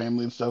your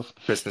family and stuff.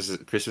 Christmas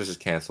is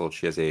canceled.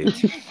 She has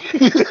AIDS.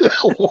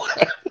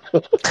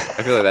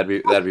 I feel like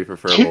that'd be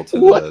preferable to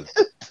What?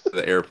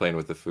 the airplane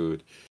with the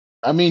food.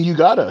 I mean, you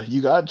got to.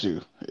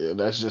 Yeah,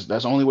 that's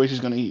the only way she's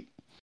gonna eat.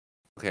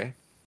 Okay.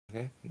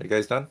 Okay. Are you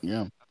guys done?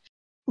 Yeah,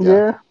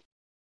 yeah.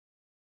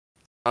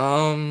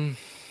 Yeah.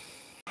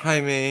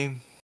 Jaime.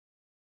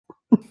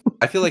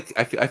 I feel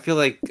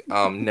like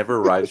never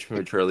arrives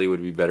prematurely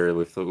would be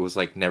better if it was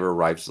like never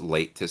arrives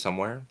late to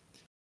somewhere.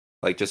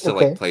 Like just to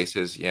like Okay.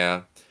 places,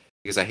 yeah.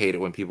 Because I hate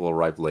it when people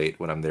arrive late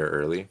when I'm there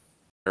early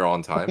or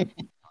on time.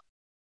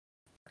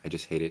 I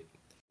just hate it.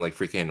 Like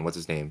freaking what's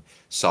his name?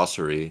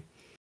 Sasori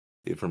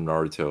from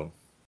Naruto.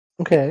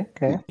 Okay.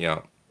 Okay.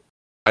 Yeah.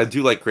 I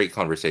do like great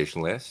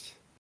conversationalist.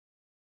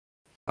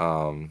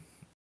 Um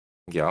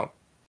yeah.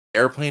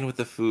 Airplane with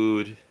the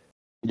food.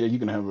 Yeah, you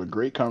can have a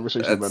great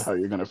conversation about That's how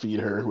you're gonna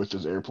feed her with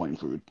this airplane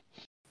food.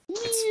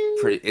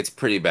 it's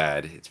pretty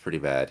bad. It's pretty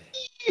bad.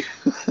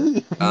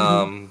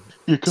 Um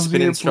Here comes the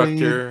spin airplane.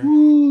 instructor.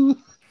 Woo.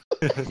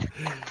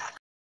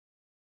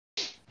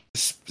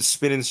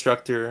 Spin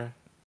instructor.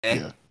 Eh.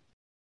 Yeah,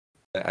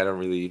 I don't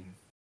really.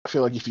 I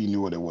feel like if you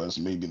knew what it was,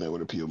 maybe that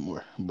would appeal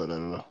more. But I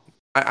don't know.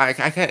 I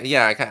can't.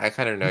 Yeah, I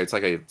kind of know. It's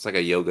like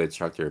a yoga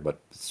instructor, but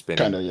Kind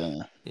spinning. of,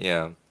 yeah.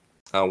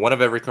 Yeah. One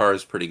of every car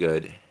is pretty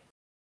good.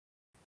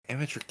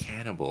 Amateur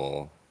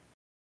cannibal.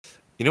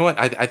 You know what?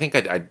 I think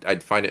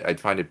I'd find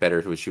it better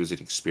if she was an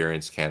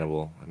experienced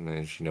cannibal. I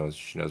mean, she knows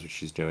what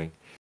she's doing.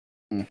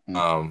 Hmm.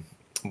 Um,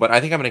 but I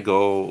think I'm gonna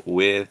go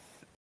with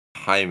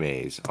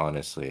Jaime's.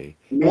 Honestly,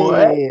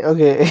 What? Hey,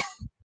 okay.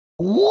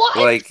 What?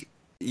 like,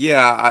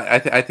 yeah,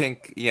 I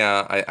think,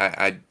 yeah,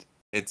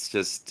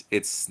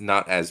 it's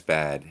not as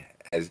bad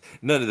as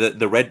no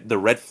the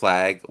red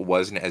flag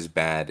wasn't as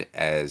bad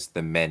as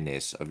the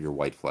menace of your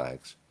white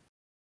flags.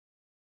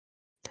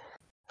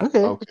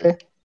 Okay. Okay, Okay.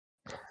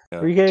 Yeah.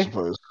 Rike.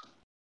 suppose.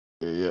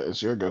 Yeah, yeah,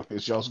 it's your go.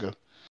 It's y'all's go.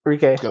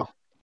 Rike. Let's go.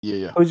 Yeah,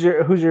 yeah. Who's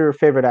your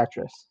favorite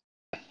actress?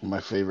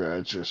 My favorite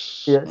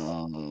actress. Yes.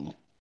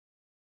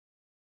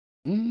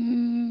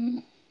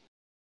 Mm,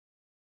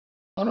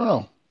 I don't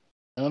know.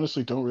 I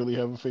honestly don't really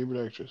have a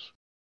favorite actress.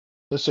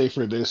 Let's say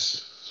for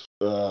this,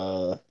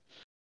 we'll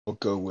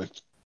go with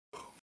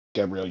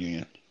Gabrielle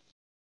Union.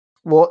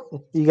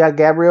 Well, you got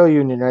Gabrielle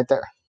Union right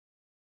there.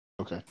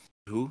 Okay.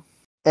 Who?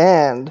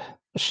 And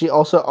she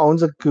also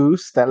owns a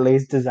goose that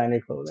lays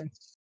designer clothing.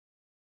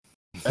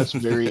 That's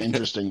very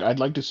interesting. I'd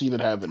like to see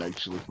that happen.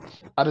 Actually,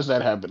 how does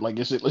that happen? Like,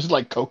 is it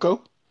like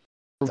Coco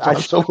from I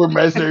Top Soap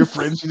Imaginary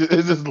Friends? She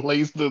just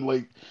lays the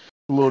like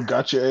little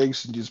gotcha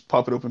eggs and just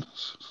pop it open.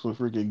 So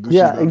freaking Gucci.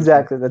 Yeah,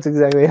 exactly. That's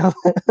exactly how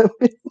that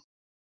happened.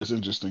 That's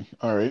interesting.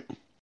 All right.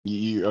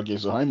 Okay?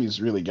 So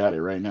Jaime's really got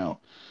it right now.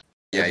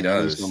 Yeah, he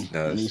does.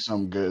 I need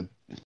some good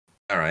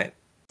All right.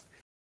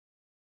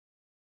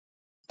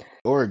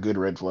 or a good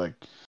red flag.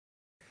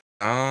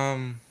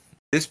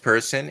 This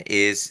person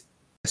is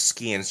a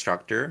ski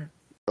instructor.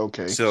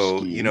 Okay. So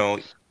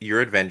skiing.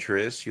 you're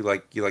adventurous. You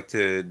like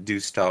to do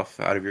stuff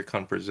out of your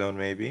comfort zone,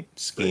 maybe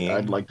skiing.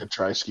 I'd like to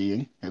try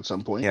skiing at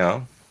some point.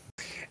 Yeah.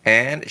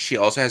 And she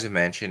also has a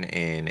mansion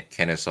in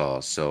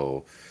Kennesaw.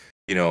 So,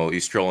 you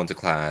stroll into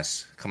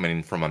class, coming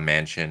in from a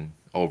mansion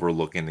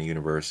overlooking the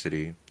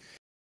university.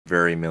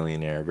 Very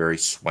millionaire, very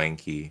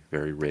swanky,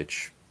 very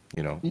rich.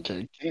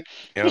 Okay. Yeah.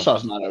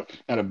 Kenesaw's not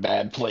a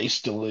bad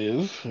place to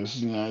live.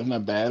 It's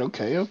not bad.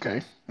 Okay. All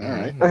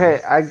right. Okay,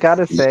 I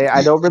gotta say,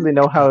 I don't really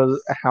know how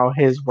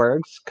his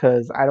works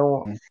because I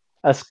don't.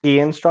 A ski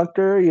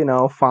instructor,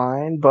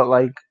 fine, but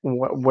like,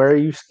 where are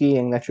you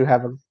skiing that you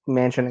have a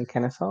mansion in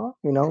Kennesaw?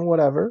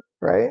 Whatever,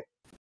 right?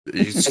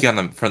 You can ski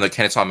from the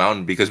Kennesaw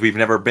Mountain because we've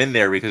never been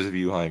there because of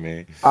you,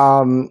 Jaime.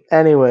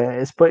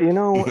 Anyways, but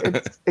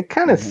it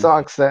kind of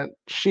sucks that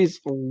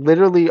she's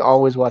literally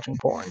always watching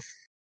porn.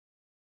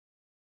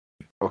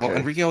 Okay. Well,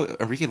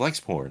 Enrique likes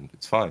porn.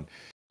 It's fine.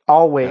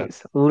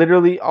 Always,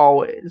 literally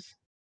always.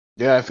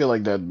 Yeah, I feel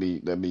like that'd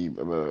be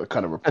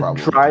kind of a problem.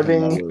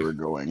 Driving, depending on where we're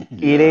going,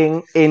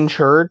 eating in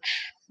church,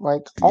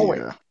 like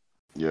always.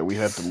 Yeah, we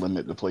have to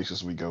limit the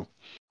places we go.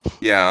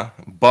 Yeah,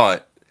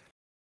 but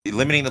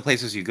limiting the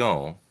places you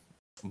go.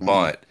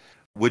 But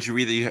would you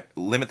really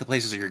limit the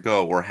places you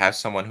go, or have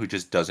someone who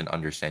just doesn't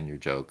understand your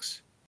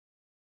jokes?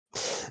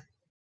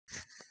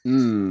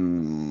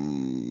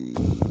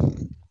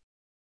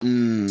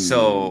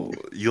 So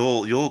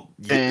you'll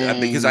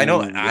because I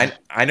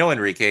know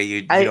Enrique.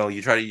 You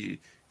try to.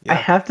 I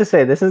have to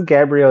say, this is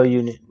Gabrielle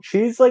Union.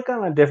 She's like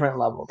on a different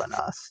level than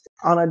us,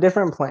 on a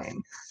different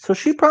plane. So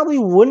she probably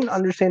wouldn't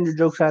understand your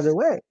jokes either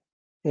way.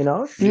 You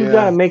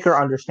gotta make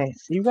her understand.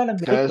 You gotta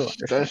make her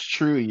understand. That's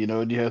true. You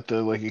have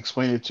to like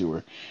explain it to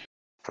her.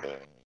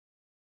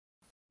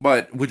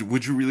 But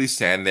would you really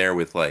stand there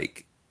with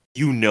like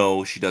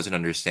she doesn't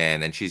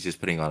understand and she's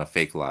just putting on a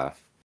fake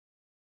laugh?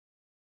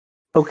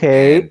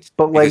 Okay, and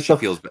but like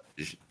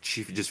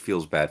she just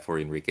feels bad for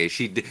Enrique.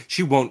 She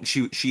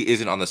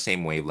isn't on the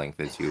same wavelength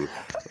as you.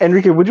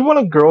 Enrique, would you want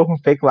a girl who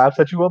fake laughs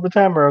at you all the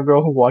time, or a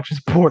girl who watches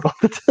porn all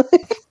the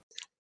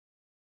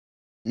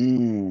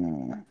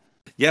time?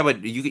 Yeah,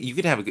 but you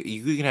can have a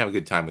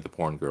good time with a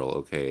porn girl.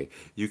 Okay,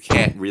 you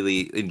can't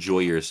really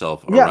enjoy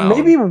yourself. Yeah,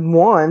 maybe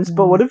once,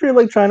 but what if you're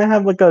like trying to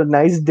have like a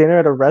nice dinner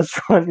at a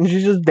restaurant and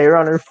she's just there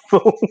on her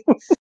phone?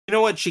 You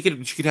know what? She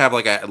could have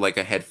like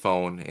a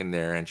headphone in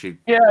there, and she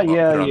put it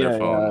on their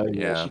phone.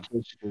 Yeah.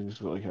 She could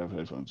just like have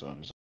headphones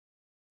on.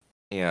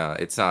 Yeah,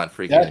 it's not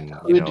freaking.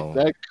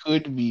 That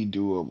could be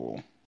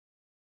doable.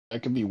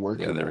 That could be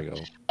workable. Yeah, there we go.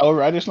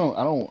 However, I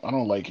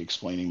don't like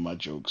explaining my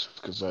jokes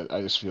because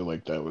I just feel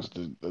like that was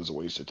a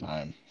waste of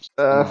time.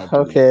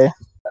 Okay.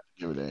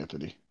 Give it to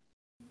Anthony.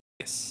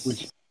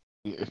 Yes.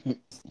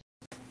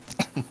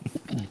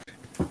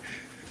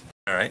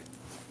 All right.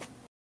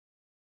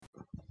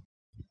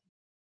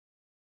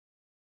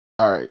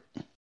 All right.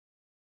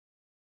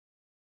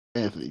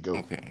 Anthony, go.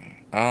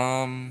 Okay.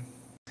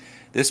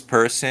 This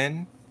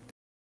person,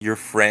 your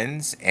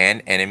friends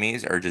and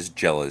enemies are just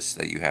jealous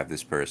that you have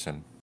this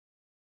person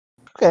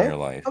in your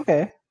life.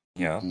 Okay.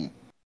 Yeah. Mm-hmm.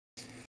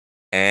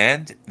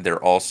 And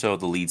they're also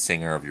the lead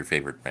singer of your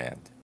favorite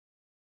band.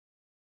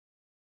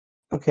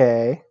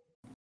 Okay.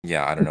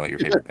 Yeah, I don't know what your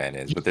favorite band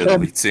is, but they're the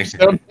lead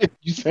singer.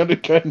 You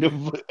sounded kind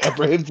of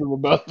apprehensive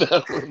about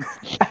that one.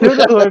 I don't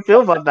know how I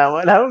feel about that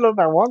one. I don't know if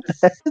I want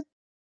that.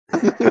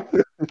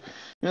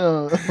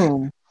 Yeah.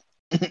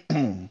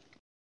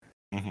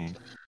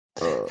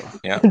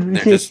 Yeah,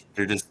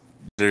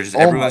 they're just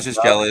everyone's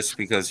just jealous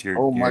because you're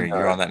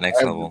on that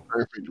next level.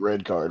 Perfect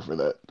red card for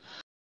that.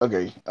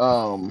 Okay.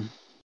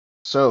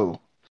 So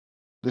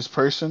this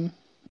person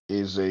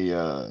is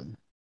they're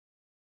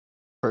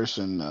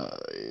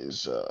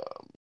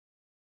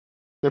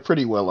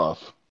pretty well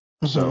off.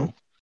 Mm-hmm. So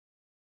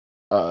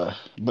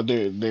but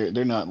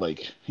they're not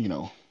like,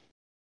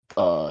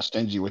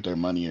 stingy with their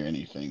money or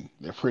anything.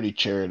 They're pretty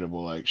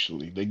charitable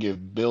actually. They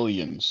give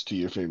billions to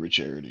your favorite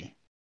charity.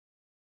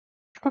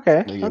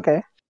 Okay.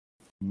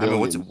 I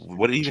mean,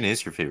 what even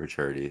is your favorite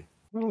charity?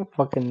 I don't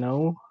fucking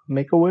know.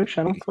 Make a wish.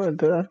 I don't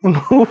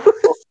know.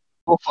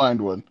 We'll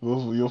find one.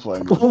 You'll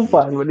find one. We'll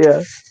find one.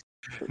 Yeah.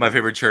 My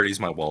favorite charity is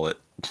my wallet.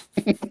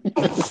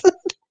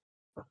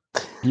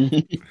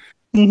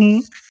 Mm-hmm.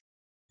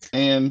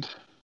 And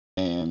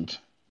And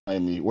I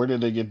mean, where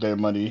did they get their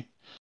money?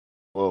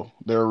 Well,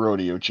 they're a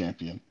rodeo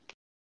champion,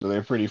 so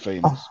they're pretty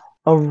famous.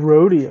 A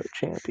rodeo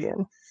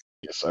champion.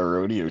 Yes, a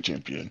rodeo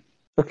champion.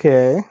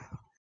 Okay.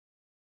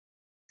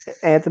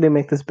 Anthony,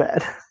 make this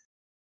bad.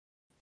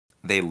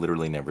 They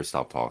literally never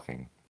stop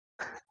talking.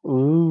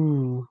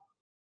 Ooh.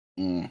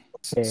 Mm.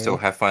 So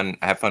Okay. have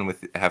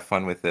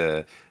fun with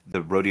the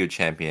rodeo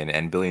champion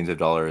and billions of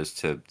dollars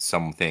to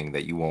something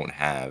that you won't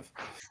have.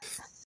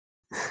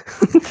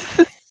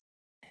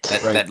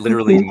 Right. That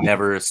literally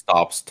never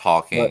stops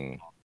talking.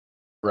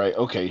 Right.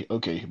 Okay.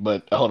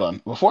 But hold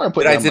on. Before I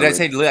put Did I down my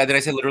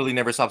say literally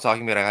never stop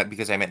talking? But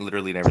because I meant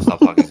literally never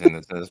stop talking. So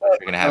that's what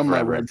you're gonna have my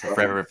forever, red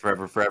card.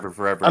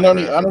 forever. I don't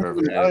need. I don't. I You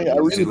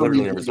really don't literally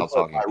need never to stop put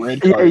talking. my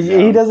red He, card he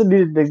down. doesn't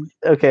need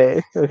to.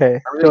 Okay.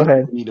 I Go really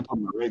ahead. don't need to put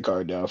my red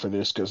card down for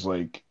this because,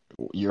 like,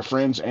 your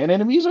friends and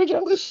enemies are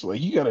jealous. Like,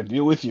 you got to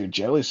deal with your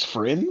jealous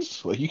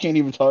friends. Like, you can't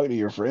even talk to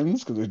your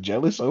friends because they're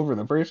jealous over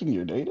the person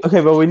you're dating.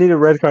 Okay, but we need a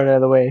red card out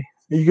of the way.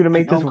 Are you gonna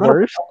make this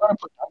worse? I'm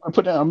gonna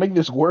put down. I'm making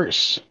this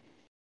worse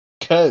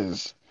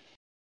because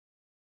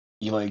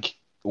you like.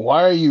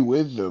 Why are you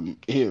with them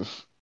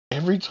if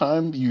every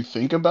time you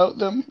think about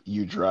them,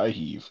 you dry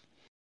heave?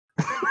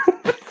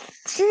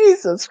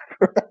 Jesus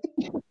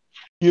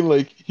You're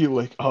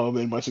like, oh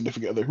man, my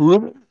significant other.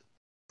 Christ.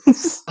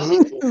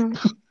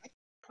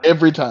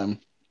 Every time,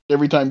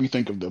 every time you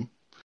think of them,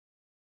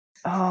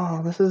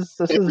 Oh, this is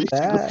every single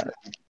bad. time.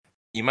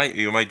 You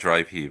might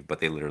drive heave, but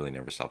they literally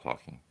never stop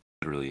talking.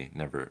 Literally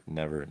never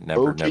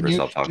Oh, stop can you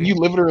talking.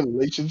 live in a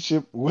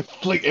relationship with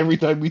like every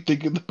time you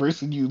think of the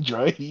person you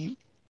dry heave?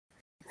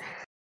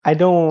 I That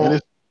don't.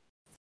 is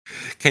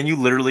Can you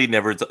literally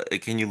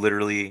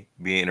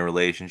be in a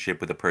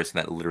relationship with a person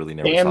that literally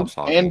never stops and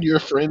talking? your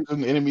friends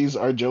and enemies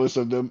are jealous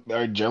of them.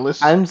 Are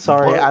jealous, I'm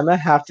sorry. but I'm gonna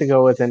have to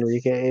go with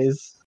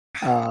Enrique's.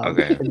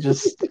 Okay.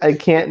 I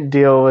can't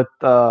deal with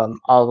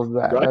all of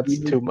that. dry That's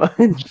heaving, too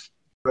much.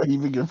 dry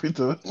heaving every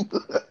time.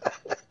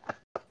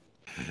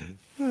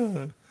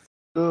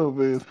 Oh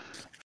man.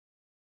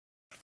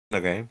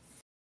 Okay.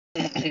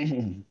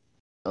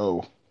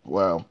 Oh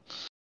wow.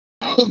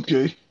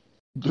 Okay.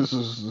 This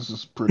is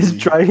Is pretty.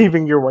 dry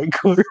heaving your white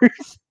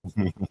quarters?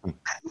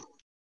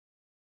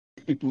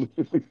 Literally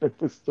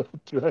never stop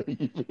dry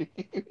heaving.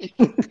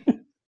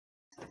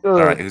 All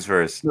Uh, right. Who's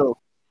first? no,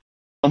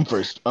 I'm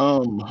first.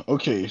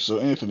 Okay, so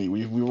Anthony,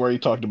 we've already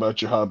talked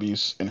about your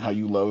hobbies and how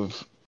you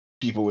love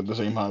people with the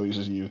same hobbies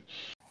as you,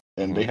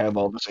 and they Mhm. have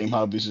all the same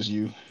hobbies as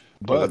you,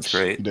 Oh, that's but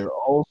great. they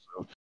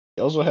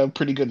also have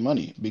pretty good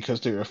money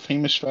because they're a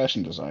famous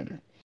fashion designer.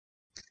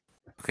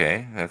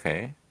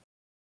 Okay.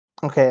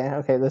 Okay.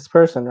 Okay. This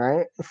person,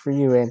 right, for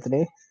you,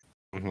 Anthony,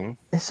 hmm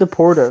is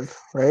supportive,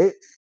 right?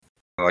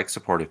 I like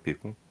supportive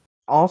people.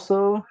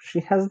 Also, she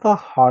has the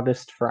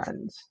hottest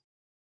friends.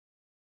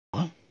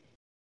 What?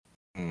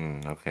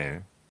 Okay.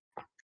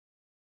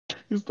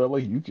 It's not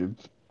like you could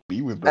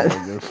be with them, I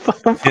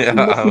guess.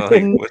 Yeah. I'm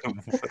like,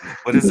 Listen,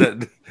 what is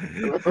that?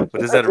 What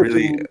does that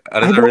really? How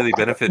does I that don't really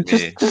benefit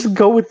me? just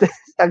go with it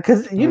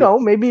because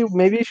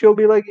maybe she'll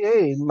be like,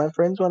 hey, my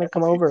friends want to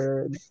come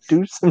over and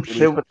do some Really,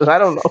 shit with us. I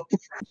don't know.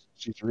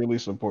 she's really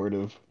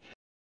supportive,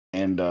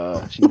 and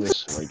she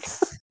just like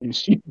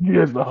she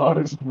has the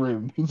hottest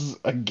friends.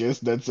 I guess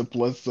that's a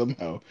plus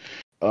somehow.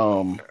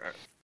 Um,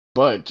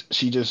 but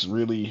she just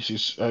really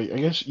I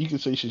guess you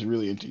could say she's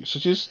really into you. So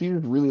she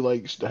really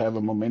likes to have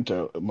a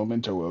memento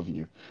of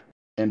you,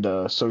 and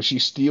so she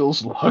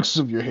steals locks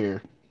of your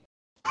hair.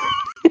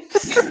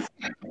 She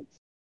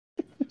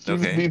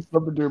just Okay. needs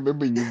something to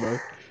remember you by.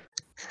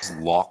 Just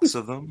locks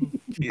of them.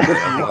 Jesus,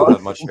 Just I don't think I'll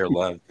have locks. much hair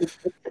left.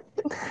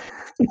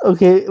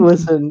 Okay,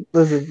 listen.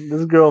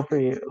 This girl for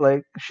you,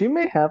 like, she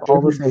may have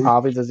all the Every same day.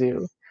 hobbies as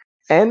you,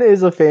 and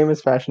is a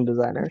famous fashion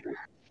designer,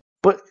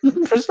 but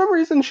for some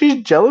reason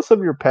she's jealous of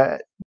your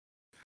pet.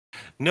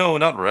 No,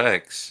 not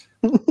Rex.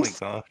 Oh my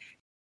gosh.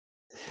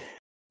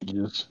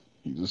 You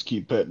just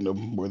keep petting them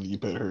more than you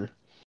pet her.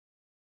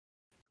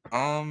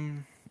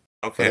 Um.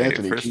 But Okay.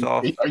 Anthony, First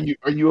off,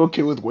 are you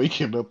okay with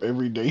waking up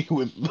every day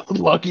with the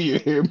lock of your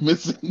hair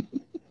missing?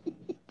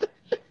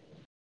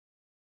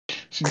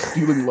 She's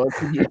stealing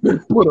locks of your hair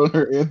to put on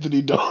her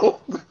Anthony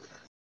doll.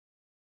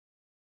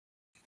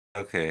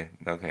 okay.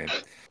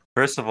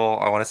 First of all,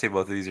 I want to say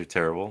both of these are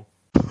terrible.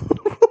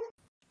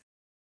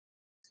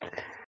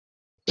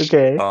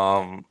 Okay.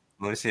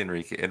 Let me see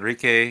Enrique.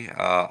 Enrique,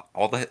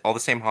 all the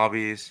same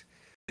hobbies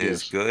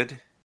is Yes.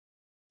 good.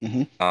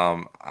 Mm-hmm.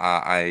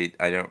 I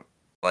don't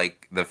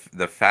like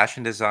the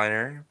fashion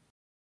designer.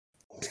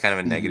 It's kind of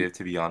a Mm-hmm. negative,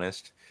 to be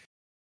honest.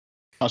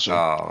 Also,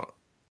 Uh,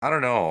 I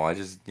don't know. I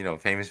just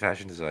famous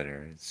fashion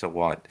designer. So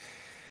what?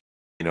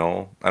 I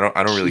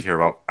don't really care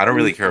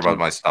about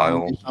my find style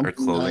you or something nice.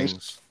 clothing.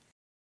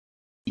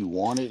 You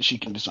want it, she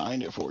can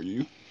design it for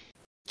you.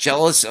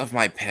 Jealous of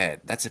my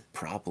pet. That's a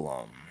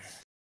problem.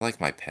 I like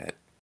my pet.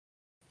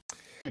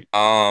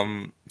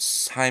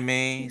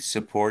 Jaime,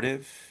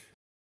 supportive.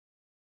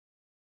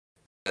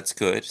 That's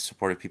good.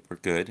 Supportive people are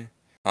good.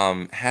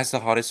 Has the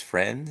hottest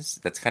friends.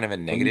 That's kind of a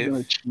Are you gonna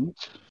negative.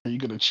 cheat? Are you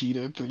gonna cheat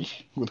Anthony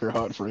with her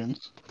hot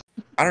friends?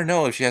 I don't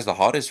know if she has the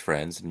hottest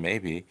friends,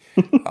 maybe.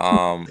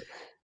 Um,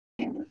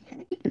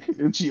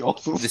 And she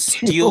also this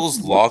steals steals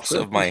my locks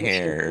of my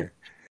preposition. hair.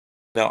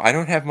 No, I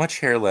don't have much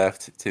hair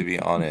left, to be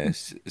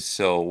honest.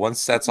 So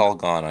once that's all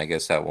gone, I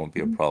guess that won't be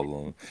a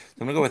problem. So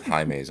I'm gonna go with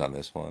Jaime's on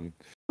this one.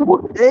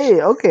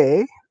 Hey,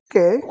 okay.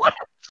 What?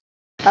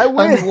 I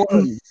Jaime win.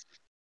 won.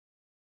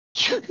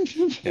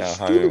 Yeah,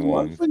 Steal Jaime the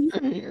won. marks in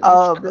your hair.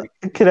 That's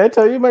great. Can I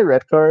tell you my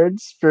red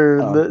cards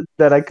for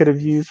that I could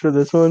have used for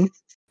this one?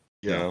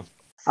 Yeah.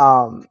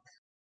 Um,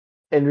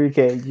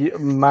 Enrique,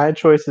 my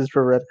choices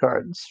for red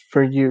cards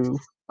for you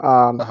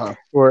Uh-huh.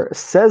 were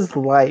says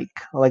like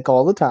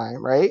all the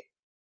time, right?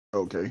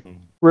 Okay.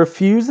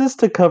 Refuses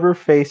to cover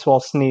face while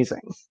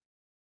sneezing.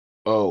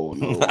 Oh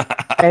no.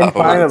 And Oh, that's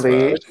finally,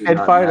 bad. Especially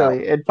not now.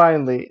 and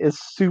finally, is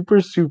super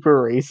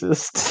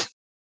racist.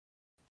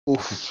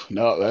 Oof.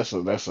 No,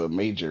 that's a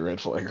major red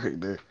flag right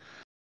there.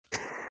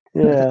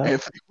 Yeah.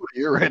 Anthony, what are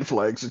your red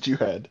flags that you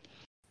had?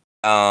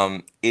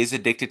 Is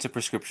addicted to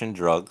prescription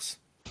drugs.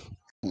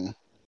 Hmm.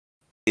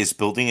 Is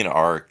building an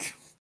ark.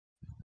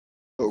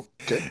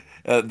 Okay.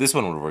 This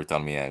one would have worked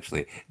on me,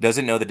 actually.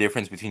 Doesn't know the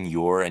difference between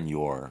your and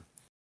your.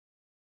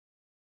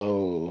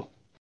 Oh.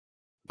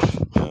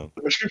 Yeah.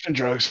 The prescription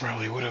drugs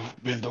probably would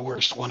have been the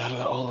worst one out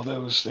of all of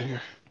those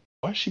there.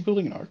 Why is she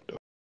building an ark though?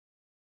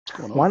 What's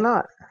going on? Why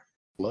not?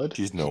 Blood?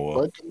 She's Is it Noah.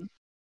 blood coming?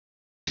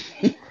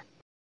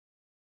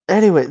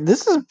 Anyway,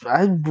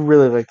 I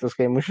really like this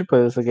game. We should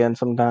play this again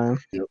sometime.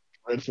 Yep.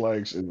 Red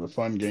Flags is a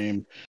fun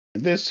game.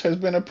 And this has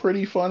been a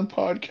pretty fun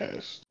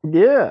podcast.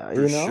 Yeah,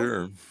 For you know.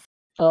 sure.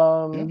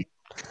 Jaime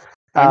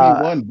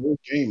won both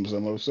games.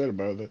 I'm upset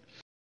about that.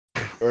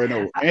 Or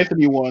no,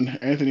 Anthony won.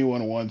 Anthony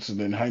won once, and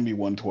then Jaime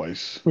won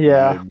twice.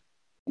 Yeah.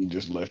 I'm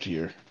just left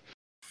here.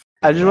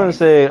 I just want to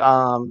say,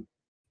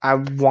 I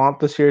want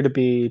this year to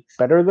be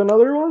better than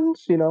other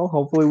ones. You know,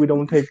 hopefully we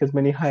don't take as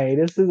many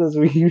hiatuses as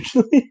we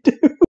usually do.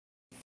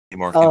 Be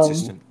more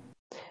consistent.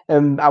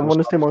 And I We'll want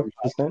to stop stay more sometime.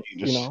 consistent. You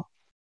You just-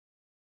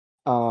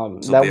 know,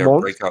 This will that be our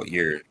won't. breakout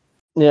year.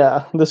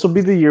 Yeah, this will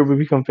be the year we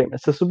become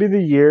famous. This will be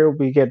the year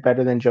we get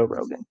better than Joe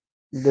Rogan.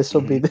 This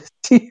will be this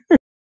year.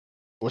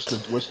 What's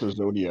the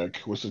zodiac?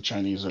 What's the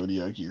Chinese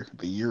zodiac year?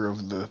 The year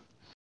of the.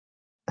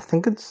 I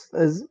think is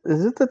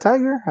it the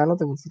tiger? I don't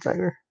think it's the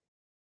tiger.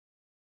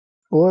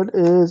 What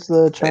is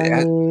the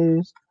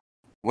Chinese?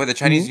 Well, the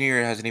Chinese New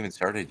Year hasn't even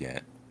started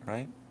yet,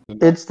 right?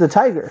 It's the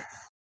tiger.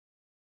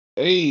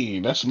 Hey,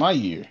 that's my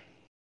year.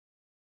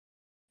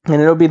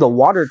 And it'll be the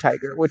water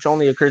tiger, which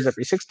only occurs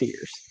every 60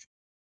 years.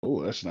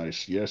 Oh, that's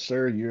nice. Yes,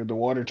 sir. You're the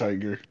water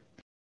tiger.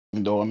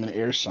 Even though I'm an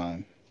air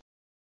sign.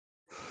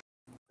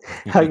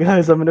 Hi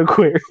guys, I'm an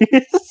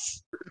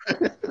Aquarius.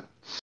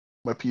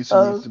 My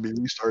PC needs to be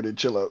restarted.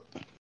 Chill out.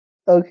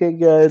 Okay,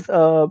 guys.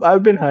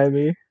 I've been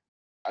Jaime.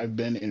 I've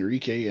been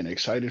Enrique and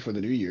excited for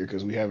the new year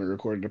because we haven't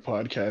recorded a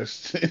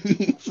podcast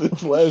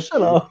since last Shut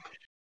year. up.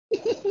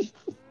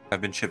 I've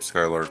been Chip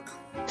Skylark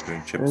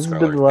doing Chip This has been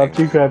the Skylark Laugh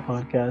things. to Cry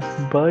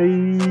podcast.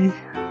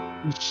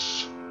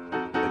 Bye.